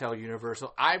tried to tell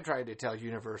Universal. I've tried to tell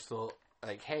Universal,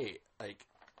 like, hey, like,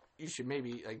 you should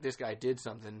maybe, like, this guy did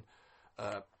something.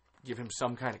 Give him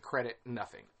some kind of credit.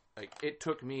 Nothing. Like, it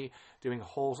took me doing a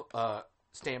whole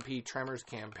Stampede Tremors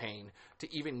campaign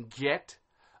to even get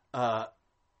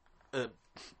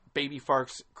Baby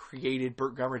Fark's created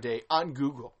Burt Gummerday on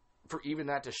Google. For even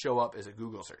that to show up as a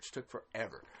Google search. It took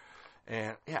forever.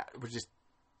 And, yeah, it was just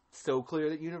so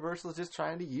clear that Universal is just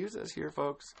trying to use us here,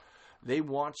 folks. They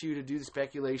want you to do the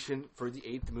speculation for the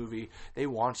 8th movie. They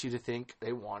want you to think.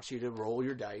 They want you to roll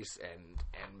your dice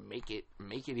and make it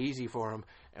easy for them.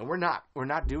 And we're not. We're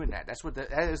not doing that.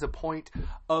 That is the point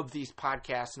of these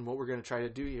podcasts and what we're going to try to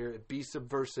do here. Be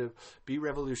subversive. Be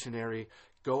revolutionary.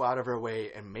 Go out of our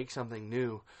way and make something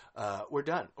new. We're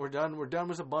done. We're done. We're done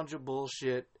with a bunch of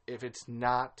bullshit. If it's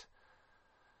not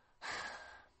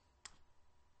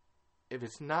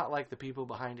like the people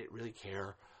behind it really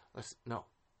care,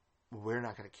 we're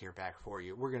not going to care back for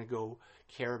you. We're going to go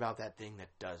care about that thing that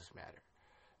does matter.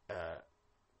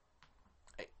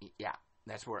 Yeah,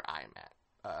 that's where I'm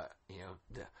at.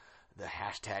 The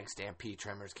hashtag Stampede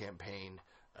Tremors campaign,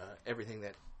 everything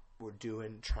that we're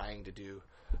doing, trying to do.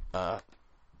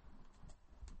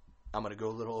 I'm going to go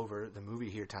a little over the movie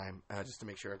here time, just to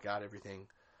make sure I've got everything.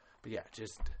 But yeah,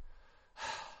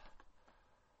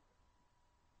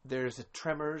 there's a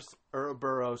Tremors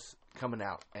Ouroboros coming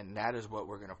out, and that is what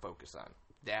we're going to focus on.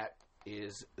 That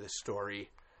is the story.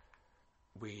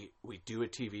 We do a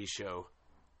TV show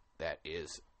that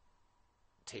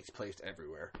takes place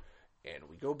everywhere, and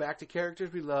we go back to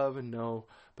characters we love and know,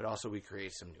 but also we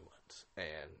create some new ones.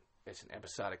 And it's an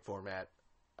episodic format.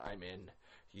 I'm in.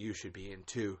 You should be in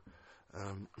too.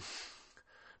 I'm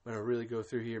going to really go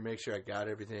through here, make sure I got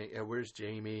everything. Where's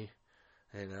Jamie?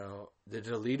 The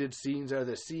deleted scenes are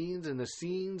the scenes, and the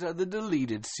scenes are the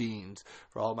deleted scenes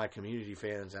for all my community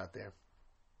fans out there.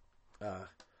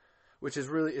 Which is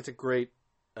really, it's a great,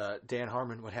 Dan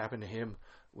Harmon, what happened to him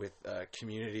with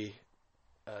Community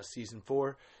Season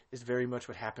 4 is very much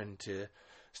what happened to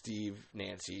Steve,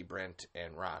 Nancy, Brent,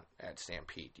 and Ron at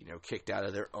Stampede. Kicked out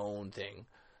of their own thing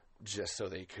just so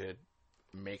they could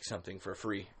make something for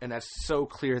free. And that's so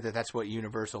clear that that's what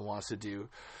Universal wants to do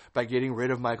by getting rid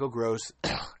of Michael Gross,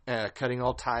 cutting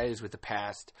all ties with the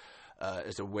past,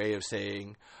 as a way of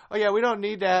saying, oh yeah, we don't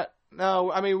need that.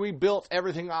 No, I mean, we built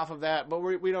everything off of that, but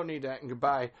we don't need that, and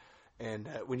goodbye. And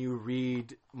when you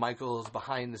read Michael's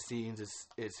behind the scenes,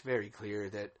 it's very clear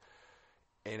that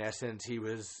in essence he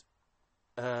was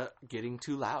getting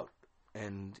too loud.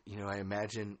 And I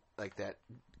imagine like that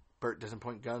Burt doesn't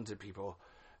point guns at people,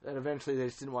 that eventually they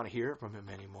just didn't want to hear from him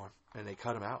anymore, and they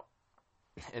cut him out.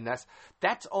 And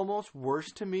that's almost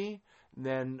worse to me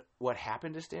than what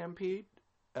happened to Stampede,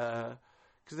 because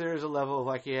there's a level of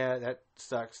like, yeah, that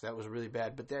sucks, that was really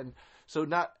bad. But then, so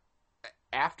not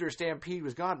after Stampede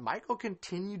was gone, Michael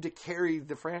continued to carry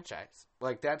the franchise.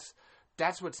 Like that's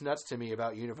what's nuts to me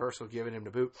about Universal giving him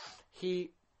the boot.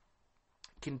 He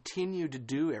continued to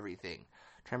do everything.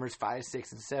 Tremors 5,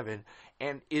 6, and 7,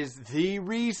 and is the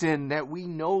reason that we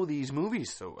know these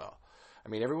movies so well. I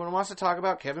mean, everyone wants to talk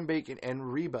about Kevin Bacon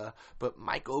and Reba, but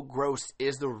Michael Gross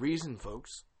is the reason,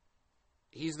 folks.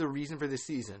 He's the reason for this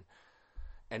season.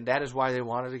 And that is why they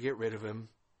wanted to get rid of him,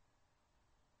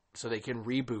 so they can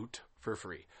reboot for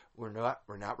free. We're not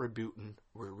rebooting.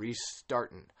 We're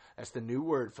restarting. That's the new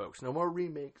word, folks. No more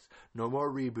remakes. No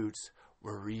more reboots.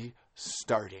 We're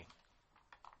restarting.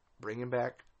 Bringing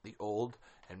back the old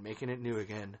and making it new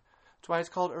again. That's why it's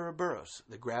called Ouroboros,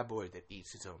 the graboid that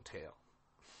eats its own tail.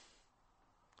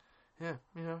 Yeah,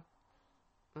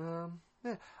 yeah.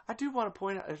 I do want to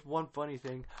point out there's one funny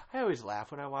thing. I always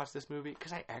laugh when I watch this movie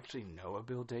because I actually know a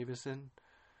Bill Davison.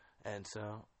 And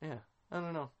so, yeah. I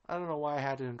don't know why I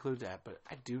had to include that, but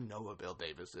I do know a Bill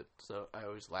Davison. So I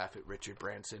always laugh at Richard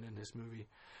Branson in this movie.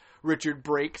 Richard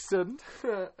Breakson.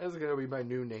 That's going to be my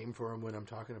new name for him when I'm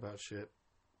talking about shit.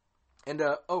 And,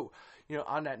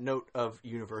 on that note of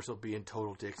Universal being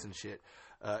total dicks and shit,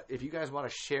 if you guys want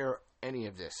to share any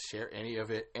of this, share any of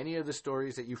it, any of the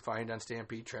stories that you find on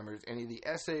Stampede Tremors, any of the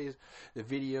essays, the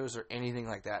videos, or anything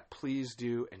like that, please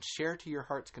do, and share to your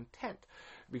heart's content,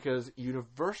 because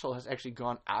Universal has actually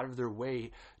gone out of their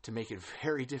way to make it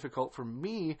very difficult for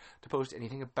me to post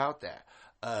anything about that.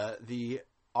 The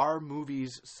R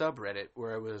Movies subreddit,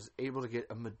 where I was able to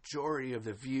get a majority of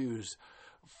the views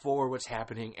for what's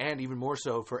happening, and even more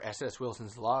so for S.S.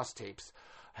 Wilson's Lost Tapes,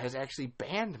 has actually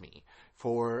banned me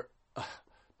for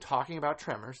talking about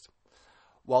Tremors,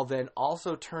 while then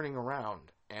also turning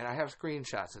around, and I have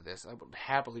screenshots of this, I would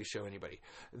happily show anybody,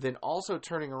 then also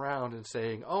turning around and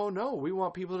saying, oh no, we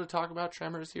want people to talk about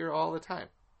Tremors here all the time.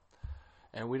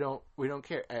 And we don't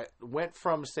care. It went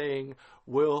from saying,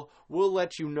 we'll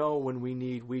let you know when we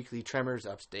need weekly Tremors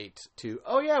updates to,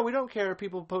 oh yeah, we don't care if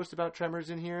people post about Tremors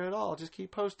in here at all, just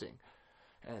keep posting.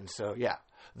 And so, yeah,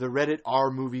 the Reddit R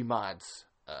Movie Mods.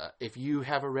 If you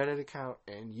have a Reddit account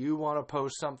and you want to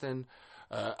post something,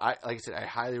 like I said, I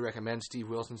highly recommend Steve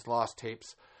Wilson's Lost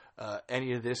Tapes.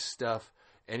 Any of this stuff,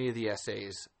 any of the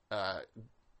essays,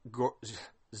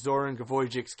 Zoran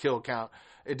Gavojic's kill count,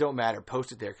 it don't matter.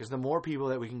 Post it there, because the more people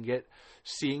that we can get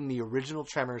seeing the original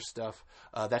Tremors stuff,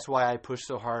 that's why I push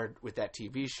so hard with that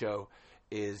TV show,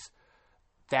 is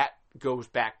that goes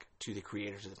back to the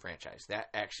creators of the franchise. That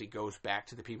actually goes back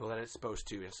to the people that it's supposed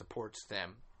to and supports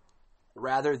them,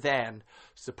 rather than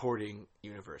supporting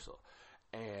Universal.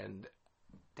 And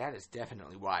that is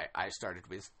definitely why I started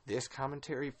with this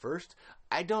commentary first.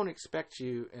 I don't expect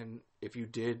you, and if you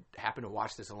did happen to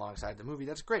watch this alongside the movie,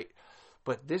 that's great.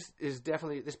 But this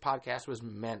podcast was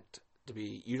meant to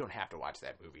be, you don't have to watch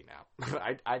that movie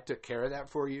now. I took care of that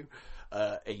for you.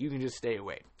 And you can just stay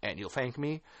away, and you'll thank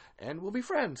me, and we'll be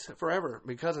friends forever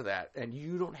because of that. And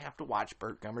you don't have to watch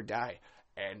Burt Gummer die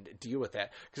and deal with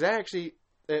that. Because I actually,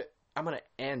 I'm going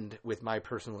to end with my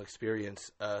personal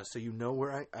experience, so you know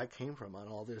where I came from on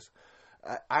all this.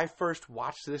 I first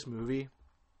watched this movie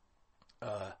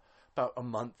about a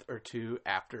month or two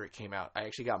after it came out. I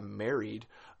actually got married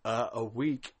a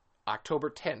week, October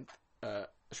 10th.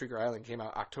 Shrieker Island came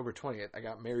out October 20th. I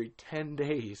got married 10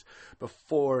 days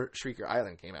before Shrieker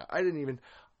Island came out. I didn't even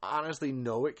honestly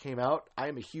know it came out. I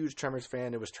am a huge Tremors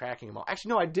fan. It was tracking them all. Actually,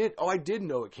 no, I did. Oh, I did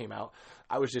know it came out.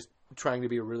 I was just trying to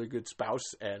be a really good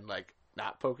spouse and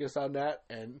not focus on that.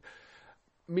 And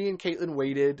me and Caitlin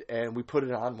waited, and we put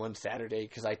it on one Saturday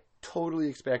because I totally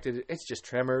expected it. It's just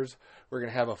Tremors. We're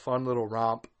gonna have a fun little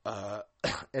romp. And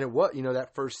it was,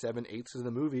 that first 7/8 of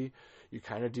the movie, you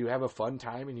kind of do have a fun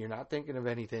time, and you're not thinking of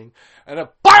anything. And a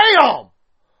BAM!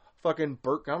 Fucking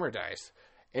Burt Gummer dies.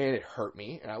 And it hurt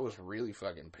me, and I was really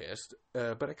fucking pissed.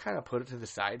 But I kind of put it to the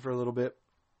side for a little bit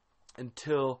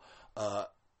until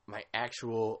my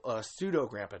actual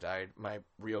pseudo-grandpa died. My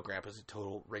real grandpa's a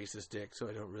total racist dick, so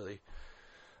I don't really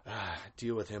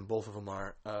deal with him. Both of them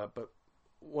are. But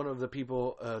one of the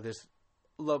people, this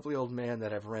lovely old man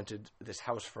that I've rented this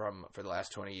house from for the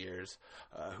last 20 years,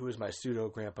 who is my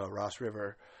pseudo-grandpa, Ross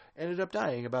River, ended up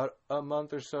dying about a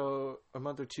month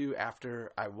or two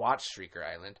after I watched Shrieker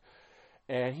Island.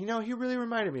 And, he really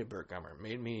reminded me of Burt Gummer.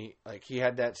 Made me, he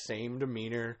had that same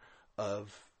demeanor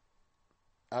of,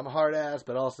 I'm a hard ass,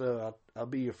 but also I'll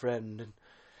be your friend. And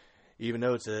even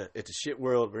though it's a shit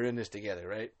world, we're in this together,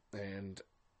 right? And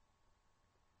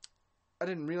I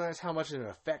didn't realize how much of an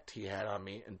effect he had on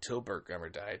me until Burt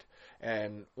Gummer died.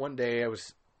 And one day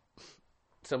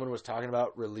someone was talking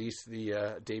about release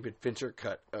the David Fincher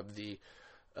cut of the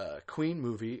Queen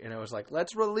movie, and I was like,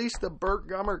 let's release the Burt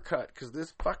Gummer cut, because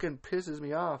this fucking pisses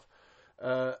me off.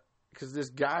 because this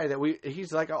guy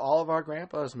he's like all of our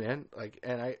grandpas, man. Like,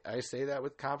 and I say that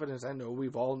with confidence. I know we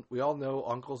all know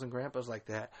uncles and grandpas like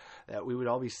that we would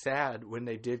all be sad when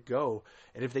they did go.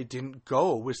 And if they didn't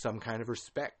go with some kind of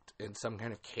respect and some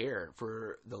kind of care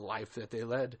for the life that they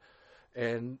led.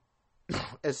 And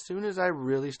as soon as I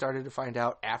really started to find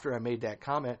out after I made that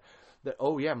comment that,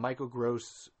 oh yeah, Michael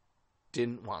Gross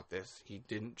didn't want this. He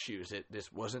didn't choose it.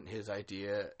 This wasn't his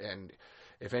idea. And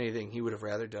if anything, he would have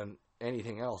rather done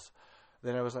anything else.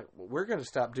 Then I was like, well, we're going to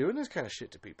stop doing this kind of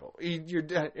shit to people. You're,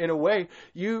 in a way,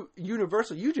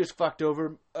 Universal, you just fucked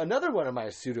over another one of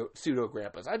my pseudo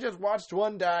grandpas. I just watched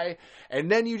one die, and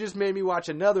then you just made me watch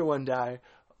another one die.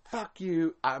 Fuck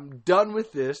you. I'm done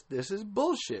with this. This is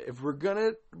bullshit. If we're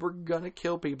gonna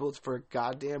kill people, it's for a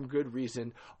goddamn good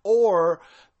reason. Or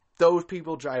those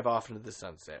people drive off into the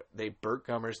sunset. They Burt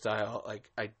Gummer style.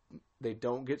 They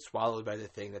don't get swallowed by the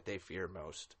thing that they fear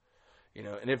most. You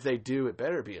know, and if they do, it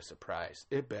better be a surprise.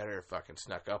 It better fucking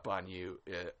snuck up on you,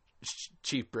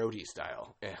 Chief Brody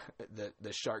style.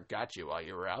 The shark got you while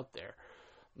you were out there.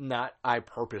 Not I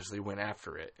purposely went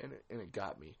after it, and it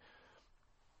got me.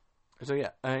 So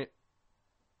yeah, I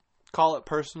call it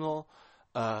personal.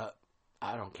 I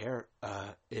don't care.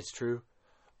 It's true,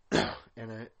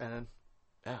 and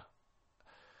yeah,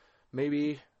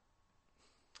 maybe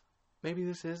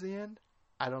this is the end.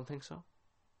 I don't think so.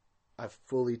 I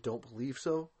fully don't believe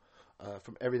so.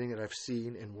 From everything that I've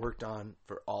seen and worked on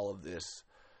for all of this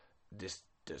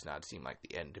does not seem like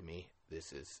the end to me.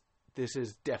 This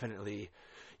is definitely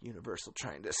Universal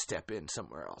trying to step in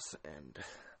somewhere else and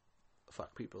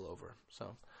fuck people over.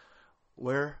 So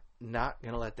we're not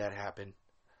going to let that happen.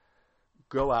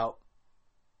 Go out.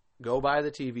 Go buy the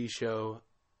TV show.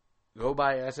 Go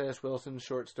buy S.S. Wilson's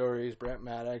short stories, Brent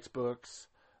Maddox books.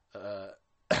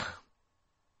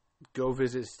 Go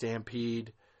visit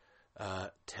Stampede.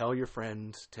 Tell your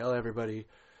friends. Tell everybody.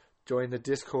 Join the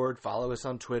Discord. Follow us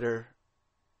on Twitter.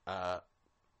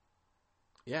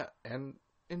 Yeah, and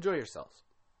enjoy yourselves.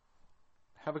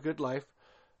 Have a good life.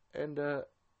 And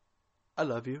I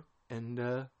love you.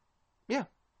 And yeah,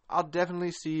 I'll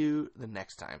definitely see you the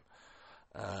next time.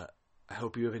 I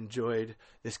hope you have enjoyed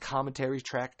this commentary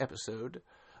track episode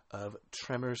of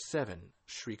Tremors 7,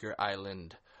 Shrieker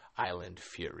Island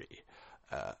Fury.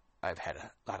 I've had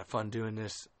a lot of fun doing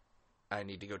this. I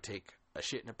need to go take a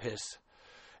shit and a piss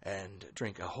and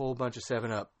drink a whole bunch of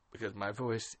 7-Up because my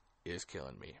voice is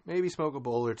killing me. Maybe smoke a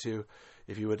bowl or two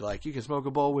if you would like. You can smoke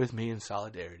a bowl with me in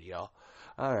solidarity, y'all.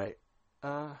 All right.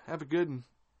 Have a good one,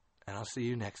 and I'll see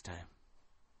you next time.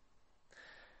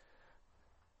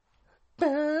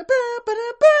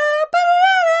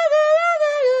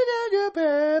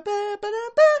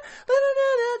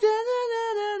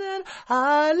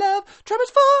 I love Tremors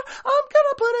 4. I'm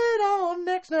gonna put it on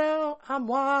next now. I'm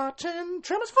watching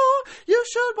Tremors 4. You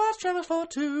should watch Tremors 4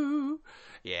 too.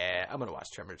 Yeah, I'm gonna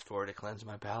watch Tremors 4 to cleanse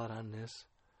my palate on this.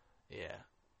 Yeah.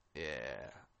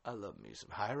 I love me some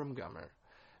Hiram Gummer.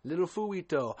 Little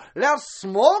Fuito. Let's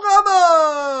smoke 'em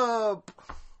up!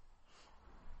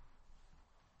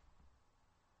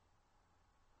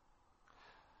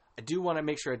 I do want to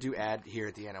make sure I do add here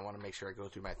at the end. I want to make sure I go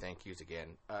through my thank yous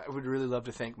again. I would really love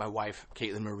to thank my wife,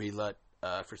 Caitlin Marie Lutt,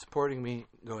 for supporting me,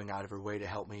 going out of her way to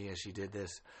help me as she did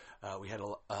this. We had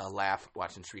a laugh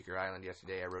watching Shrieker Island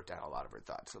yesterday. I wrote down a lot of her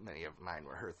thoughts. So many of mine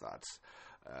were her thoughts.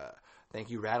 Thank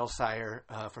you, Rattlesire,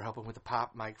 for helping with the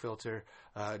pop mic filter.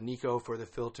 Nico for the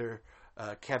filter.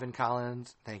 Kevin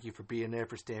Collins, thank you for being there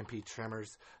for Stampede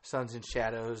Tremors. Suns and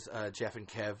Shadows, Jeff and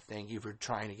Kev, thank you for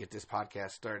trying to get this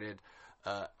podcast started.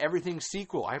 Everything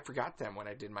Sequel, I forgot them when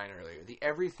I did mine earlier. The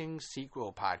Everything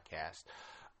Sequel podcast.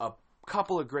 A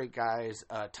couple of great guys,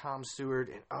 Tom Stewart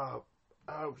and oh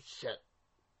shit.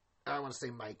 I want to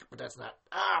say Mike, but that's not.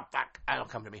 Fuck. It'll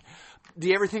come to me.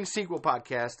 The Everything Sequel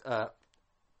podcast.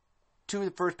 Two of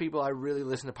the first people I really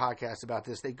listen to podcasts about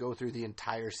this. They go through the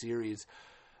entire series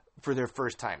for their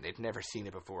first time. They've never seen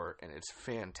it before, and it's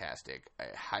fantastic. I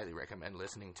highly recommend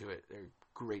listening to it. They're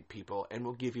great people and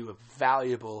will give you a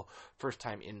valuable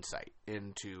first-time insight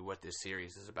into what this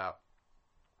series is about.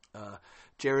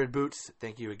 Jared Boots,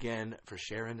 thank you again for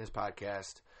sharing this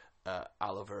podcast.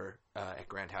 Oliver at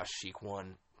Grand House Chic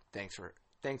 1, thanks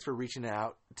for reaching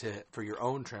out for your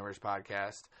own Tremors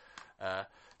podcast.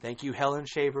 Thank you, Helen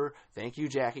Shaver. Thank you,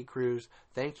 Jackie Cruz.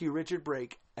 Thank you, Richard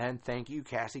Brake. And thank you,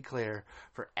 Cassie Clare,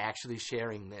 for actually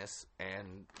sharing this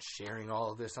and sharing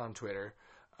all of this on Twitter.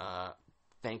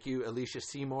 Thank you, Alicia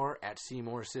Seymour at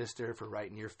Seymour Sister, for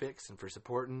writing your fix and for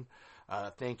supporting.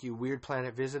 Thank you, Weird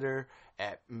Planet Visitor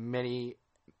at Manyxu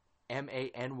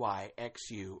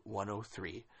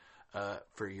 103.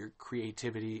 for your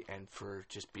creativity and for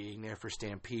just being there for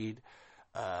Stampede.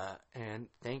 And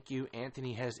thank you,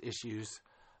 Anthony Has Issues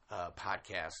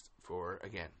podcast, for,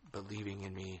 again, believing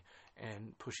in me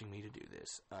and pushing me to do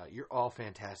this. You're all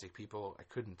fantastic people. I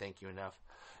couldn't thank you enough.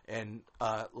 And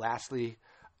lastly,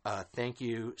 thank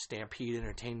you, Stampede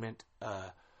Entertainment,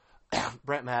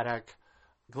 Brent Maddock,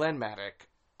 Glenn Maddock,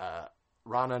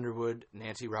 Ron Underwood,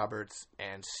 Nancy Roberts,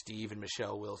 and Steve and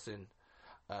Michelle Wilson.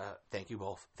 Thank you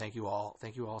both. Thank you all.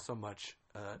 Thank you all so much.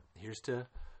 Here's to,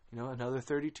 another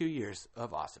 32 years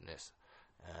of awesomeness.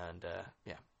 And,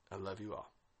 I love you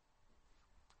all.